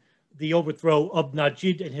supporting the overthrow of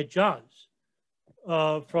Najd and Hijaz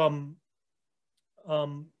from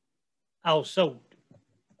al-Saud.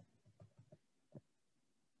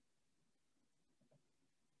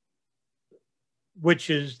 Which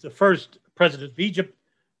is the first president of Egypt,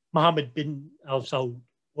 Mohammed bin al-Saud,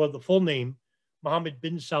 or the full name, Mohammed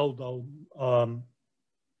bin Saud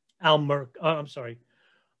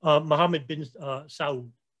Mohammed bin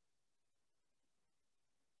Saud.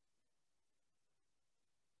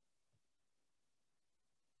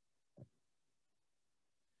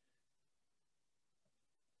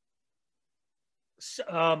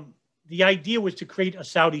 The idea was to create a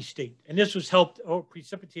Saudi state, and this was helped or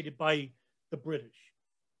precipitated by the British.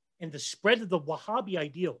 And the spread of the Wahhabi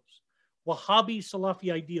ideals, Wahhabi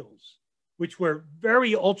Salafi ideals, which were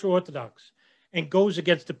very ultra-Orthodox and goes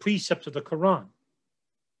against the precepts of the Quran,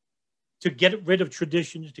 to get rid of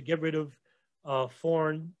traditions, to get rid of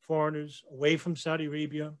foreigners away from Saudi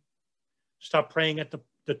Arabia, stop praying at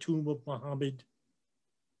the tomb of Muhammad,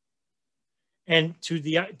 and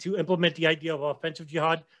to implement the idea of offensive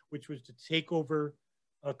jihad, which was to take over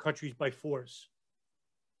countries by force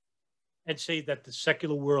and say that the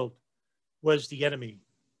secular world was the enemy,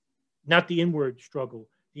 not the inward struggle,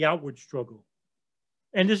 the outward struggle.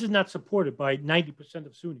 And this is not supported by 90%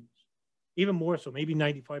 of Sunnis, even more so, maybe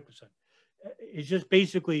 95%. It's just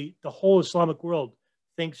basically the whole Islamic world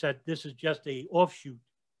thinks that this is just an offshoot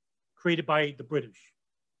created by the British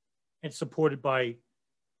and supported by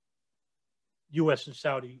U.S. and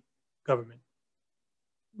Saudi government,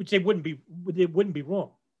 which they wouldn't be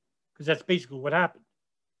wrong, because that's basically what happened.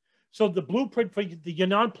 So the blueprint for the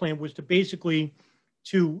Yinon Plan was to basically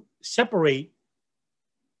to separate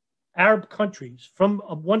Arab countries from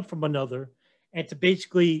one from another, and to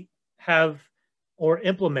basically have or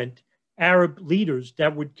implement Arab leaders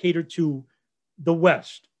that would cater to the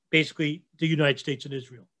West, basically the United States and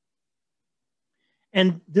Israel.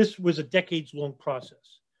 And this was a decades-long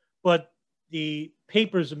process. But the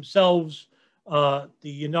papers themselves, the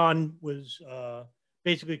Yunan was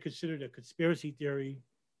basically considered a conspiracy theory.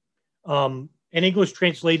 An English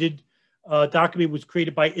translated document was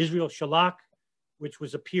created by Israel Shalak, which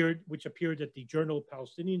appeared at the Journal of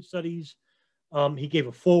Palestinian Studies. He gave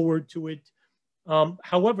a foreword to it.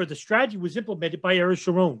 However, the strategy was implemented by Ariel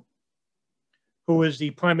Sharon, who was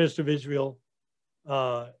the Prime Minister of Israel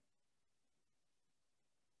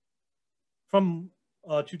from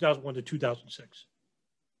 2001 to 2006.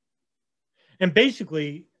 And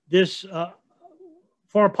basically, this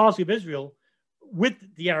foreign policy of Israel with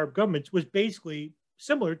the Arab governments was basically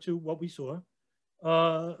similar to what we saw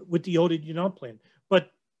with the Oded Yunan plan.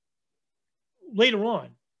 But later on,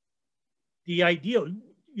 the idea,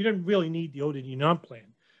 you didn't really need the Oded Yunan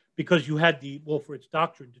plan because you had the Wolfowitz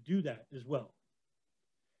Doctrine to do that as well.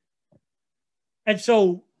 And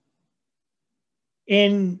so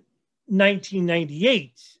in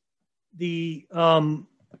 1998, the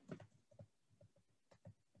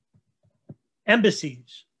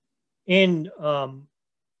embassies in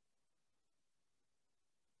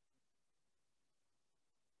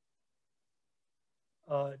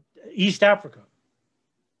East Africa,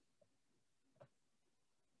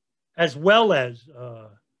 as well as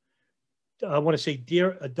I want to say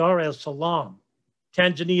Dar es Salaam,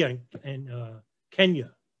 Tanzania, and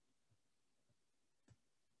Kenya,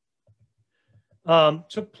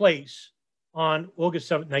 took place on August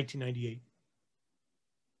 7, 1998.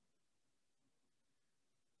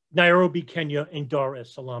 Nairobi, Kenya, and Dar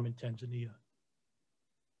es Salaam in Tanzania.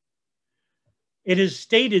 It is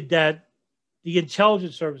stated that the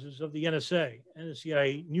intelligence services of the NSA and the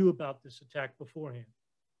CIA knew about this attack beforehand.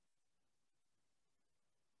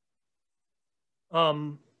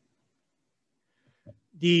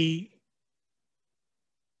 The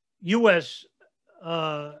U.S.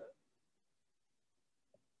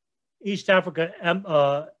 East Africa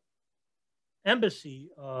embassy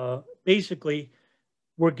basically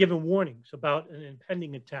were given warnings about an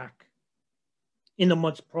impending attack in the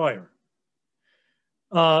months prior.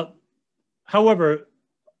 However,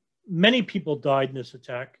 many people died in this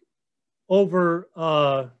attack. Over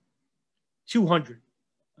 200,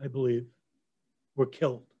 I believe, were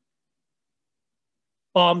killed.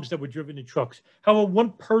 Bombs that were driven in trucks. However,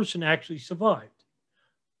 one person actually survived.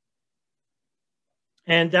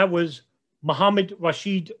 And that was Muhammad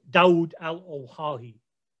Rashid Daoud al-Ohahi.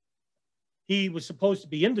 He was supposed to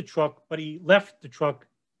be in the truck, but he left the truck,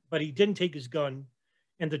 but he didn't take his gun.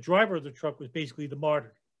 And the driver of the truck was basically the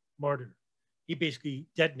martyr. He basically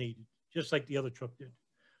detonated, just like the other truck did.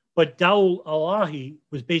 But Daoud al-Ohahi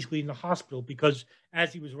was basically in the hospital because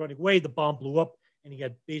as he was running away, the bomb blew up and he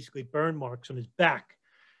had basically burn marks on his back.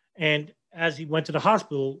 And as he went to the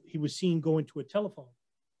hospital, he was seen going to a telephone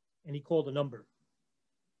and he called a number.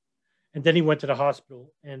 And then he went to the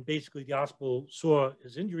hospital and basically the hospital saw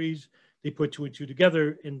his injuries. They put two and two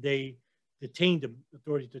together and they detained him.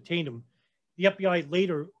 Authorities detained him. The FBI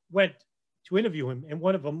later went to interview him, and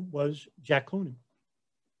one of them was Jack Clooney.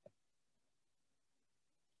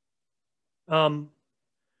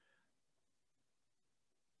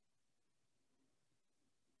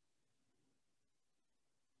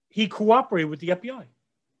 He cooperated with the FBI.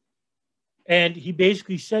 And he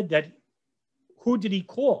basically said that, who did he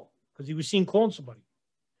call? Because he was seen calling somebody.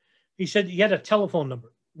 He said he had a telephone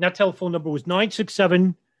number. And that telephone number was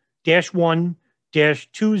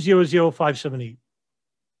 967-1-200578.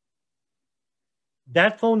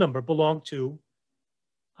 That phone number belonged to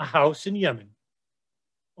a house in Yemen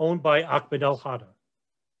owned by Ahmed al-Hada.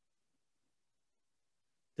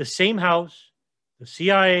 The same house the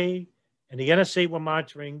CIA and the NSA were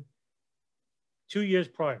monitoring 2 years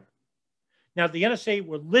prior. Now, the NSA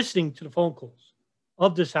were listening to the phone calls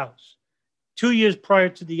of this house 2 years prior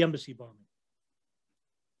to the embassy bombing.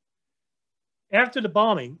 After the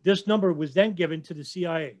bombing, this number was then given to the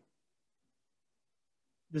CIA.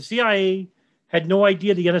 The CIA had no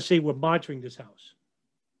idea the NSA were monitoring this house.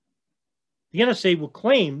 The NSA will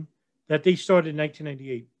claim that they started in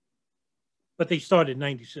 1998, but they started in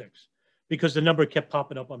 96 because the number kept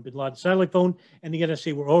popping up on Bin Laden's satellite phone and the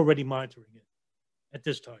NSA were already monitoring it at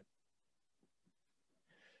this time.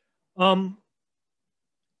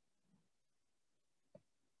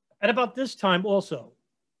 At about this time also,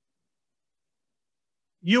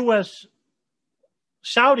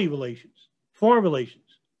 U.S.-Saudi relations, foreign relations,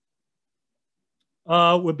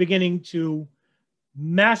 were beginning to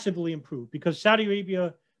massively improve because Saudi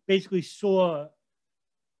Arabia basically saw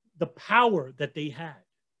the power that they had.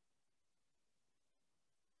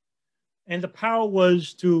 And the power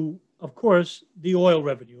was to, of course, the oil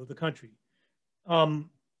revenue of the country. King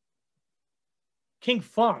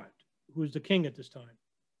Fahd, who was the king at this time,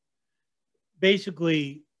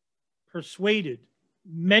 basically persuaded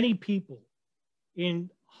many people in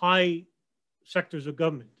high sectors of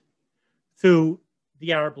government through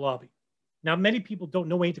the Arab lobby. Now, many people don't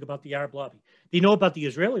know anything about the Arab lobby. They know about the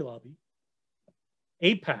Israeli lobby,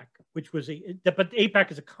 AIPAC, which was but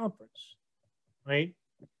AIPAC is a conference, right?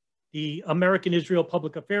 The American Israel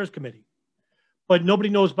Public Affairs Committee. But nobody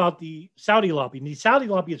knows about the Saudi lobby. And the Saudi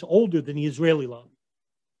lobby is older than the Israeli lobby.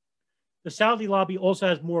 The Saudi lobby also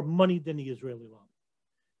has more money than the Israeli lobby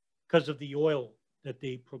because of the oil that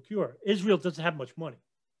they procure. Israel doesn't have much money.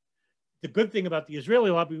 The good thing about the Israeli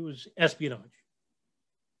lobby was espionage.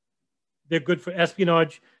 They're good for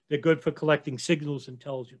espionage. They're good for collecting signals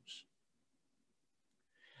intelligence.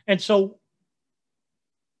 And so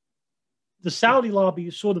the Saudi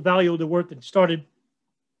lobby saw the value of the work and started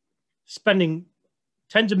spending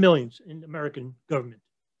tens of millions in American government.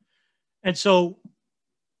 And so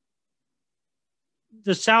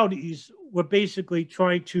the Saudis were basically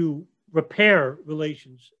trying to repair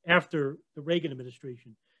relations after the Reagan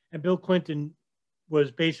administration. And Bill Clinton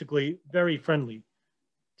was basically very friendly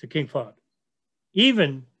to King Fahd,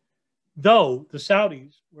 even though the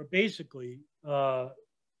Saudis were basically, for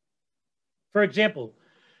example,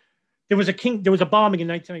 there was a bombing in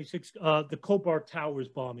 1996, the Khobar Towers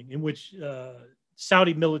bombing, in which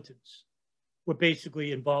Saudi militants were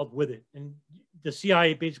basically involved with it. And the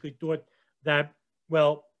CIA basically thought that,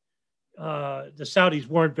 well, the Saudis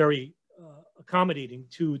weren't very accommodating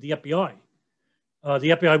to the FBI. The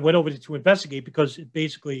FBI went over to investigate because it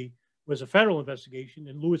basically was a federal investigation.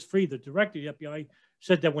 And Louis Freeh, the director of the FBI,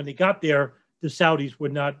 said that when they got there, the Saudis were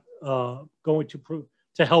not going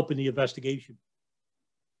to help in the investigation.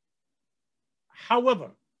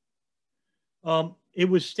 However, it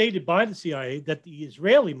was stated by the CIA that the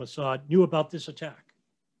Israeli Mossad knew about this attack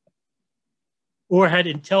or had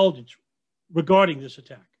intelligence regarding this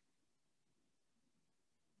attack.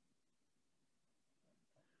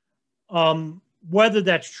 Whether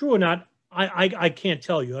that's true or not, I can't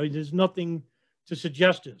tell you. I mean, there's nothing to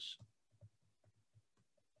suggest this.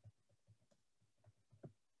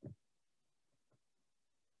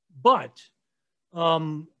 But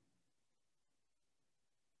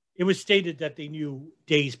it was stated that they knew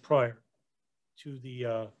days prior to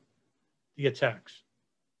the attacks.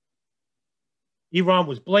 Iran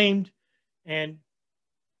was blamed, and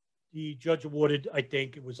the judge awarded, I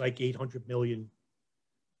think it was like $800 million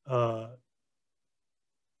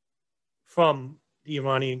from the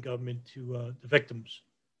Iranian government to the victims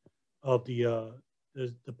of the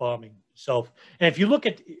bombing itself. And if you look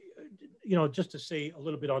at, just to say a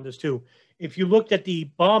little bit on this too, if you looked at the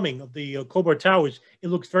bombing of the Khobar Towers, it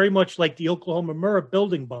looks very much like the Oklahoma Mirror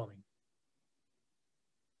building bombing.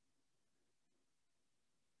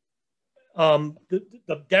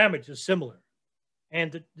 The damage is similar.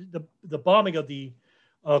 And the bombing of the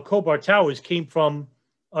Khobar Towers came from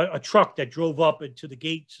a truck that drove up into the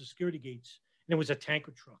gates, the security gates, and it was a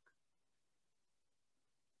tanker truck.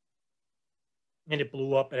 And it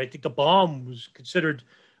blew up. And I think the bomb was considered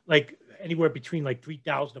like anywhere between like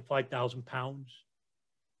 3,000 to 5,000 pounds.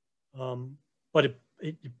 But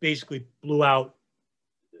it basically blew out,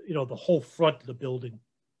 the whole front of the building.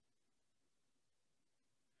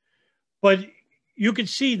 But you can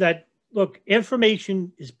see that, look,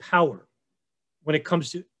 information is power when it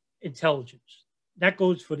comes to intelligence. That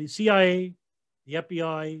goes for the CIA, the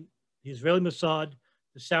FBI, the Israeli Mossad,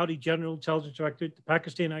 the Saudi General Intelligence Directorate, the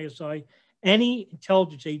Pakistan ISI, any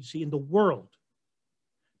intelligence agency in the world.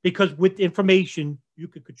 Because with information, you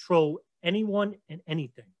could control anyone and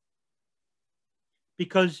anything.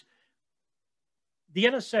 Because the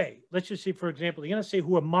NSA, let's just say, for example, the NSA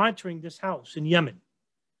who are monitoring this house in Yemen,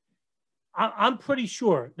 I'm pretty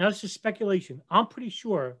sure, now this is speculation, I'm pretty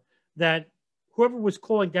sure that whoever was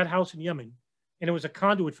calling that house in Yemen, and it was a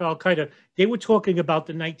conduit for al-Qaeda, they were talking about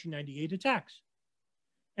the 1998 attacks.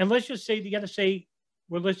 And let's just say the NSA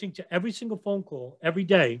were listening to every single phone call every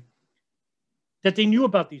day that they knew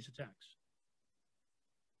about these attacks,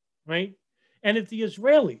 right? And if the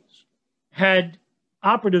Israelis had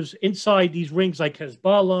operatives inside these rings like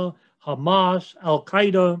Hezbollah, Hamas,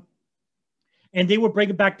 al-Qaeda, and they were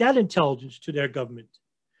bringing back that intelligence to their government,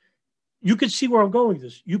 you can see where I'm going with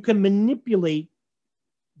this. You can manipulate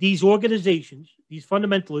these organizations, these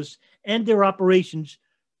fundamentalists, and their operations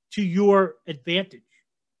to your advantage.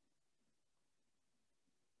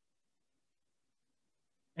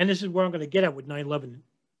 And this is where I'm going to get at with 9/11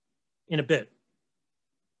 in a bit.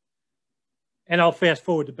 And I'll fast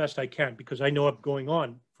forward the best I can because I know I'm going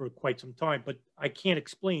on for quite some time, but I can't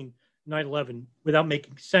explain 9/11 without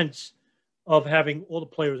making sense of having all the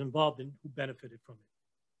players involved in who benefited from it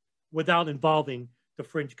without involving the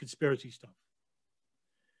fringe conspiracy stuff.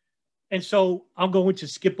 And so I'm going to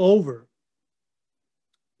skip over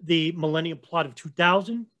the Millennium Plot of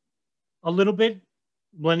 2000 a little bit.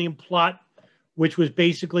 Millennium Plot, which was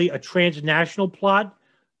basically a transnational plot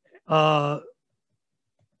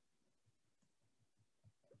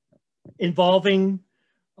involving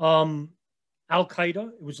Al-Qaeda.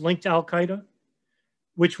 It was linked to Al-Qaeda,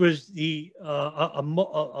 which was a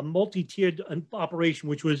multi-tiered operation,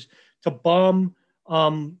 which was to bomb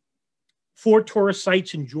 4 tourist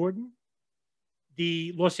sites in Jordan,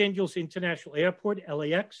 the Los Angeles International Airport,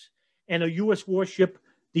 LAX, and a U.S. warship,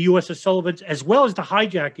 the USS Sullivan's, as well as the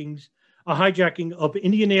hijacking of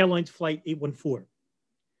Indian Airlines Flight 814.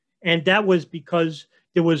 And that was because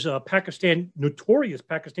there was a notorious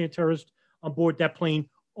Pakistan terrorist on board that plane.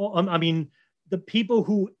 I mean, the people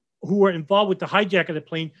who were involved with the hijack of the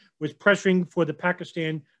plane was pressuring for the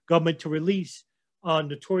Pakistan government to release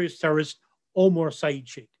notorious terrorist Omar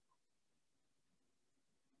Sheikh.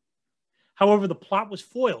 However, the plot was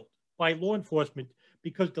foiled by law enforcement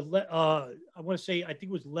because I want to say, I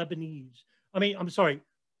think it was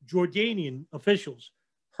Jordanian officials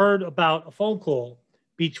heard about a phone call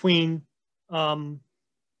between Abu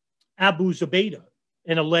Zubaydah,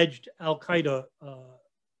 an alleged Al-Qaeda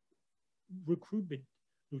recruitment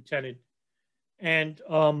lieutenant, and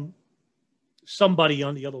somebody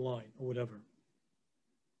on the other line or whatever.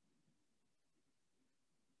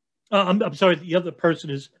 I'm sorry, the other person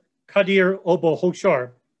is Qadir Obo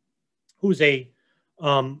Hoshar, who's a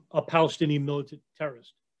Palestinian militant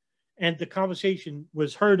terrorist. And the conversation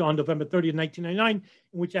was heard on November 30th, 1999,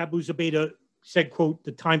 in which Abu Zubaydah said, quote,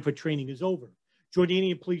 "The time for training is over."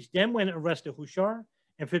 Jordanian police then went and arrested Hoshar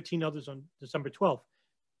and 15 others on December 12th.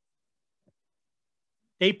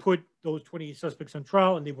 They put those 28 suspects on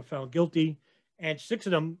trial and they were found guilty. And 6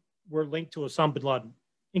 of them were linked to Osama Bin Laden,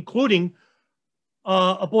 including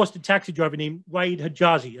a Boston taxi driver named Raed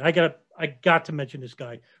Hijazi. I got to mention this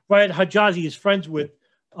guy. Raed Hijazi is friends with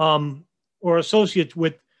or associates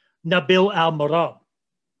with Nabil al-Marabh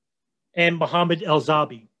and Mohammed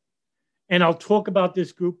al-Zabi. And I'll talk about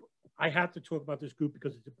this group. I have to talk about this group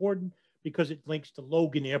because it's important, because it links to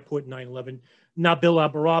Logan Airport 9/11. Nabil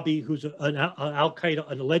al-Marabh, who's an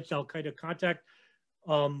alleged Al-Qaeda contact,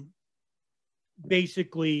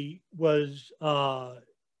 basically was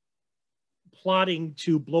plotting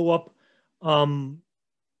to blow up an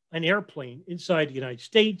airplane inside the United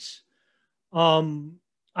States.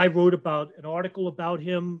 I wrote about an article about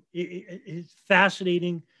him. It's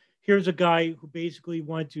fascinating. Here's a guy who basically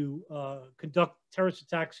wanted to conduct terrorist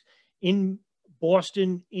attacks in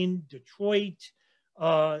Boston, in Detroit.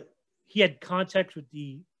 He had contacts with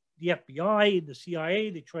the FBI and the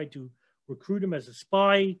CIA. They tried to recruit him as a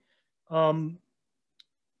spy.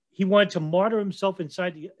 He wanted to martyr himself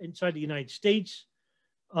inside the United States.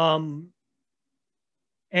 And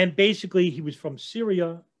basically, he was from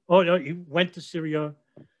Syria. Oh, no, he went to Syria.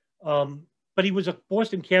 But he was a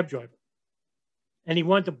Boston cab driver. And he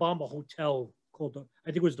wanted to bomb a hotel called, I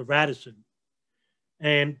think it was the Radisson.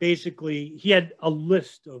 And basically, he had a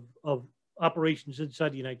list of operations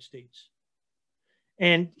inside the United States.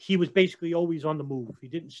 And he was basically always on the move. He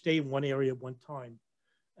didn't stay in one area at one time.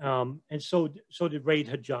 And so did Raed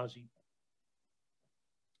Hijazi.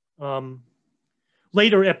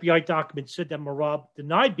 Later, FBI documents said that Marabh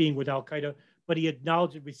denied being with Al-Qaeda, but he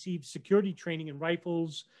acknowledged he received security training in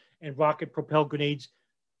rifles and rocket-propelled grenades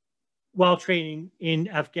while training in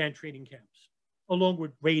Afghan training camps, along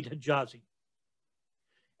with Raed Hijazi.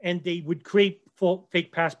 And they would create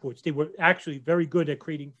fake passports. They were actually very good at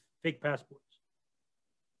creating fake passports.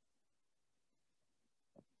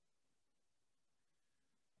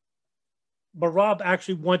 Marabh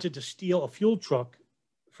actually wanted to steal a fuel truck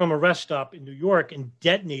from a rest stop in New York and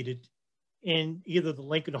detonate it in either the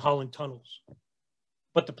Lincoln or Holland tunnels.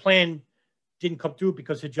 But the plan didn't come through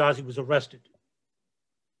because Hijazi was arrested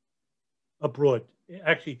abroad.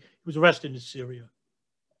 Actually, he was arrested in Syria.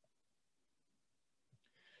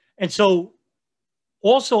 And so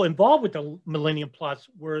also involved with the Millennium Plots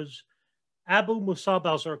was Abu Musab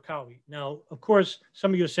al-Zarqawi. Now, of course,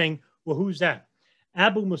 some of you are saying, well, who's that?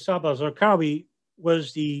 Abu Musab al-Zarqawi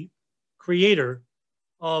was the creator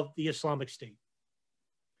of the Islamic State.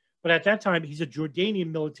 But at that time, he's a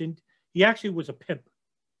Jordanian militant. He actually was a pimp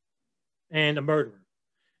and a murderer.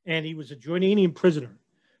 And he was a Jordanian prisoner.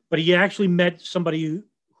 But he actually met somebody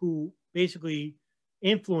who basically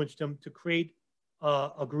influenced him to create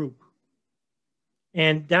a group.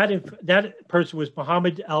 And that person was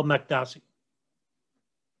Mohammed al-Makdasi.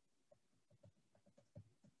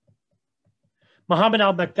 Mohammed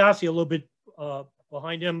al-Makdasi, a little bit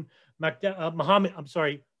behind him, Muhammad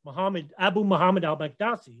Abu Muhammad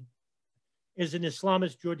al-Makdisi is an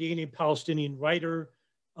Islamist Jordanian Palestinian writer,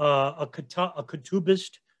 a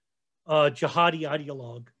Kutubist, jihadi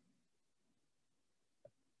ideologue.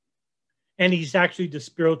 And he's actually the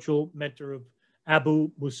spiritual mentor of Abu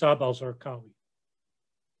Musab al-Zarqawi,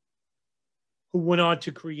 who went on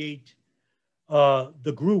to create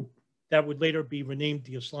the group that would later be renamed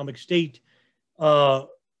the Islamic State,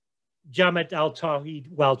 Jamaat al-Tawhid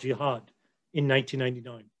wal-Jihad in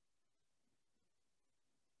 1999.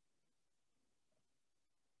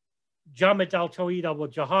 Jamaat al-Tawhid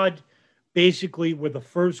wal-Jihad basically were the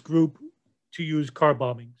first group to use car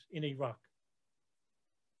bombings in Iraq.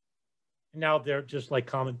 And now they're just like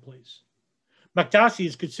commonplace. Makdisi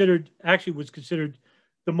is was considered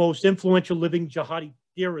the most influential living jihadi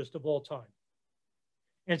theorist of all time.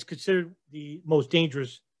 And it's considered the most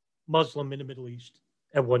dangerous Muslim in the Middle East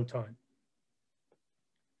at one time.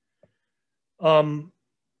 And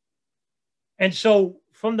so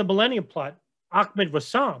from the Millennium Plot, Ahmed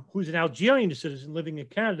Rassam, who's an Algerian citizen living in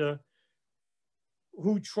Canada,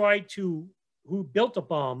 who built a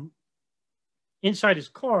bomb inside his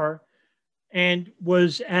car and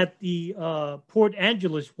was at the Port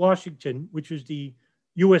Angeles, Washington, which was the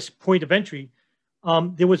U.S. point of entry.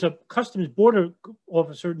 There was a Customs Border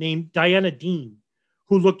officer named Diana Dean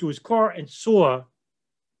who looked to his car and saw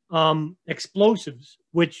explosives,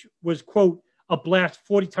 which was, quote, a blast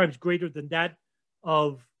 40 times greater than that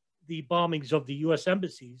of the bombings of the U.S.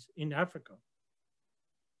 embassies in Africa.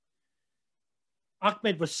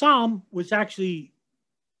 Ahmed Rassam was actually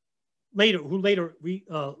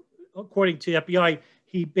according to the FBI,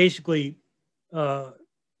 he basically, was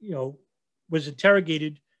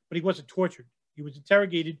interrogated, but he wasn't tortured. He was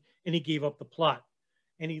interrogated and he gave up the plot.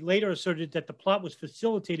 And he later asserted that the plot was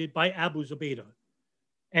facilitated by Abu Zubaydah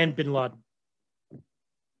and Bin Laden.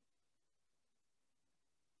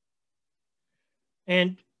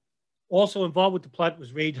 And also involved with the plot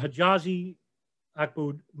was Raid Hijazi,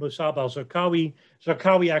 Abu Musab al-Zarqawi.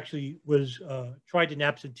 Zarqawi actually was tried in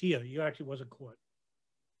absentia. He actually wasn't caught.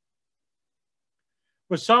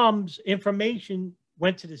 Rassam's information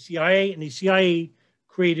went to the CIA, and the CIA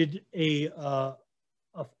created a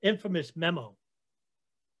infamous memo.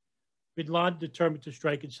 Bin Laden determined to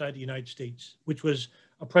strike inside the United States, which was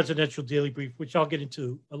a presidential daily brief, which I'll get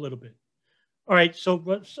into a little bit. So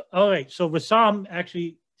Rassam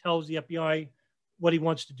actually tells the FBI what he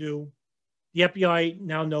wants to do. The FBI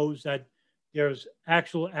now knows that there's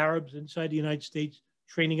actual Arabs inside the United States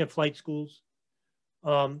training at flight schools.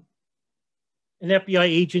 An FBI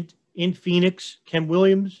agent in Phoenix, Ken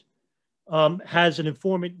Williams, has an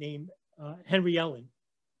informant named Henry Ellen,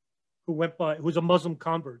 who was a Muslim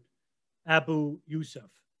convert, Abu Yousef,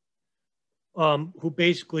 who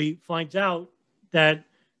basically finds out that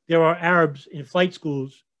there are Arabs in flight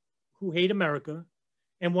schools who hate America,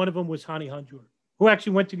 and one of them was Hani Hanjour, who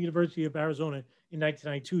actually went to the University of Arizona in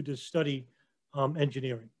 1992 to study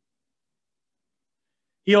engineering.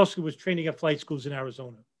 He also was training at flight schools in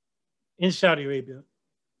Arizona, in Saudi Arabia,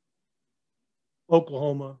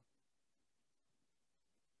 Oklahoma,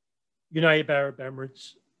 United Arab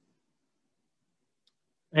Emirates.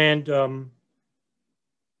 And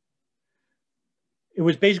it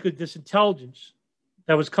was basically this intelligence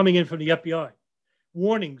that was coming in from the FBI.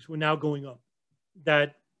 Warnings were now going up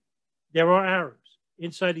that there are Arabs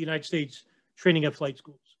inside the United States training at flight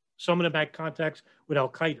schools. Some of them had contacts with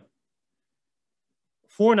al-Qaeda.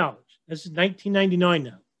 Foreknowledge, this is 1999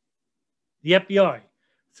 now. The FBI,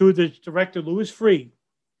 through the director, Louis Freeh,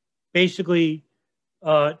 basically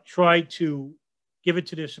tried to give it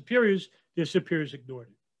to their superiors. Their superiors ignored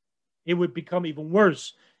it. It would become even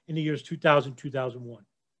worse in the years 2000, 2001.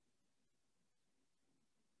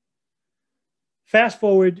 Fast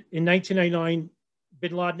forward in 1999,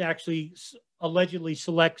 Bin Laden actually allegedly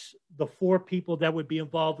selects the 4 people that would be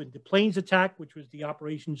involved in the planes attack, which was the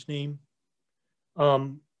operation's name.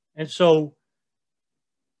 And so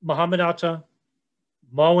Muhammad Atta,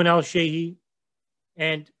 Marwan al-Shehi,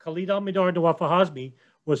 and Khalid al-Midar Nawaf al-Hazmi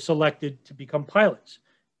was selected to become pilots,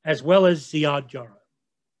 as well as Ziad Jarrah.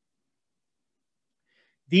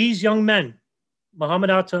 These young men, Muhammad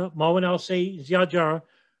Atta, Marwan al-Shehi, and Ziad Jarrah,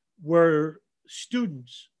 were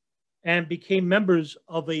students and became members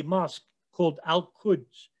of a mosque called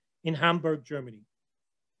Al-Quds in Hamburg, Germany.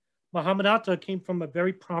 Muhammad Atta came from a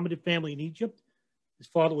very prominent family in Egypt. His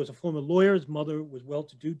father was a former lawyer. His mother was a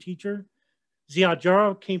well-to-do teacher. Ziad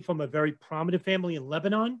Jarrah came from a very prominent family in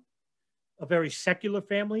Lebanon, a very secular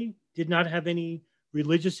family, did not have any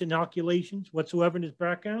religious inoculations whatsoever in his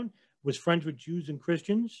background, was friends with Jews and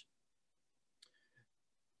Christians.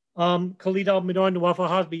 Khalid al-Mihdhar and Nawaf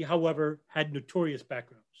al-Hazmi, however, had notorious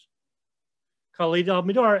backgrounds. Khalid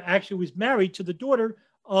al-Mihdhar actually was married to the daughter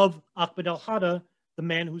of Ahmed al-Hada, the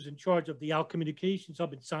man who's in charge of the al-communications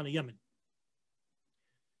hub in Sana'a, Yemen.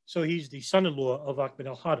 So he's the son-in-law of Ahmed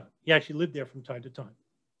al-Hada. He actually lived there from time to time.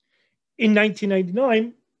 In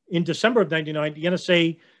 1999, in December of 99, the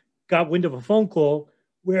NSA got wind of a phone call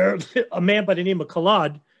where a man by the name of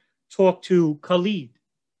Khalid talked to Khalid,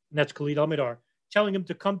 and that's Khalid al-Mihdhar, telling him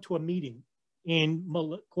to come to a meeting in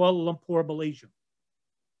Kuala Lumpur, Malaysia.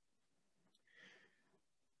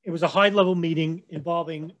 It was a high-level meeting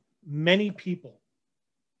involving many people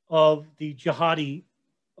of the jihadi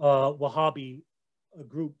Wahhabi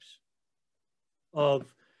groups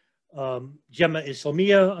of Jemaah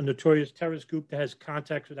Islamiyah, a notorious terrorist group that has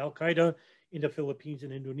contacts with al-Qaeda in the Philippines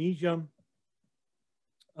and Indonesia.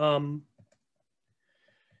 And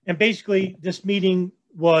basically, this meeting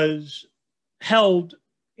was held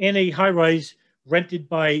in a high-rise rented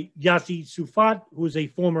by Yazid Sufat, who is a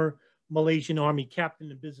former Malaysian Army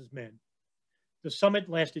captain and businessman. The summit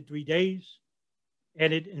lasted 3 days,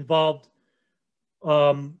 and it involved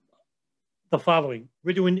the following.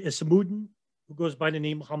 Ridwan Isamuddin, who goes by the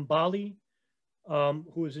name Hambali,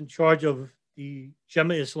 who is in charge of the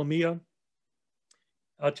Jemaah Islamiyah,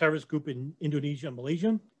 a terrorist group in Indonesia and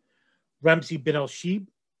Malaysia. Ramzi bin al-Shib,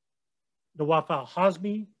 Nawaf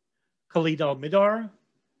al-Hazmi, Khalid al-Mihdhar,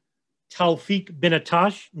 Tawfiq bin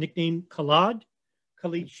Atash, nicknamed Khalid,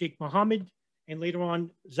 Khalid Sheikh Muhammad, and later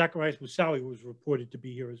on, Zacharias Moussaoui was reported to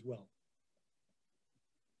be here as well.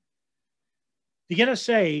 The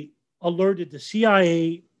NSA alerted the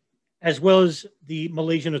CIA as well as the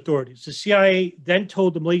Malaysian authorities. The CIA then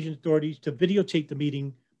told the Malaysian authorities to videotape the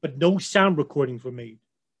meeting, but no sound recordings were made.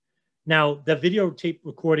 Now, the videotape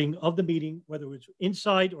recording of the meeting, whether it was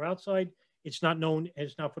inside or outside, it's not known and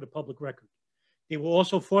it's not for the public record. There were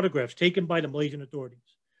also photographs taken by the Malaysian authorities.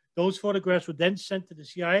 Those photographs were then sent to the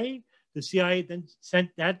CIA. The CIA then sent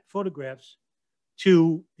that photographs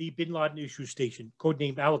to the Bin Laden Issue Station,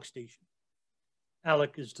 codenamed Alec Station.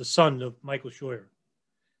 Alec is the son of Michael Scheuer.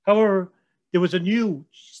 However, there was a new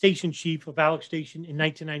station chief of Alec Station in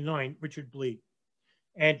 1999, Richard Blee.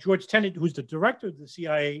 And George Tenet, who's the director of the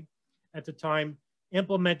CIA at the time,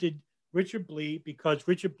 implemented Richard Blee because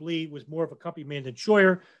Richard Blee was more of a company man than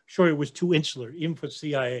Scheuer. Scheuer was too insular, even for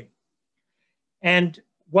CIA. And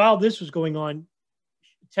while this was going on,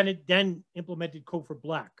 Tenet then implemented Cofer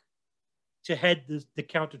Black to head the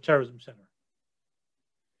Counterterrorism Center.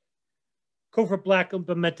 Cofer Black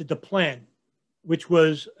implemented the plan, which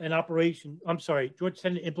was an operation. I'm sorry, George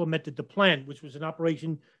Tenet implemented the plan, which was an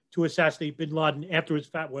operation to assassinate bin Laden after his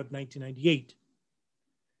fatwa of 1998.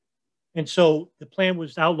 And so the plan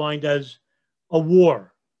was outlined as a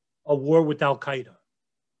war with al-Qaeda,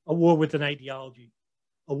 a war with an ideology,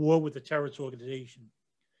 a war with a terrorist organization.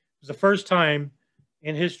 It was the first time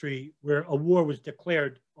in history where a war was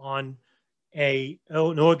declared on an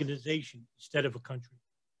organization instead of a country.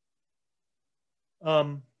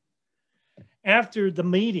 After the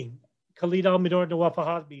meeting, Khalid al-Mihdhar and Nawaf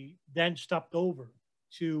al-Hazmi then stopped over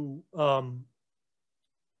to a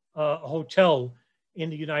hotel in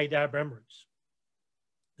the United Arab Emirates.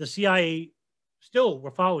 The CIA still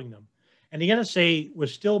were following them, and the NSA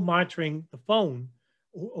was still monitoring the phone.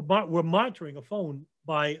 Were monitoring a phone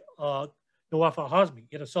by Nawaf al-Hazmi.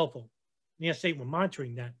 He had a cell phone. The NSA were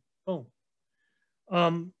monitoring that phone.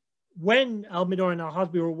 When al-Mihdhar and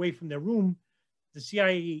al-Hazmi were away from their room, the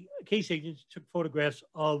CIA case agents took photographs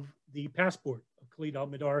of the passport of Khalid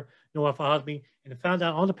al-Mihdhar, Nawaf al-Hazmi, and found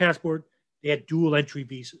out on the passport they had dual entry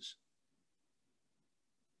visas.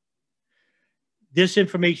 This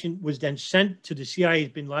information was then sent to the CIA's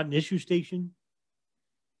Bin Laden Issue Station,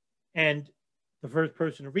 and the first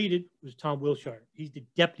person to read it was Tom Wilshire. He's the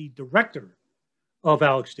deputy director of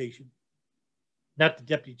Alec Station, not the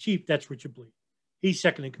deputy chief. That's Richard Blee. He's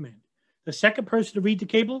second in command. The second person to read the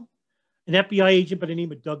cable, an FBI agent by the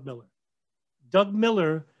name of Doug Miller. Doug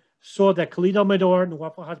Miller saw that Khalid al-Mihdhar and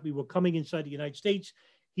Nawaf al-Hazmi were coming inside the United States.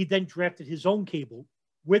 He then drafted his own cable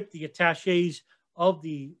with the attaches of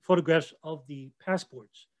the photographs of the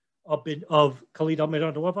passports of Khalid al-Mihdhar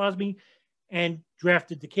and Nawaf al-Hazmi, and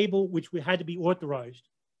drafted the cable, which had to be authorized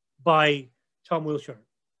by Tom Wilshire.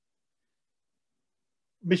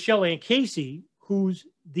 Michelle Ann Casey, who's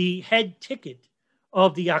the head ticket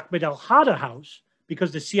of the Ahmed al-Hada house,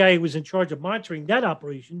 because the CIA was in charge of monitoring that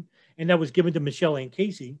operation, and that was given to Michelle Ann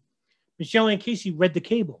Casey. Michelle Ann Casey read the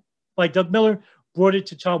cable by Doug Miller, brought it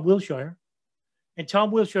to Tom Wilshire, and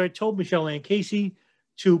Tom Wilshire told Michelle Ann Casey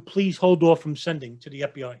to please hold off from sending to the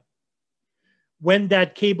FBI. When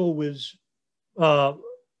that cable was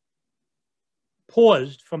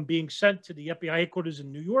paused from being sent to the FBI headquarters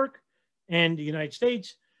in New York and the United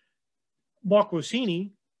States, Mark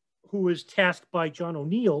Rossini, who was tasked by John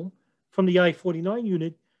O'Neill from the I-49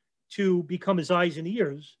 unit to become his eyes and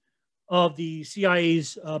ears of the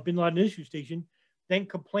CIA's Bin Laden Issue Station, then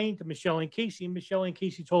complained to Michelle and Casey, and Michelle and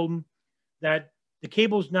Casey told him that the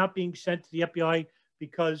cable's not being sent to the FBI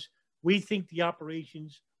because we think the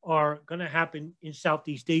operations are going to happen in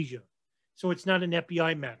Southeast Asia. So it's not an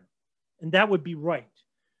FBI matter. And that would be right.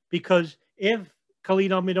 Because if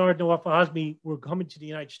Khalid al-Mihdhar and Nawaf al-Hazmi were coming to the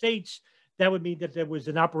United States, that would mean that there was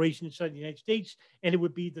an operation inside the United States, and it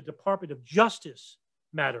would be the Department of Justice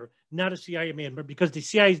matter, not a CIA matter, because the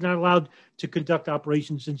CIA is not allowed to conduct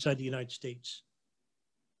operations inside the United States.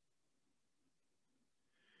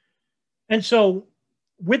 And so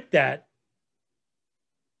with that,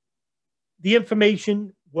 the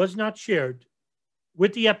information was not shared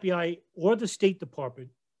with the FBI or the State Department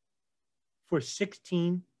for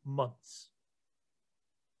 16 months.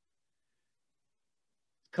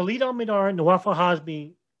 Khalid al-Mihdhar and Nawaf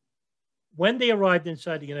al-Hazmi, when they arrived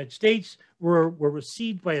inside the United States, were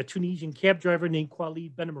received by a Tunisian cab driver named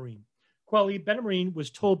Khalid Ben-Amarine. Khalid Ben-Amarine was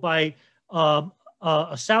told by a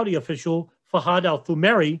Saudi official, Fahad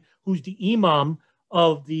al-Thumeri, who's the imam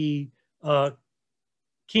of the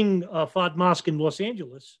King Fahd Mosque in Los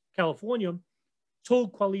Angeles, California,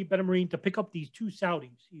 told Khalid Ben-Amarine to pick up these two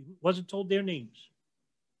Saudis. He wasn't told their names.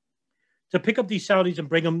 To pick up these Saudis and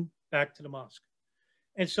bring them back to the mosque.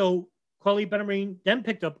 And so Khalid Ben-Amarine then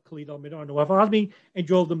picked up Khalid al-Mihdhar and Nawaf al-Hazmi and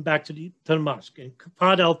drove them back to the mosque. And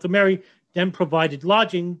Fahad al-Thumeri then provided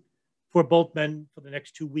lodging for both men for the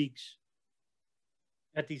next 2 weeks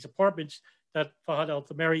at these apartments that Fahad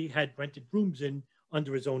al-Thumeri had rented rooms in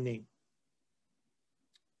under his own name.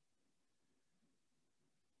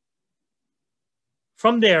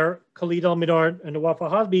 From there, Khalid al-Mihdhar and Nawaf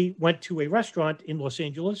al-Hazmi went to a restaurant in Los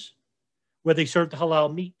Angeles where they served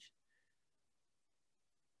halal meat.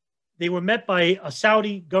 They were met by a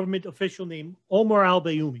Saudi government official named Omar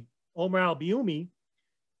al-Bayoumi. Omar al-Bayoumi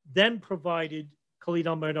then provided Khalid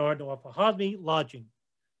al-Mihdhar and Nawaf al-Hazmi lodging,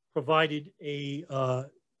 provided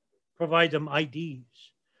them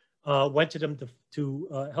IDs, went to them to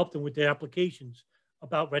help them with their applications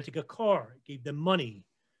about renting a car, gave them money.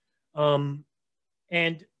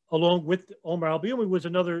 And along with Omar al-Bayoumi was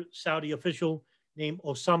another Saudi official named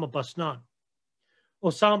Osama Basnan.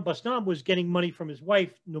 Osama Basnan was getting money from his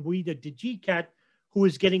wife, Nawida Dijikat, who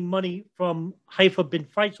was getting money from Haifa bin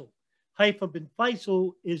Faisal. Haifa bin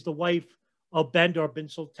Faisal is the wife of Bandar bin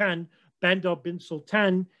Sultan. Bandar bin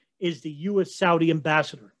Sultan is the U.S. Saudi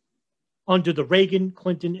ambassador under the Reagan,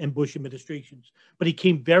 Clinton, and Bush administrations. But he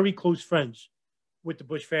became very close friends with the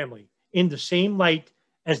Bush family in the same light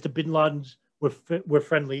as the Bin Ladens were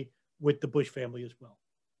friendly with the Bush family as well.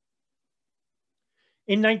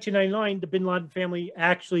 In 1999, the Bin Laden family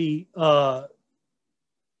actually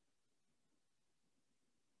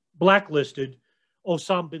blacklisted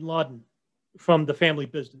Osama bin Laden from the family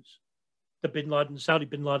business, the Bin Laden, Saudi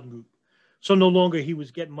Bin Laden group. So no longer he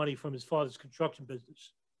was getting money from his father's construction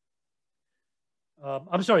business.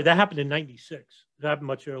 I'm sorry, that happened in 96. It happened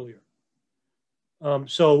much earlier.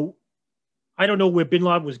 So I don't know where Bin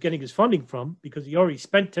Laden was getting his funding from because he already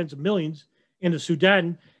spent tens of millions in the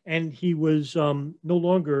Sudan, and he was no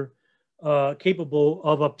longer capable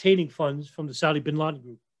of obtaining funds from the Saudi Bin Laden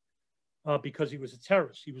group because he was a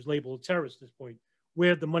terrorist. He was labeled a terrorist at this point.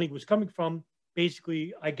 Where the money was coming from,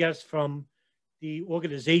 basically, I guess, from the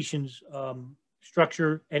organization's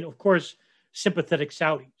structure and, of course, sympathetic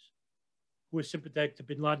Saudis who were sympathetic to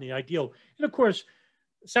Bin Laden, the ideal. And, of course,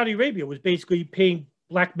 Saudi Arabia was basically paying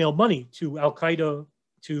blackmail money to al-Qaeda,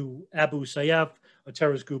 to Abu Sayyaf, a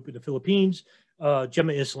terrorist group in the Philippines,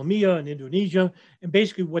 Jemaah Islamiyah in Indonesia. And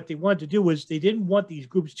basically what they wanted to do was they didn't want these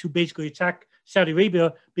groups to basically attack Saudi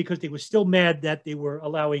Arabia because they were still mad that they were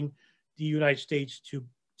allowing the United States to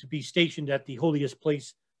be stationed at the holiest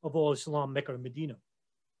place of all Islam, Mecca and Medina.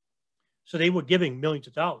 So they were giving millions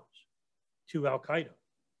of dollars to al-Qaeda.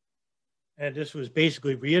 And this was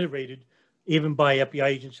basically reiterated even by FBI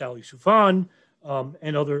agent Sally Soufan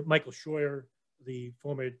and other, Michael Schroyer, the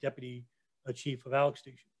former deputy chief of Alex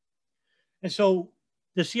Station. And so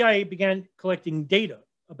the CIA began collecting data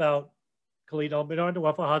about Khalid al-Mihdhar and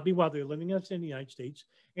Nawaf al-Hazmi while they were living in the United States.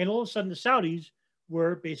 And all of a sudden the Saudis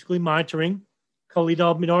were basically monitoring Khalid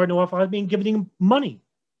al-Mihdhar and Nawaf al-Hazmi and giving him money,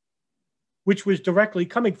 which was directly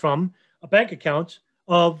coming from a bank account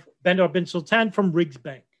of Bandar bin Sultan from Riggs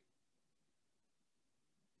Bank.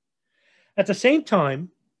 At the same time,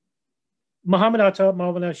 Muhammad Atta,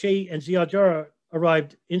 Marwan al-Sheh, and Ziad Jarrah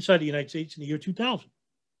arrived inside the United States in the year 2000.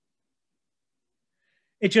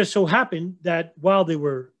 It just so happened that while they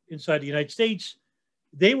were inside the United States,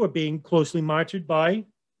 they were being closely monitored by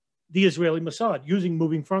the Israeli Mossad using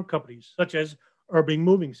moving front companies such as Urban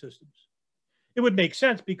Moving Systems. It would make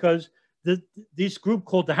sense because this group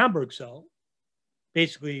called the Hamburg Cell,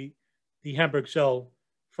 basically the Hamburg Cell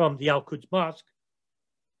from the Al-Quds Mosque,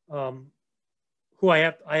 who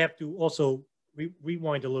I have to also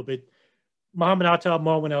rewind a little bit. Muhammad Atta,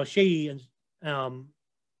 Marwan al-Shayhi, and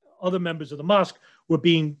other members of the mosque were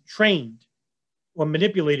being trained or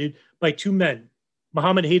manipulated by two men,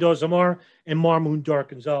 Muhammad Haydar Zamar and Marmoon Dar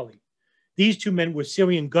Ghazali. These two men were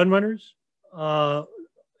Syrian gun runners. Haydar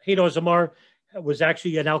Zamar was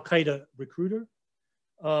actually an al-Qaeda recruiter.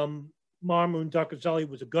 Marmoon Dar Ghazali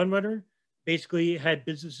was a gun runner, basically had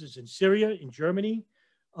businesses in Syria, in Germany,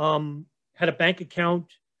 had a bank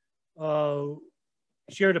account,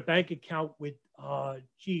 shared a bank account with, I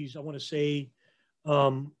want to say,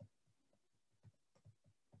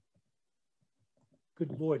 good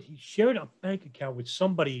Lord, he shared a bank account with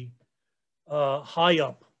somebody high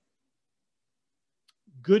up.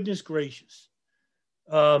 Goodness gracious.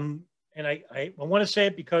 And I want to say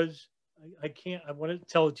it because I can't, I want to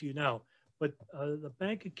tell it to you now, but the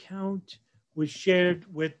bank account was shared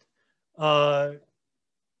with, I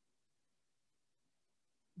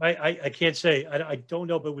can't say, I don't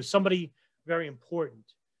know, but it was somebody very important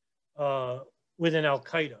within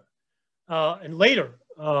Al-Qaeda. And later,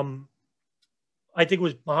 I think it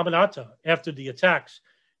was Muhammad Atta, after the attacks,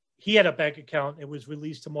 he had a bank account. It was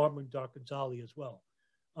released to Marmoon Dar Ghazali as well.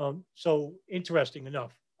 So interesting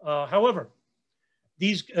enough. However,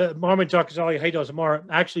 these Marmoon Dar Ghazali, Haydar Zamar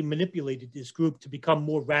actually manipulated this group to become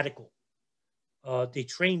more radical. They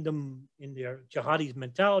trained them in their jihadi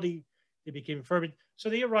mentality. They became fervent. So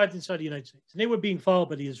they arrived inside the United States. And they were being followed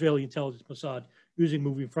by the Israeli intelligence Mossad using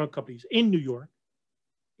moving front companies in New York,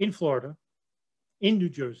 in Florida, in New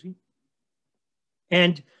Jersey.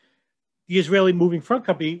 And the Israeli moving front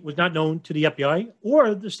company was not known to the FBI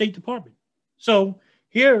or the State Department. So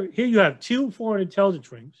here you have two foreign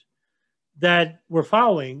intelligence rings that were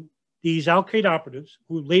following these al-Qaeda operatives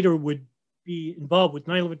who later would be involved with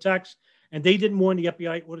 9/11 attacks, and they didn't warn the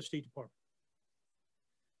FBI or the State Department.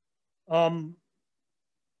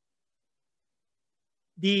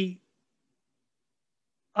 The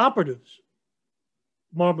operatives,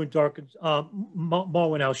 Marwan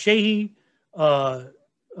al-Shayhi,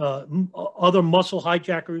 other Mosul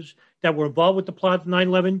hijackers that were involved with the plot of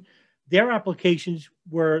 9/11, their applications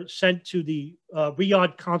were sent to the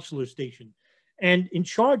Riyadh consular station. And in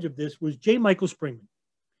charge of this was J. Michael Springman.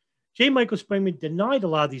 J. Michael Springman denied a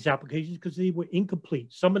lot of these applications because they were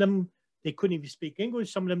incomplete. Some of them, they couldn't even speak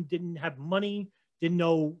English. Some of them didn't have money, didn't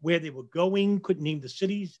know where they were going, couldn't name the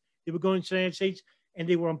cities they were going to the United States, and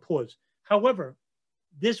they were on pause. However,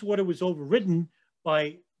 this order was overridden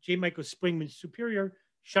by J. Michael Springman's superior,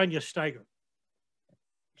 Shania Steiger.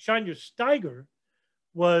 Shania Steiger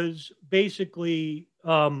was basically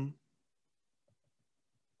a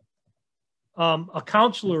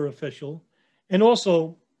consular official and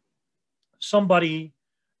also somebody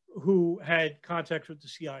who had contacts with the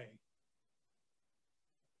CIA.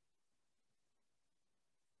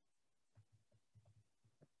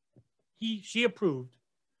 She approved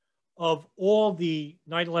of all the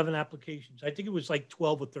 9/11 applications. I think it was like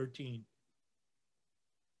 12 or 13.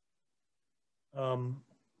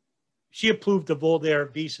 She approved of all their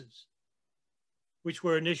visas, which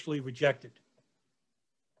were initially rejected.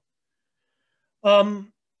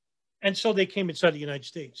 And so they came inside the United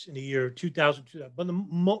States in the year 2000. But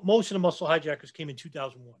most of the Mosul hijackers came in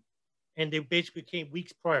 2001. And they basically came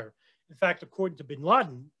weeks prior. In fact, according to Bin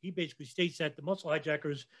Laden, he basically states that the Mosul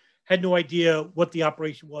hijackers had no idea what the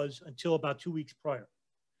operation was until about 2 weeks prior.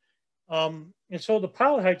 And so the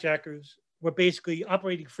pilot hijackers were basically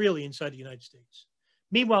operating freely inside the United States.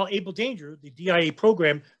 Meanwhile, Able Danger, the DIA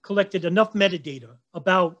program, collected enough metadata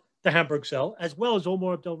about the Hamburg cell, as well as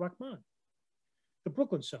Omar Abdel Rahman, the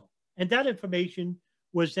Brooklyn cell. And that information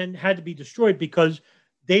was then had to be destroyed because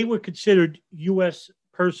they were considered U.S.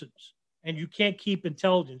 persons. And you can't keep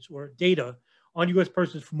intelligence or data on U.S.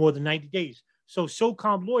 persons for more than 90 days. So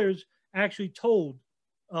SOCOM lawyers actually told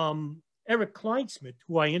Eric Kleinsmith,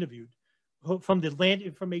 who I interviewed, from the Land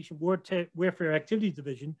Information Warfare Activities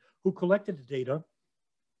Division, who collected the data,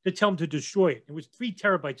 to tell him to destroy it. It was 3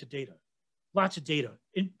 terabytes of data, lots of data,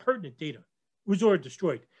 impertinent data. It was already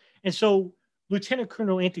destroyed. And so Lieutenant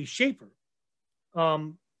Colonel Anthony Schaefer,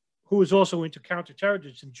 who was also into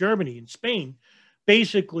counterterrorism in Germany and Spain,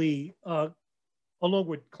 basically, along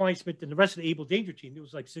with Kleinsmith and the rest of the Able Danger team, there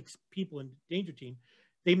was like 6 people in the Danger team,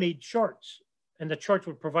 they made charts, and the charts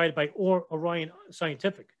were provided by Orion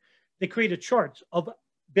Scientific. They created charts of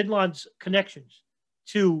bin Laden's connections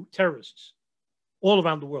to terrorists all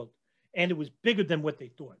around the world. And it was bigger than what they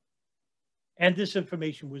thought. And this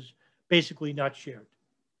information was basically not shared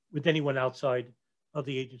with anyone outside of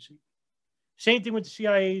the agency. Same thing with the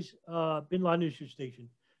CIA's Bin Laden Issue Station.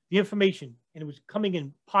 The information, and it was coming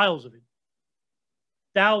in piles of it.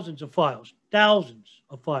 Thousands of files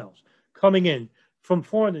coming in from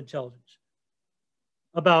foreign intelligence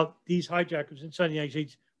about these hijackers inside the United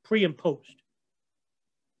States pre and post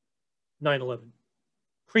 9/11,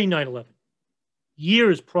 pre 9/11,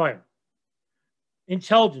 years prior.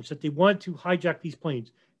 Intelligence that they wanted to hijack these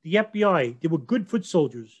planes. The FBI, they were good foot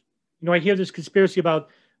soldiers. You know, I hear this conspiracy about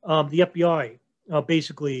the FBI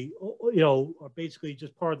basically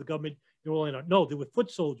just part of the government. They're all in on. No, they were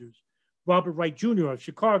foot soldiers. Robert Wright Jr. of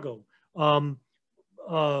Chicago,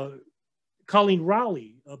 Colleen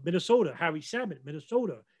Rowley of Minnesota, Harry Samet,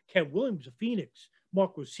 Minnesota, Ken Williams of Phoenix,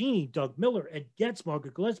 Mark Rossini, Doug Miller, Ed Getz,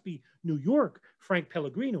 Margaret Gillespie, New York, Frank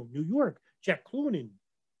Pellegrino, New York, Jack Clunan,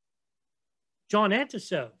 John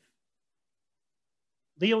Antisev,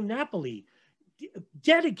 Leo Napoli,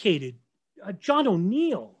 dedicated, John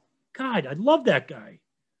O'Neill. God, I love that guy.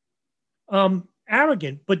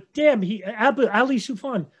 Arrogant, but damn, Ali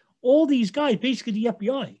Soufan, all these guys, basically the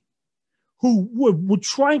FBI, who were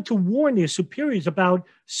trying to warn their superiors about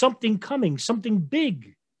something coming, something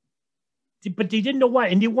big. But they didn't know why,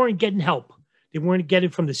 and they weren't getting help. They weren't getting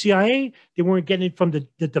it from the CIA. They weren't getting it from the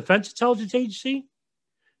Defense Intelligence Agency.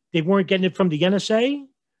 They weren't getting it from the NSA.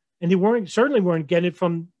 And they certainly weren't getting it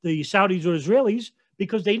from the Saudis or Israelis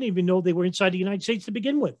because they didn't even know they were inside the United States to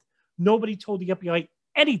begin with. Nobody told the FBI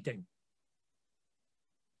anything.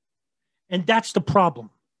 And that's the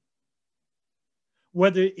problem.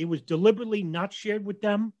 Whether it was deliberately not shared with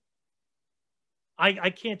them,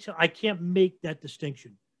 I can't tell. I can't make that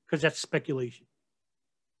distinction because that's speculation.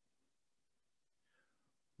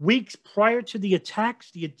 Weeks prior to the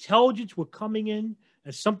attacks, the intelligence were coming in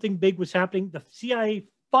as something big was happening. The CIA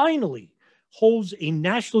finally holds a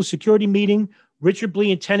national security meeting. Richard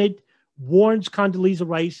Blee attended, warns Condoleezza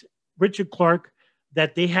Rice, Richard Clark,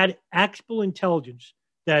 that they had actual intelligence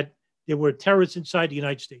that there were terrorists inside the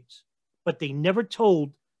United States. But they never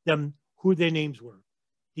told them who their names were.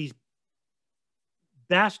 These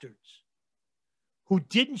bastards who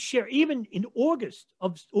didn't share, even in August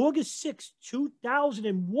 6,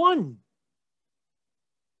 2001,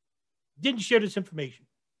 didn't share this information.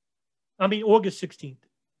 I mean, August 16th.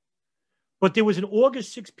 But there was an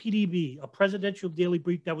August 6 PDB, a presidential daily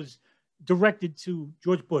brief that was directed to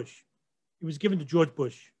George Bush. It was given to George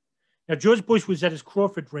Bush. Now, George Bush was at his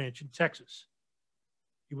Crawford Ranch in Texas.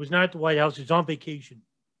 He was not at the White House. He was on vacation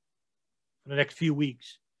for the next few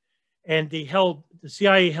weeks. And the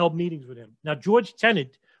CIA held meetings with him. Now, George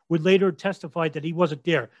Tenet would later testify that he wasn't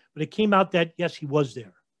there, but it came out that, yes, he was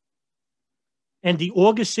there. And the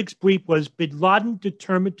August 6th brief was Bin Laden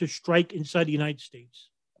determined to strike inside the United States.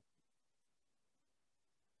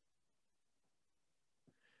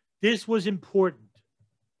 This was important.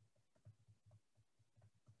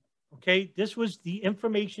 Okay, this was the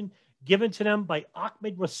information given to them by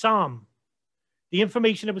Ahmed Rassam, the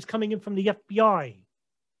information that was coming in from the FBI,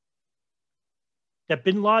 that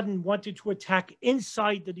Bin Laden wanted to attack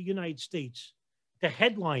inside the United States. The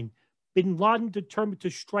headline, Bin Laden determined to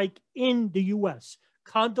strike in the U.S.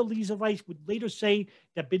 Condoleezza Rice would later say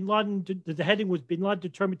that Bin Laden, the heading was Bin Laden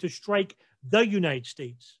determined to strike the United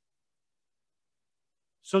States.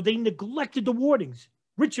 So they neglected the warnings.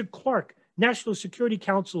 Richard Clark, National Security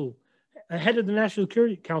Council, head of the National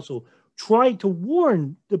Security Council, tried to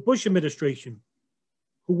warn the Bush administration,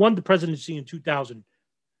 who won the presidency in 2000,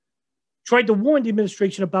 tried to warn the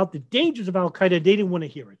administration about the dangers of al-Qaeda. They didn't want to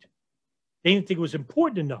hear it. They didn't think it was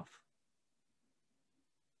important enough.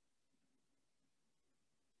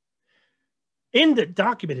 In the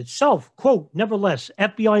document itself, quote, nevertheless,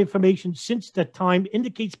 FBI information since that time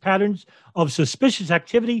indicates patterns of suspicious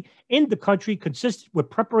activity in the country consistent with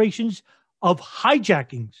preparations of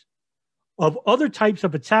hijackings of other types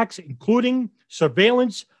of attacks, including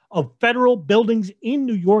surveillance of federal buildings in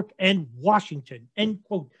New York and Washington, end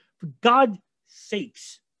quote. For God's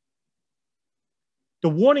sakes, the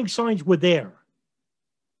warning signs were there.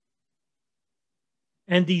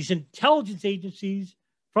 And these intelligence agencies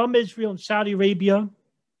from Israel and Saudi Arabia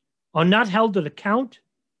are not held to account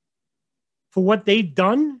for what they've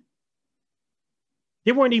done.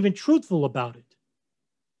 They weren't even truthful about it.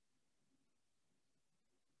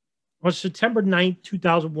 On September 9,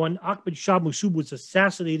 2001, Ahmed Shah Musab was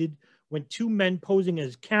assassinated when two men posing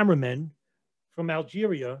as cameramen from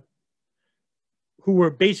Algeria, who were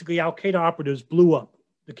basically al-Qaeda operatives, blew up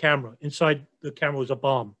the camera. Inside the camera was a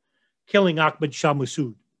bomb, killing Ahmed Shah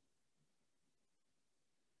Musab.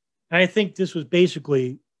 And I think this was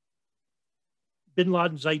basically bin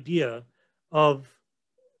Laden's idea of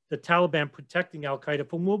the Taliban protecting al-Qaeda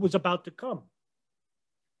from what was about to come.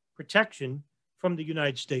 Protection from the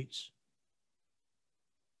United States.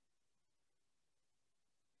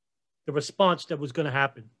 The response that was going to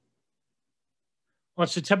happen. On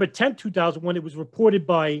September 10, 2001, it was reported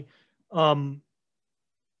by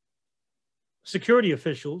security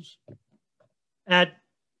officials at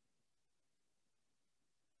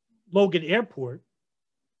Logan Airport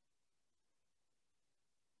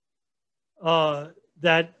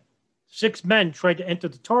that 6 men tried to enter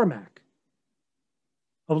the tarmac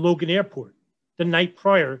of Logan Airport the night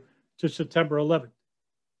prior to September 11th.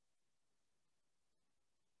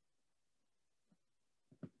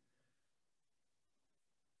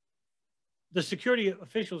 The security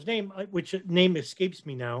official's name, which name escapes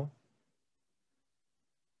me now,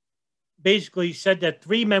 basically said that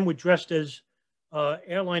 3 men were dressed as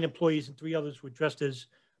airline employees and 3 others were dressed as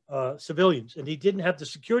civilians, and he didn't have the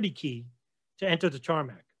security key to enter the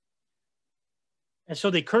tarmac. And so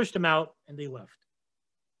they cursed him out and they left.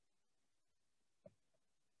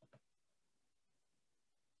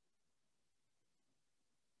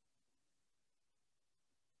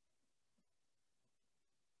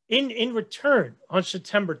 In return, on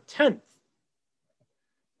September 10th,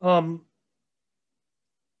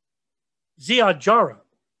 Ziad Jarrah,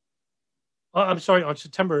 I'm sorry, on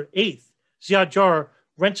September 8th, Ziad Jarrah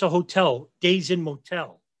rents a hotel, Days Inn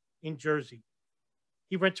Motel in Jersey.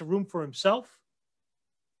 He rents a room for himself,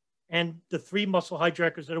 and the 3 muscle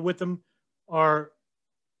hijackers that are with him are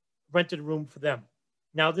rented a room for them.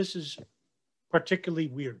 Now, this is particularly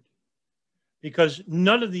weird because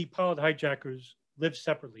none of the pilot hijackers live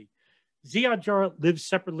separately. Ziad Jarrah lived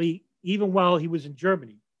separately even while he was in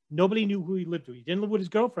Germany. Nobody knew who he lived with. He didn't live with his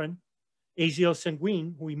girlfriend, Aziel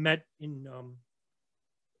Senguin, who he met in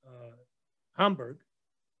Hamburg.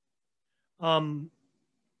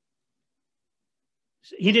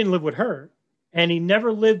 He didn't live with her, and he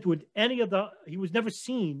never lived with any of the, he was never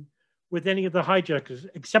seen with any of the hijackers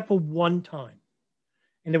except for one time.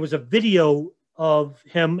 And there was a video of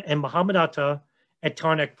him and Muhammad Atta at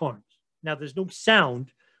Tarnak Farms. Now, there's no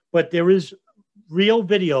sound, but there is real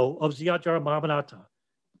video of Ziad Jarrah and Muhammad Atta.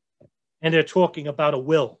 And they're talking about a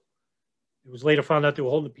will. It was later found out they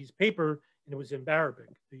were holding a piece of paper, and it was in Arabic.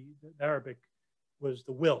 The Arabic was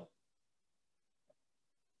the will.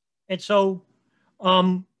 And so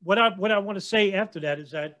what I want to say after that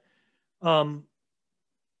is that Ziad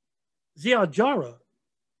Jarrah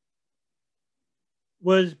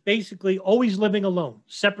was basically always living alone,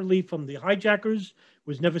 separately from the hijackers,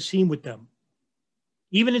 was never seen with them.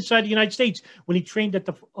 Even inside the United States, when he trained at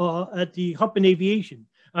the Huppen Aviation,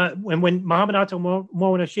 when Muhammad Atta Marwan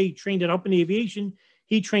Ashay trained at Huppen Aviation,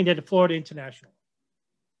 he trained at the Florida International,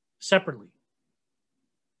 separately.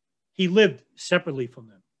 He lived separately from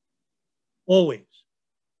them, always.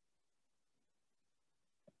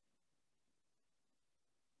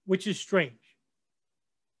 Which is strange.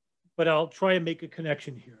 But I'll try and make a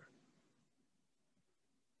connection here.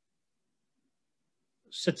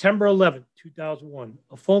 September 11th, 2001,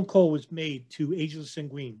 a phone call was made to Aziel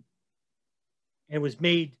Senguin. And it was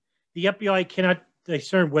made, the FBI cannot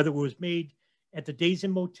discern whether it was made at the Days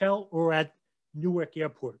Inn Motel or at Newark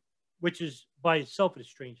Airport, which is by itself is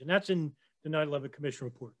strange. And that's in the 9/11 Commission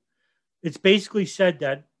report. It's basically said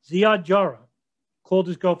that Ziad Jarrah called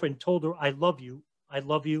his girlfriend and told her, I love you, I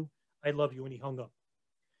love you, I love you, and he hung up.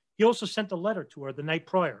 He also sent a letter to her the night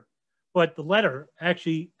prior, but the letter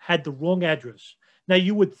actually had the wrong address. Now,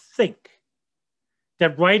 you would think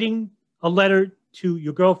that writing a letter to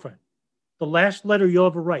your girlfriend, the last letter you'll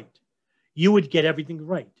ever write, you would get everything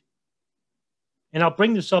right. And I'll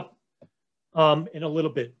bring this up in a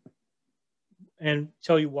little bit and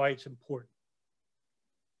tell you why it's important.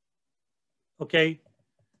 Okay?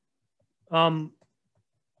 All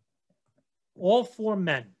 4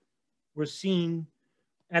 men were seen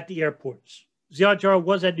at the airports. Ziad Jarrah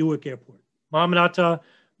was at Newark Airport. Muhammad Atta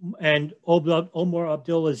and Omar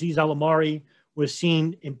Abdel Rahman were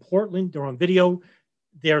seen in Portland. They're on video.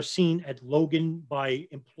 They're seen at Logan by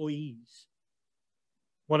employees.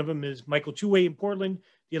 One of them is Michael Chuway in Portland.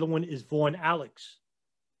 The other one is Vaughn Alex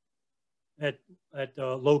at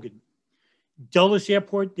Logan. Dulles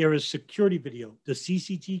Airport, there is security video, the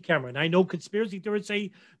CCTV camera. And I know conspiracy theorists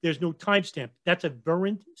say there's no timestamp. That's a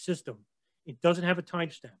Verint system. It doesn't have a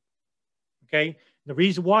timestamp. Okay? And the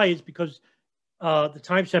reason why is because the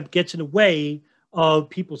timestamp gets in the way of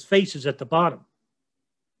people's faces at the bottom.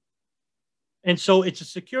 And so it's a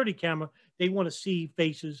security camera. They want to see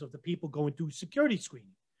faces of the people going through security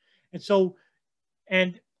screening. And so,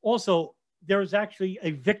 and also there is actually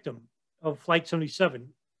a victim of Flight 77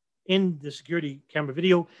 in the security camera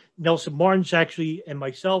video. Nelson Martins actually and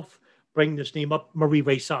myself bring this name up, Marie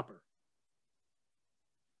Ray Sopper.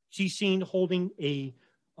 She's seen holding a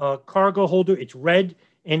cargo holder. It's red,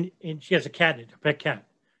 and she has a cat in it, her pet cat.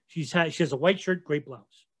 She has a white shirt, gray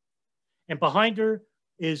blouse. And behind her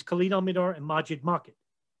is Khalid al-Mihdhar and Majid Maktab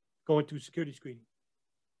going through security screening.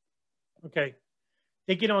 Okay.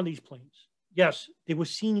 They get on these planes. Yes, they were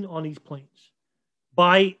seen on these planes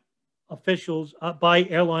by officials, by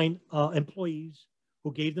airline employees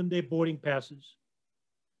who gave them their boarding passes.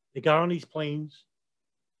 They got on these planes.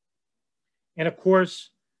 And of course,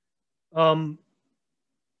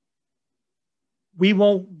 we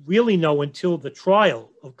won't really know until the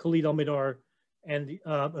trial of Khalid al-Mihdhar and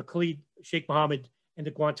Khalid Sheikh Muhammad and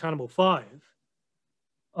the Guantanamo 5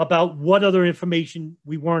 about what other information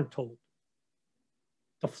we weren't told.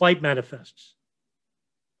 The flight manifests.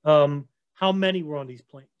 How many were on these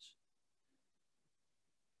planes?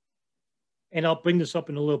 And I'll bring this up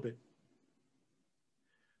in a little bit.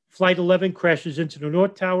 Flight 11 crashes into the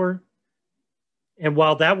North Tower. And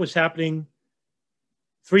while that was happening,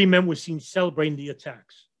 3 men were seen celebrating the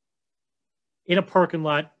attacks in a parking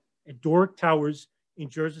lot at Doric Towers in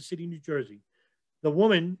Jersey City, New Jersey. The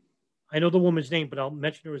woman, I know the woman's name, but I'll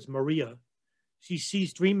mention her as Maria. She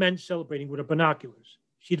sees 3 men celebrating with her binoculars.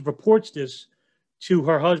 She reports this to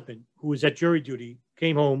her husband, who was at jury duty,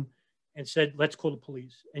 came home and said, let's call the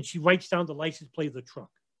police. And she writes down the license plate of the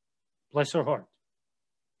truck. Bless her heart.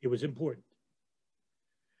 It was important.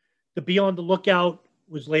 The be on the lookout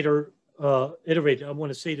was later iterated. I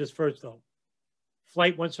want to say this first, though.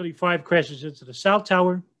 Flight 175 crashes into the South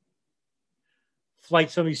Tower.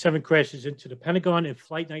 Flight 77 crashes into the Pentagon, and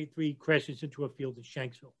Flight 93 crashes into a field in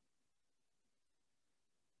Shanksville.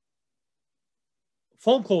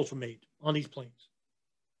 Phone calls were made on these planes.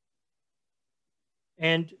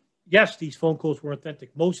 And yes, these phone calls were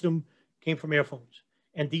authentic. Most of them came from airphones.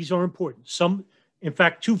 And these are important. Some, in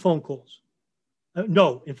fact, 2 phone calls.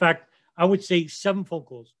 No, in fact, I would say 7 phone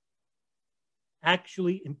calls.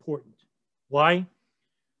 Actually important. Why?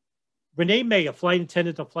 Renee May, a flight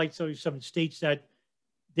attendant on Flight 77, states that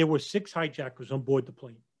there were 6 hijackers on board the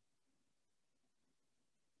plane.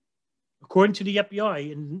 According to the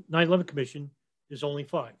FBI and 9/11 Commission, there's only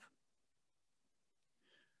 5.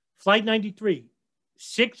 Flight 93,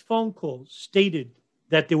 6 phone calls stated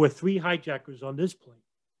that there were 3 hijackers on this plane.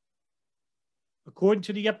 According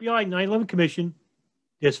to the FBI 9/11 Commission,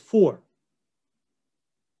 there's 4.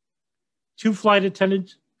 2 flight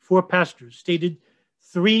attendants, 4 passengers stated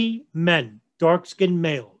 3 men, dark-skinned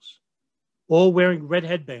males, all wearing red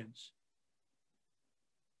headbands,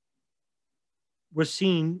 were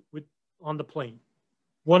seen on the plane.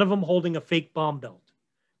 One of them holding a fake bomb belt.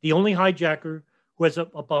 The only hijacker who has a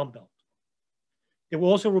bomb belt. There were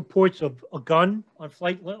also reports of a gun on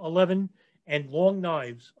Flight 11 and long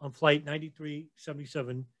knives on Flight 93,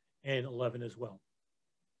 77, and 11 as well.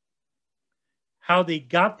 How they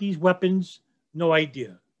got these weapons, no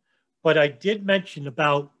idea. But I did mention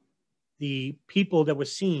about the people that were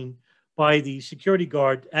seen by the security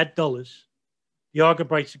guard at Dulles, the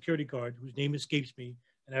Argabright security guard, whose name escapes me,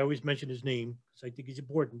 and I always mention his name because I think he's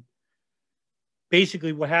important.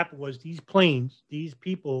 Basically, what happened was these planes, these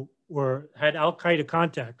people had al-Qaeda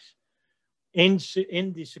contacts in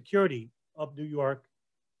the security of New York,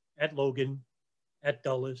 at Logan, at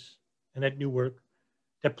Dulles, and at Newark,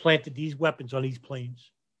 that planted these weapons on these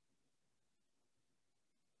planes.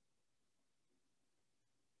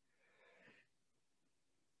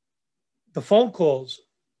 The phone calls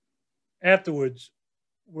afterwards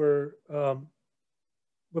were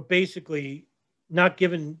basically not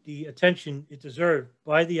given the attention it deserved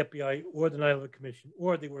by the FBI or the 9/11 Commission,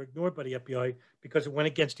 or they were ignored by the FBI because it went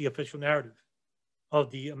against the official narrative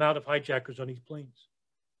of the amount of hijackers on these planes.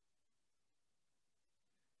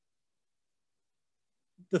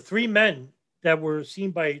 The 3 men that were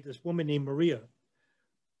seen by this woman named Maria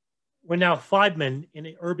were now 5 men in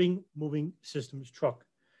an Urban Moving Systems truck,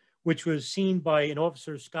 which was seen by an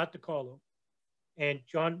officer, Scott DiCarlo, and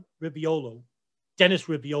Dennis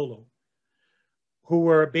Riviolo, who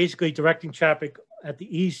were basically directing traffic at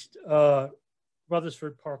the East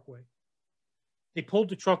Rutherford Parkway. They pulled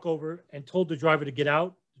the truck over and told the driver to get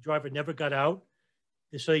out. The driver never got out,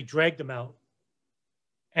 so they dragged him out.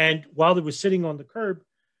 And while they were sitting on the curb,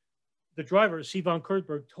 the driver, Sivan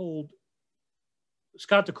Kurzberg, told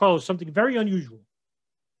Scott DiCarlo something very unusual.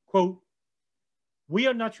 Quote, "We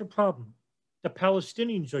are not your problem. The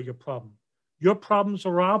Palestinians are your problem. Your problems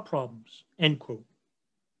are our problems," end quote.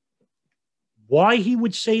 Why he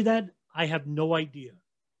would say that, I have no idea.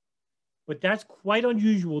 But that's quite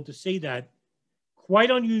unusual to say that, quite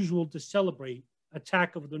unusual to celebrate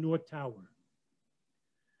attack of the North Tower.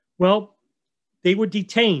 Well, they were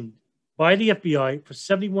detained by the FBI for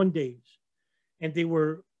 71 days, and they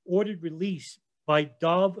were ordered release by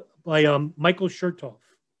Michael Chertoff.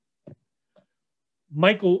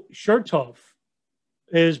 Michael Chertoff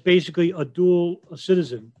is basically a dual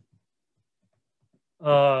citizen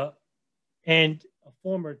and a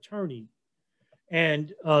former attorney.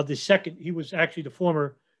 And he was actually the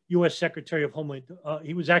former U.S. Secretary of Homeland.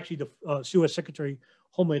 He was actually the U.S. Secretary of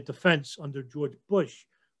Homeland Defense under George Bush,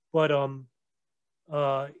 but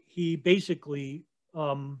he basically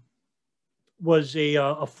was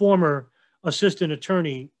a former assistant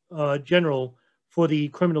attorney general for the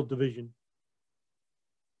criminal division.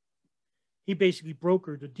 He basically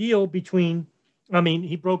brokered a deal between,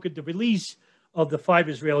 he brokered the release of the 5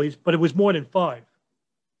 Israelis, but it was more than 5.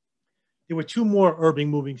 There were 2 more urban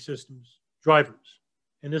moving systems drivers,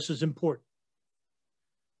 and this is important.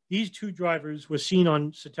 These 2 drivers were seen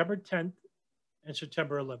on September 10th and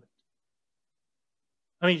September 11th.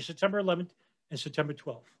 September 11th and September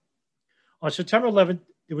 12th. On September 11th,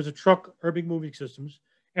 there was a truck, urban moving systems,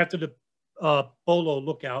 after the Bolo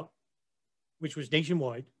lookout, which was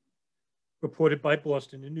nationwide, reported by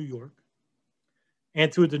Boston and New York,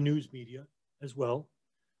 and through the news media as well,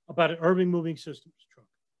 about an urban moving systems truck.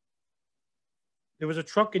 There was a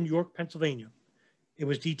truck in York, Pennsylvania. It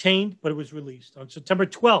was detained, but it was released. On September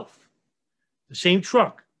 12th, the same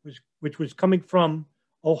truck, which was coming from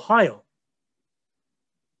Ohio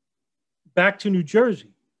back to New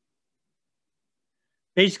Jersey,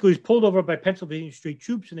 basically was pulled over by Pennsylvania state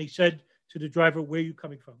troops, and they said to the driver, "Where are you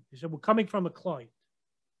coming from?" He said, "We're coming from a client."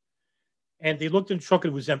 And they looked in the truck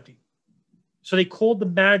and it was empty. So they called the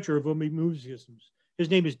manager of Urban Moving Systems.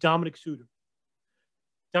 His name is Dominic Suter.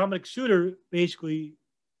 Dominic Suter basically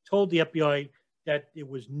told the FBI that there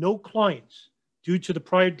was no clients due to the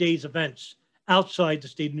prior day's events outside the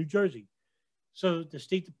state of New Jersey. So the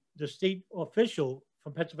state official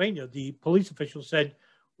from Pennsylvania, the police official, said,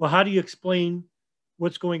 "Well, how do you explain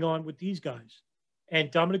what's going on with these guys?" And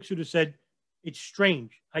Dominic Suter said, "It's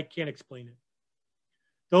strange. I can't explain it."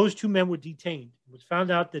 Those 2 men were detained. It was found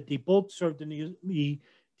out that they both served in the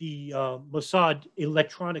Musab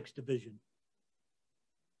electronics division.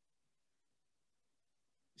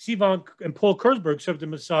 Sivan and Paul Kurzberg served in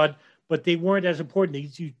Mossad, but they weren't as important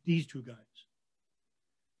as these 2 guys.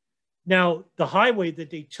 Now, the highway that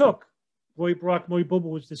they took, Roy Barak, Moy Buba,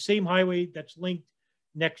 was the same highway that's linked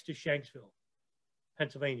next to Shanksville,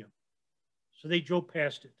 Pennsylvania. So they drove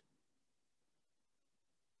past it.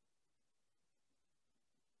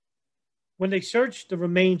 When they searched the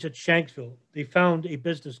remains at Shanksville, they found a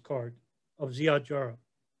business card of Ziad Jarrah.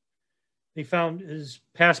 They found his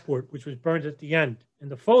passport, which was burned at the end. And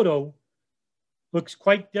the photo looks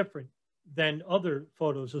quite different than other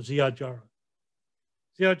photos of Ziad Jarrah.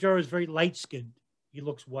 Ziad Jarrah is very light-skinned. He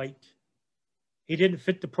looks white. He didn't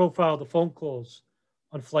fit the profile of the phone calls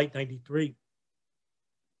on Flight 93.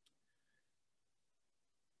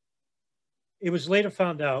 It was later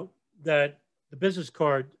found out that the business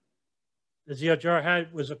card that Ziad Jarrah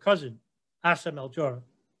had was a cousin, Assam al-Jarrah.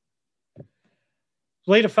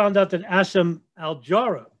 Later found out that Assam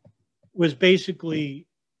al-Jarrah was basically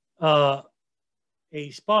a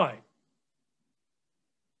spy,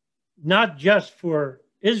 not just for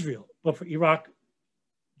Israel, but for Iraq,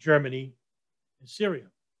 Germany, and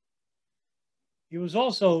Syria. He was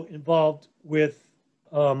also involved with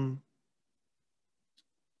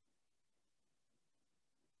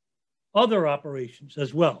other operations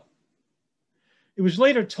as well. It was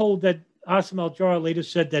later told that Assam al-Jarrah later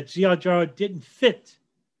said that Ziad Jarrah didn't fit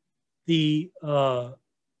the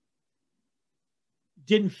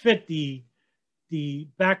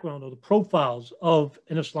background or the profiles of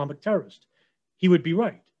an Islamic terrorist. He would be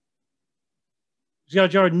right. Ziad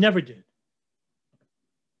Jarrah never did.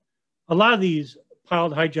 A lot of these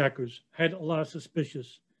pilot hijackers had a lot of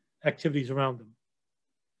suspicious activities around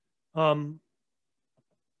them.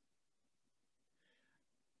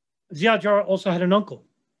 Ziad Jarrah also had an uncle,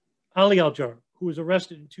 Ali al-Jarrah, who was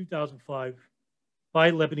arrested in 2005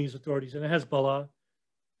 by Lebanese authorities and Hezbollah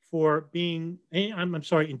for being,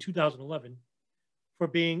 in 2011, for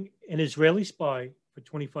being an Israeli spy for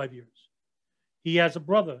 25 years. He has a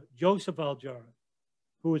brother, Joseph al-Jarrah,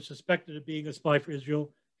 who is suspected of being a spy for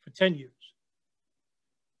Israel for 10 years.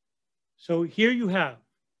 So here you have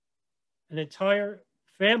an entire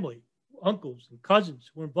family, uncles and cousins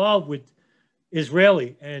who were involved with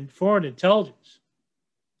Israeli and foreign intelligence.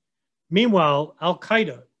 Meanwhile,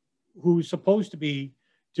 Al-Qaeda, who's supposed to be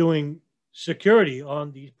doing security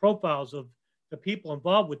on these profiles of the people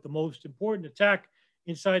involved with the most important attack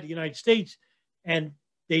inside the United States, and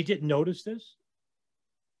they didn't notice this?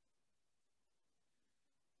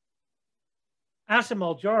 Asim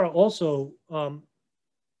al-Jarrah also,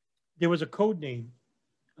 there was a code name,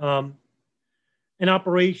 an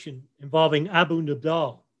operation involving Abu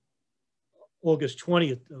Nidal, August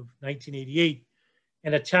 20th of 1988,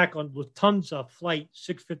 an attack on Lufthansa Flight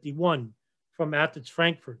 651 from Athens,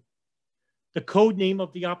 Frankfurt. The code name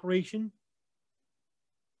of the operation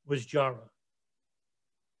was Jarrah.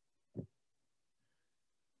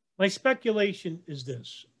 My speculation is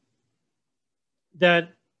this,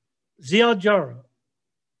 that Ziad Jarrah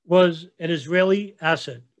was an Israeli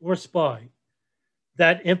asset or spy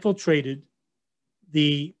that infiltrated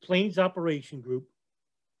the Plains Operation Group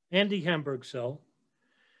and the Hamburg cell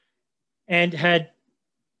and had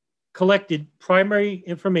collected primary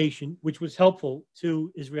information which was helpful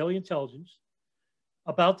to Israeli intelligence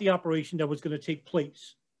about the operation that was going to take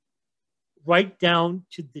place right down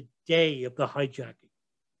to the day of the hijacking,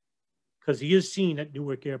 because he is seen at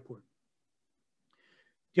Newark Airport.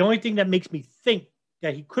 The only thing that makes me think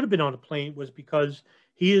that he could have been on a plane was because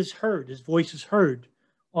he is heard, his voice is heard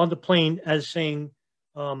on the plane as saying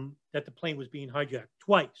that the plane was being hijacked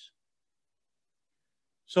twice.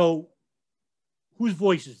 So whose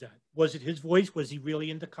voice is that? Was it his voice? Was he really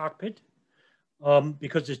in the cockpit?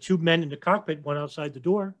 Because there's two men in the cockpit, one outside the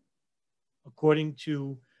door, according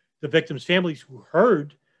to the victims' families who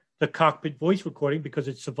heard the cockpit voice recording because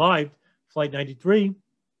it survived Flight 93.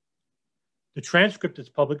 The transcript is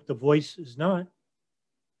public, the voice is not.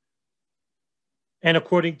 And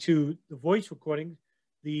according to the voice recording,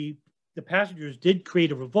 the passengers did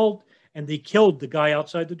create a revolt and they killed the guy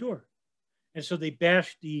outside the door. And so they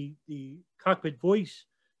bashed the cockpit voice,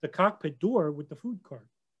 the cockpit door with the food cart.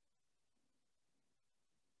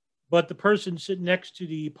 But the person sitting next to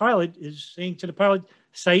the pilot is saying to the pilot,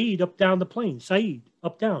 Saeed, up, down the plane, Saeed,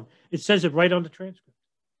 up, down. It says it right on the transcript.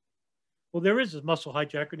 Well, there is a muscle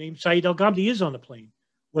hijacker named Saeed Al-Ghamdi is on the plane.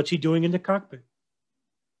 What's he doing in the cockpit?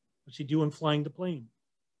 What's he doing flying the plane?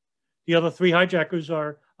 The other three hijackers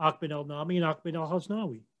are Ahmed al-Nami and Ahmed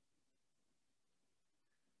al-Hasnawi.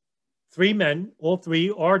 Three men, all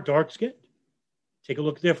three are dark-skinned. Take a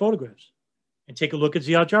look at their photographs. And take a look at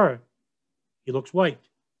Ziad Jarrah. He looks white.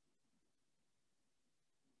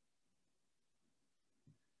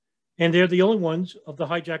 And they're the only ones of the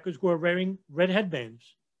hijackers who are wearing red headbands.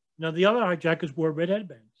 Now, the other hijackers wore red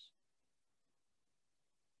headbands.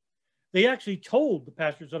 They actually told the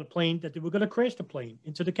passengers on the plane that they were going to crash the plane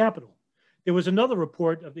into the Capitol. There was another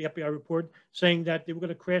report of the FBI report saying that they were going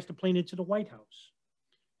to crash the plane into the White House.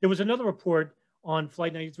 There was another report on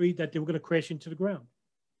Flight 93 that they were going to crash into the ground.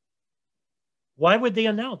 Why would they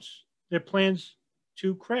announce their plans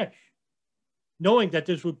to crash, knowing that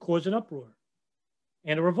this would cause an uproar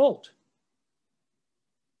and a revolt?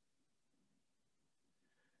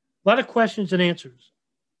 A lot of questions and answers.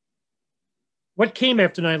 What came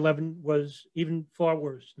after 9/11 was even far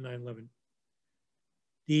worse than 9/11.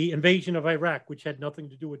 The invasion of Iraq, which had nothing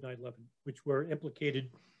to do with 9/11, which were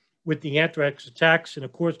implicated with the anthrax attacks and,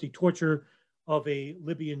 of course, the torture of a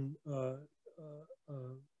Libyan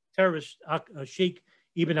terrorist, Sheikh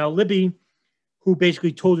Ibn al-Libi, who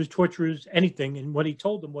basically told his torturers anything. And what he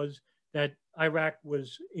told them was that Iraq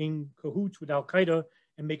was in cahoots with al-Qaeda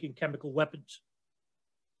and making chemical weapons.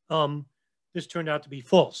 This turned out to be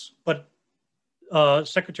false. But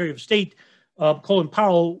Secretary of State Colin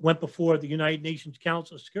Powell went before the United Nations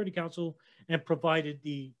Security Council and provided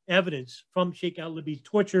the evidence from Sheikh al-Libi's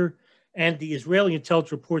torture and the Israeli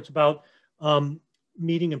intelligence reports about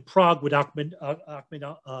meeting in Prague with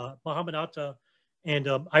Mohammed Atta and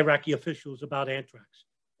Iraqi officials about anthrax.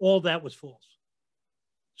 All that was false.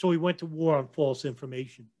 So we went to war on false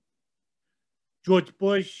information. George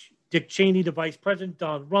Bush, Dick Cheney, the vice president,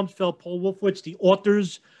 Don Rumsfeld, Paul Wolfowitz, the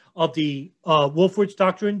authors of the Wolfowitz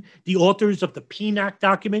Doctrine, the authors of the PNAC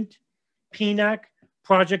document, PNAC,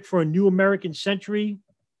 Project for a New American Century,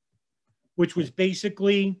 which was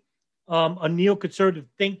basically a neoconservative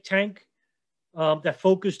think tank that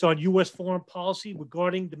focused on U.S. foreign policy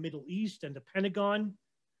regarding the Middle East and the Pentagon.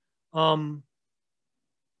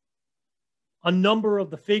 A number of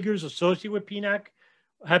the figures associated with PNAC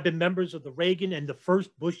have been members of the Reagan and the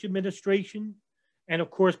first Bush administration, and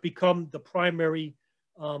of course become the primary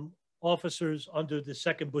officers under the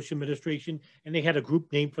second Bush administration. And they had a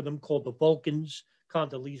group name for them called the Vulcans: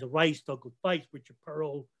 Condoleezza Rice, Douglas Weiss, Richard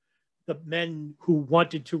Pearl, the men who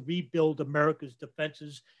wanted to rebuild America's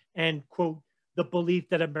defenses and, quote, the belief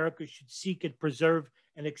that America should seek and preserve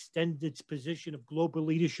and extend its position of global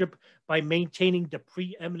leadership by maintaining the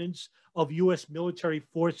preeminence of U.S. military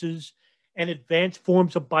forces and advanced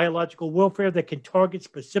forms of biological warfare that can target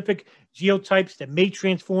specific genotypes that may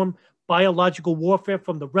transform biological warfare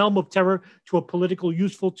from the realm of terror to a political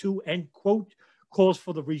useful to, end quote, calls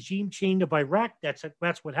for the regime change of Iraq. That's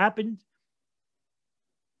what happened.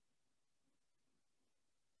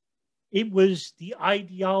 It was the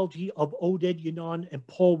ideology of Oded Yinon and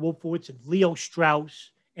Paul Wolfowitz and Leo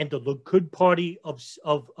Strauss and the Likud party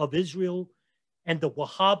of Israel and the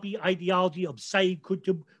Wahhabi ideology of Sayyid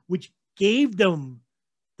Qutb, which gave them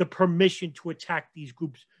the permission to attack these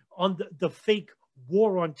groups on the fake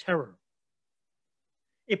war on terror.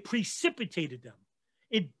 It precipitated them.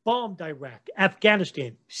 It bombed Iraq,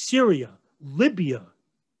 Afghanistan, Syria, Libya,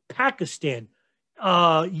 Pakistan,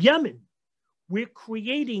 Yemen. We're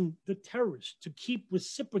creating the terrorists to keep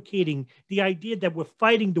reciprocating the idea that we're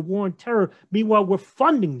fighting the war on terror. Meanwhile, we're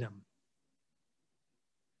funding them.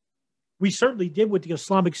 We certainly did with the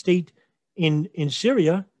Islamic State in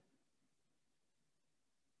Syria.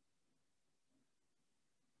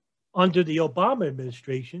 Under the Obama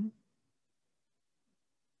administration,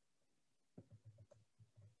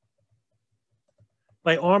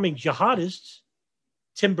 by arming jihadists,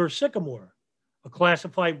 Timber Sycamore, a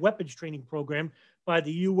classified weapons training program by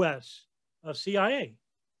the U.S. CIA,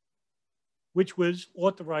 which was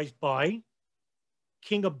authorized by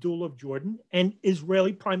King Abdullah of Jordan and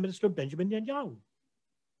Israeli Prime Minister Benjamin Netanyahu.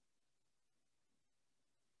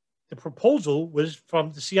 The proposal was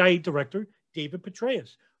from the CIA director, David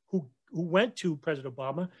Petraeus, who went to President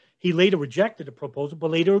Obama. He later rejected the proposal, but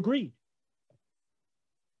later agreed.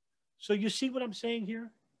 So you see what I'm saying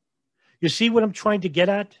here? You see what I'm trying to get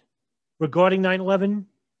at regarding 9/11?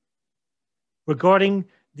 Regarding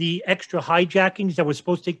the extra hijackings that were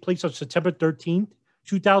supposed to take place on September 13th,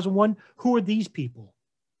 2001? Who are these people?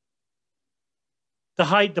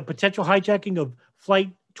 The potential hijacking of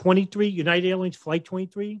Flight 23, United Airlines Flight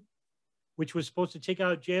 23, which was supposed to take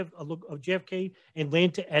out of JFK and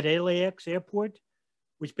land at LAX airport,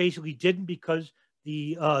 which basically didn't because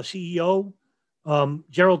the CEO,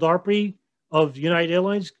 Gerald Arpey of United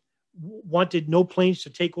Airlines, wanted no planes to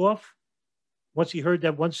take off once he heard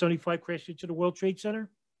that 175 crashed into the World Trade Center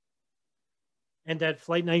and that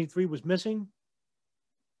Flight 93 was missing.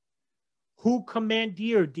 Who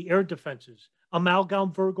commandeered the air defenses?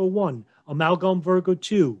 Amalgam Virgo 1, Amalgam Virgo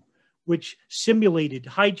 2, which simulated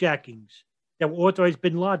hijackings that were authorized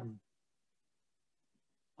Bin Laden.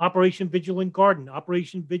 Operation Vigilant Garden,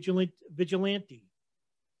 Operation Vigilante.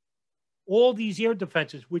 All these air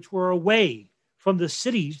defenses, which were away from the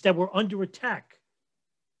cities that were under attack.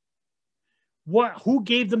 Who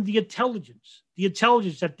gave them the intelligence? The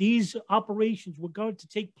intelligence that these operations were going to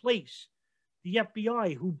take place. The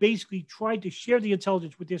FBI, who basically tried to share the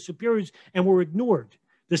intelligence with their superiors and were ignored.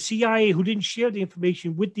 The CIA, who didn't share the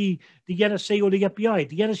information with the NSA or the FBI.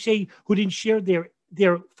 The NSA, who didn't share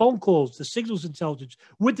their phone calls, the signals intelligence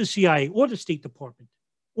with the CIA or the State Department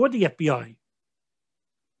or the FBI.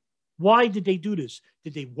 Why did they do this?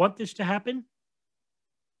 Did they want this to happen?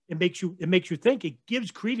 It makes you think. It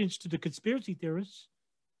gives credence to the conspiracy theorists,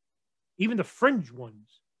 even the fringe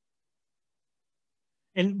ones.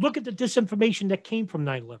 And look at the disinformation that came from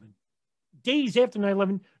 9/11. Days after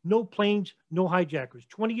 9/11, no planes, no hijackers.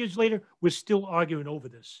 20 years later, we're still arguing over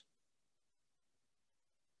this.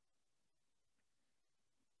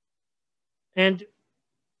 And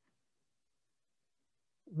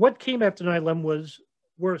what came after 9/11 was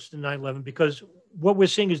worse than 9/11 because what we're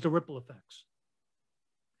seeing is the ripple effects.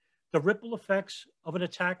 The ripple effects of an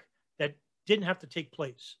attack that didn't have to take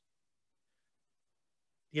place.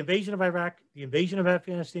 The invasion of Iraq, the invasion of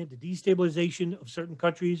Afghanistan, the destabilization of certain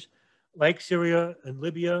countries like Syria and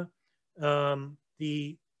Libya,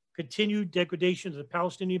 the continued degradation of the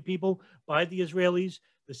Palestinian people by the Israelis,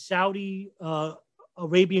 the Saudi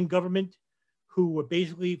Arabian government, who were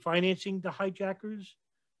basically financing the hijackers,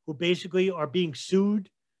 who basically are being sued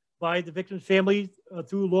by the victim's family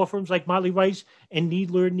through law firms like Motley Rice and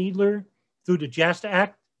Needler through the JASTA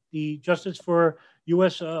Act, the Justice for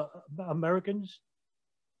U.S. Americans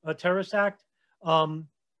Terrorist Act. God's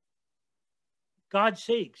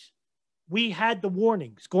sakes, we had the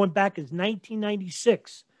warnings going back as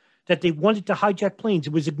 1996 that they wanted to hijack planes.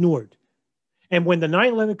 It was ignored. And when the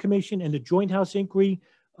 9/11 Commission and the Joint House Inquiry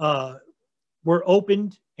were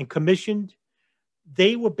opened and commissioned,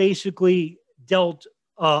 they were basically dealt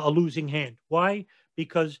a losing hand. Why?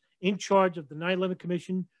 Because in charge of the 9/11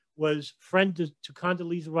 Commission was friend to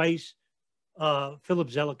Condoleezza Rice, Philip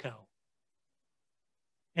Zelikow.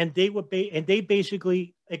 And they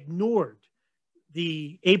basically ignored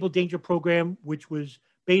the Able Danger program, which was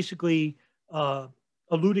basically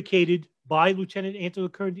elucidated by Lieutenant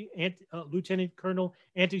Colonel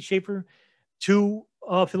Anthony Schaefer to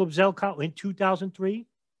Philip Zelikow in 2003.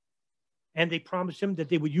 And they promised him that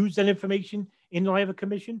they would use that information in the light of a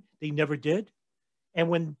commission. They never did. And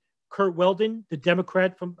when Kurt Weldon, the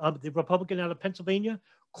Democrat from the Republican out of Pennsylvania,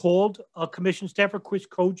 called a commission staffer, Chris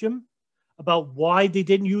Kojum, about why they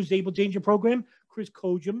didn't use the Able Danger program, Chris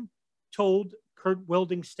Kojum told Kurt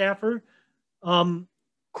Weldon's staffer,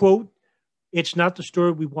 quote, "It's not the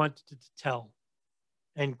story we wanted to tell,"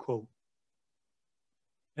 end quote.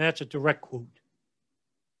 And that's a direct quote.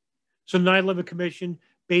 So the 9/11 Commission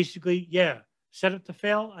basically, yeah, set up to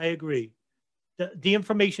fail. I agree. The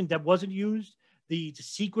information that wasn't used, the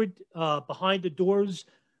secret behind the doors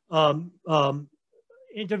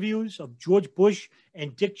interviews of George Bush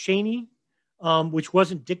and Dick Cheney, which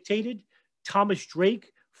wasn't dictated. Thomas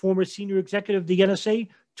Drake, former senior executive of the NSA,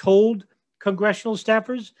 told congressional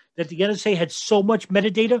staffers that the NSA had so much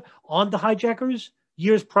metadata on the hijackers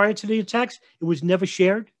years prior to the attacks, it was never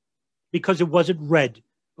shared because it wasn't read,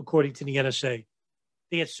 according to the NSA.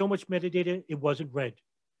 They had so much metadata, it wasn't read.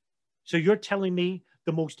 So you're telling me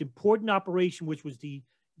the most important operation, which was the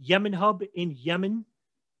Yemen hub in Yemen,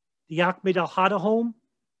 the Ahmed al-Hada home,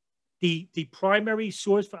 the primary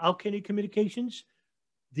source for Al-Qaeda communications,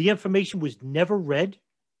 the information was never read?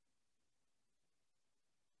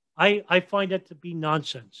 I find that to be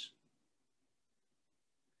nonsense.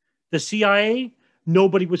 The CIA,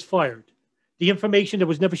 nobody was fired. The information that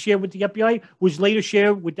was never shared with the FBI was later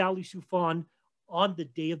shared with Ali Soufan on the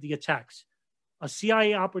day of the attacks. A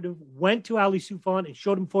CIA operative went to Ali Soufan and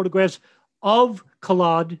showed him photographs of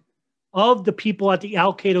Khalid, of the people at the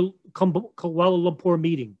Al-Qaeda Kuala Lumpur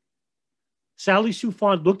meeting. Sally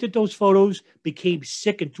Soufan looked at those photos, became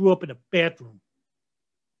sick, and threw up in a bathroom.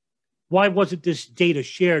 Why wasn't this data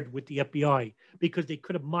shared with the FBI? Because they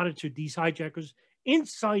could have monitored these hijackers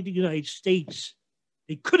inside the United States.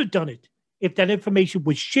 They could have done it if that information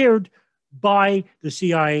was shared by the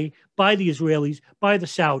CIA, by the Israelis, by the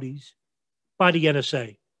Saudis, by the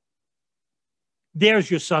NSA.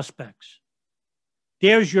 There's your suspects.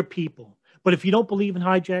 There's your people. But if you don't believe in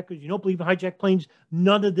hijackers, you don't believe in hijacked planes,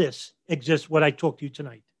 none of this exists, what I talked to you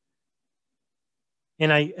tonight.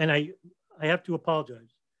 And I have to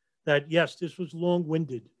apologize that, yes, this was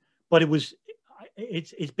long-winded, but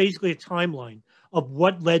it's basically a timeline of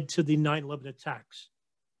what led to the 9/11 attacks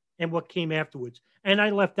and what came afterwards. And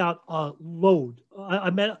I left out a load.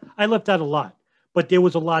 I left out a lot, but there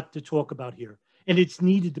was a lot to talk about here. And it's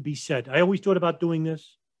needed to be said. I always thought about doing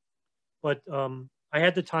this, but I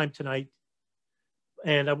had the time tonight,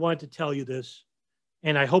 and I wanted to tell you this,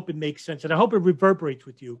 and I hope it makes sense, and I hope it reverberates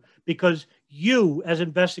with you, because you, as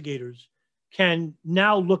investigators, can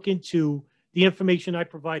now look into the information I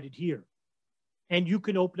provided here, and you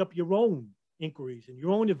can open up your own inquiries and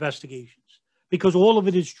your own investigations, because all of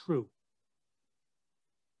it is true.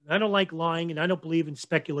 I don't like lying, and I don't believe in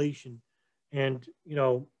speculation. And, you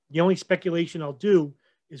know, the only speculation I'll do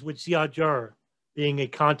is with Ziad Jarrah being a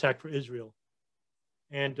contact for Israel.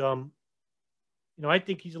 And, you know, I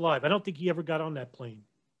think he's alive. I don't think he ever got on that plane.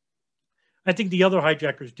 I think the other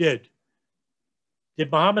hijackers did.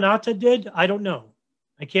 Did Mohammed Atta did? I don't know.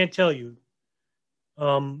 I can't tell you.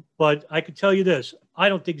 But I could tell you this. I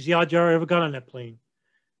don't think Ziad Jarrah ever got on that plane.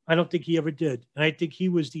 I don't think he ever did. And I think he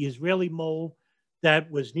was the Israeli mole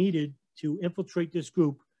that was needed to infiltrate this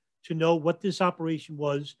group, to know what this operation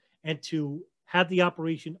was, and to have the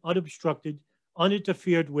operation unobstructed,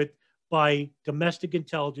 uninterfered with by domestic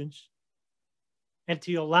intelligence, and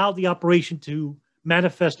to allow the operation to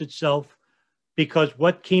manifest itself, because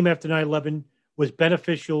what came after 9/11 was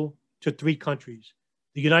beneficial to three countries: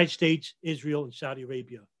 the United States, Israel, and Saudi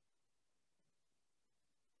Arabia.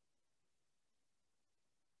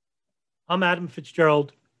 I'm Adam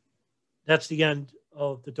Fitzgerald. That's the end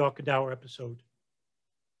of the Darkened Hour episode.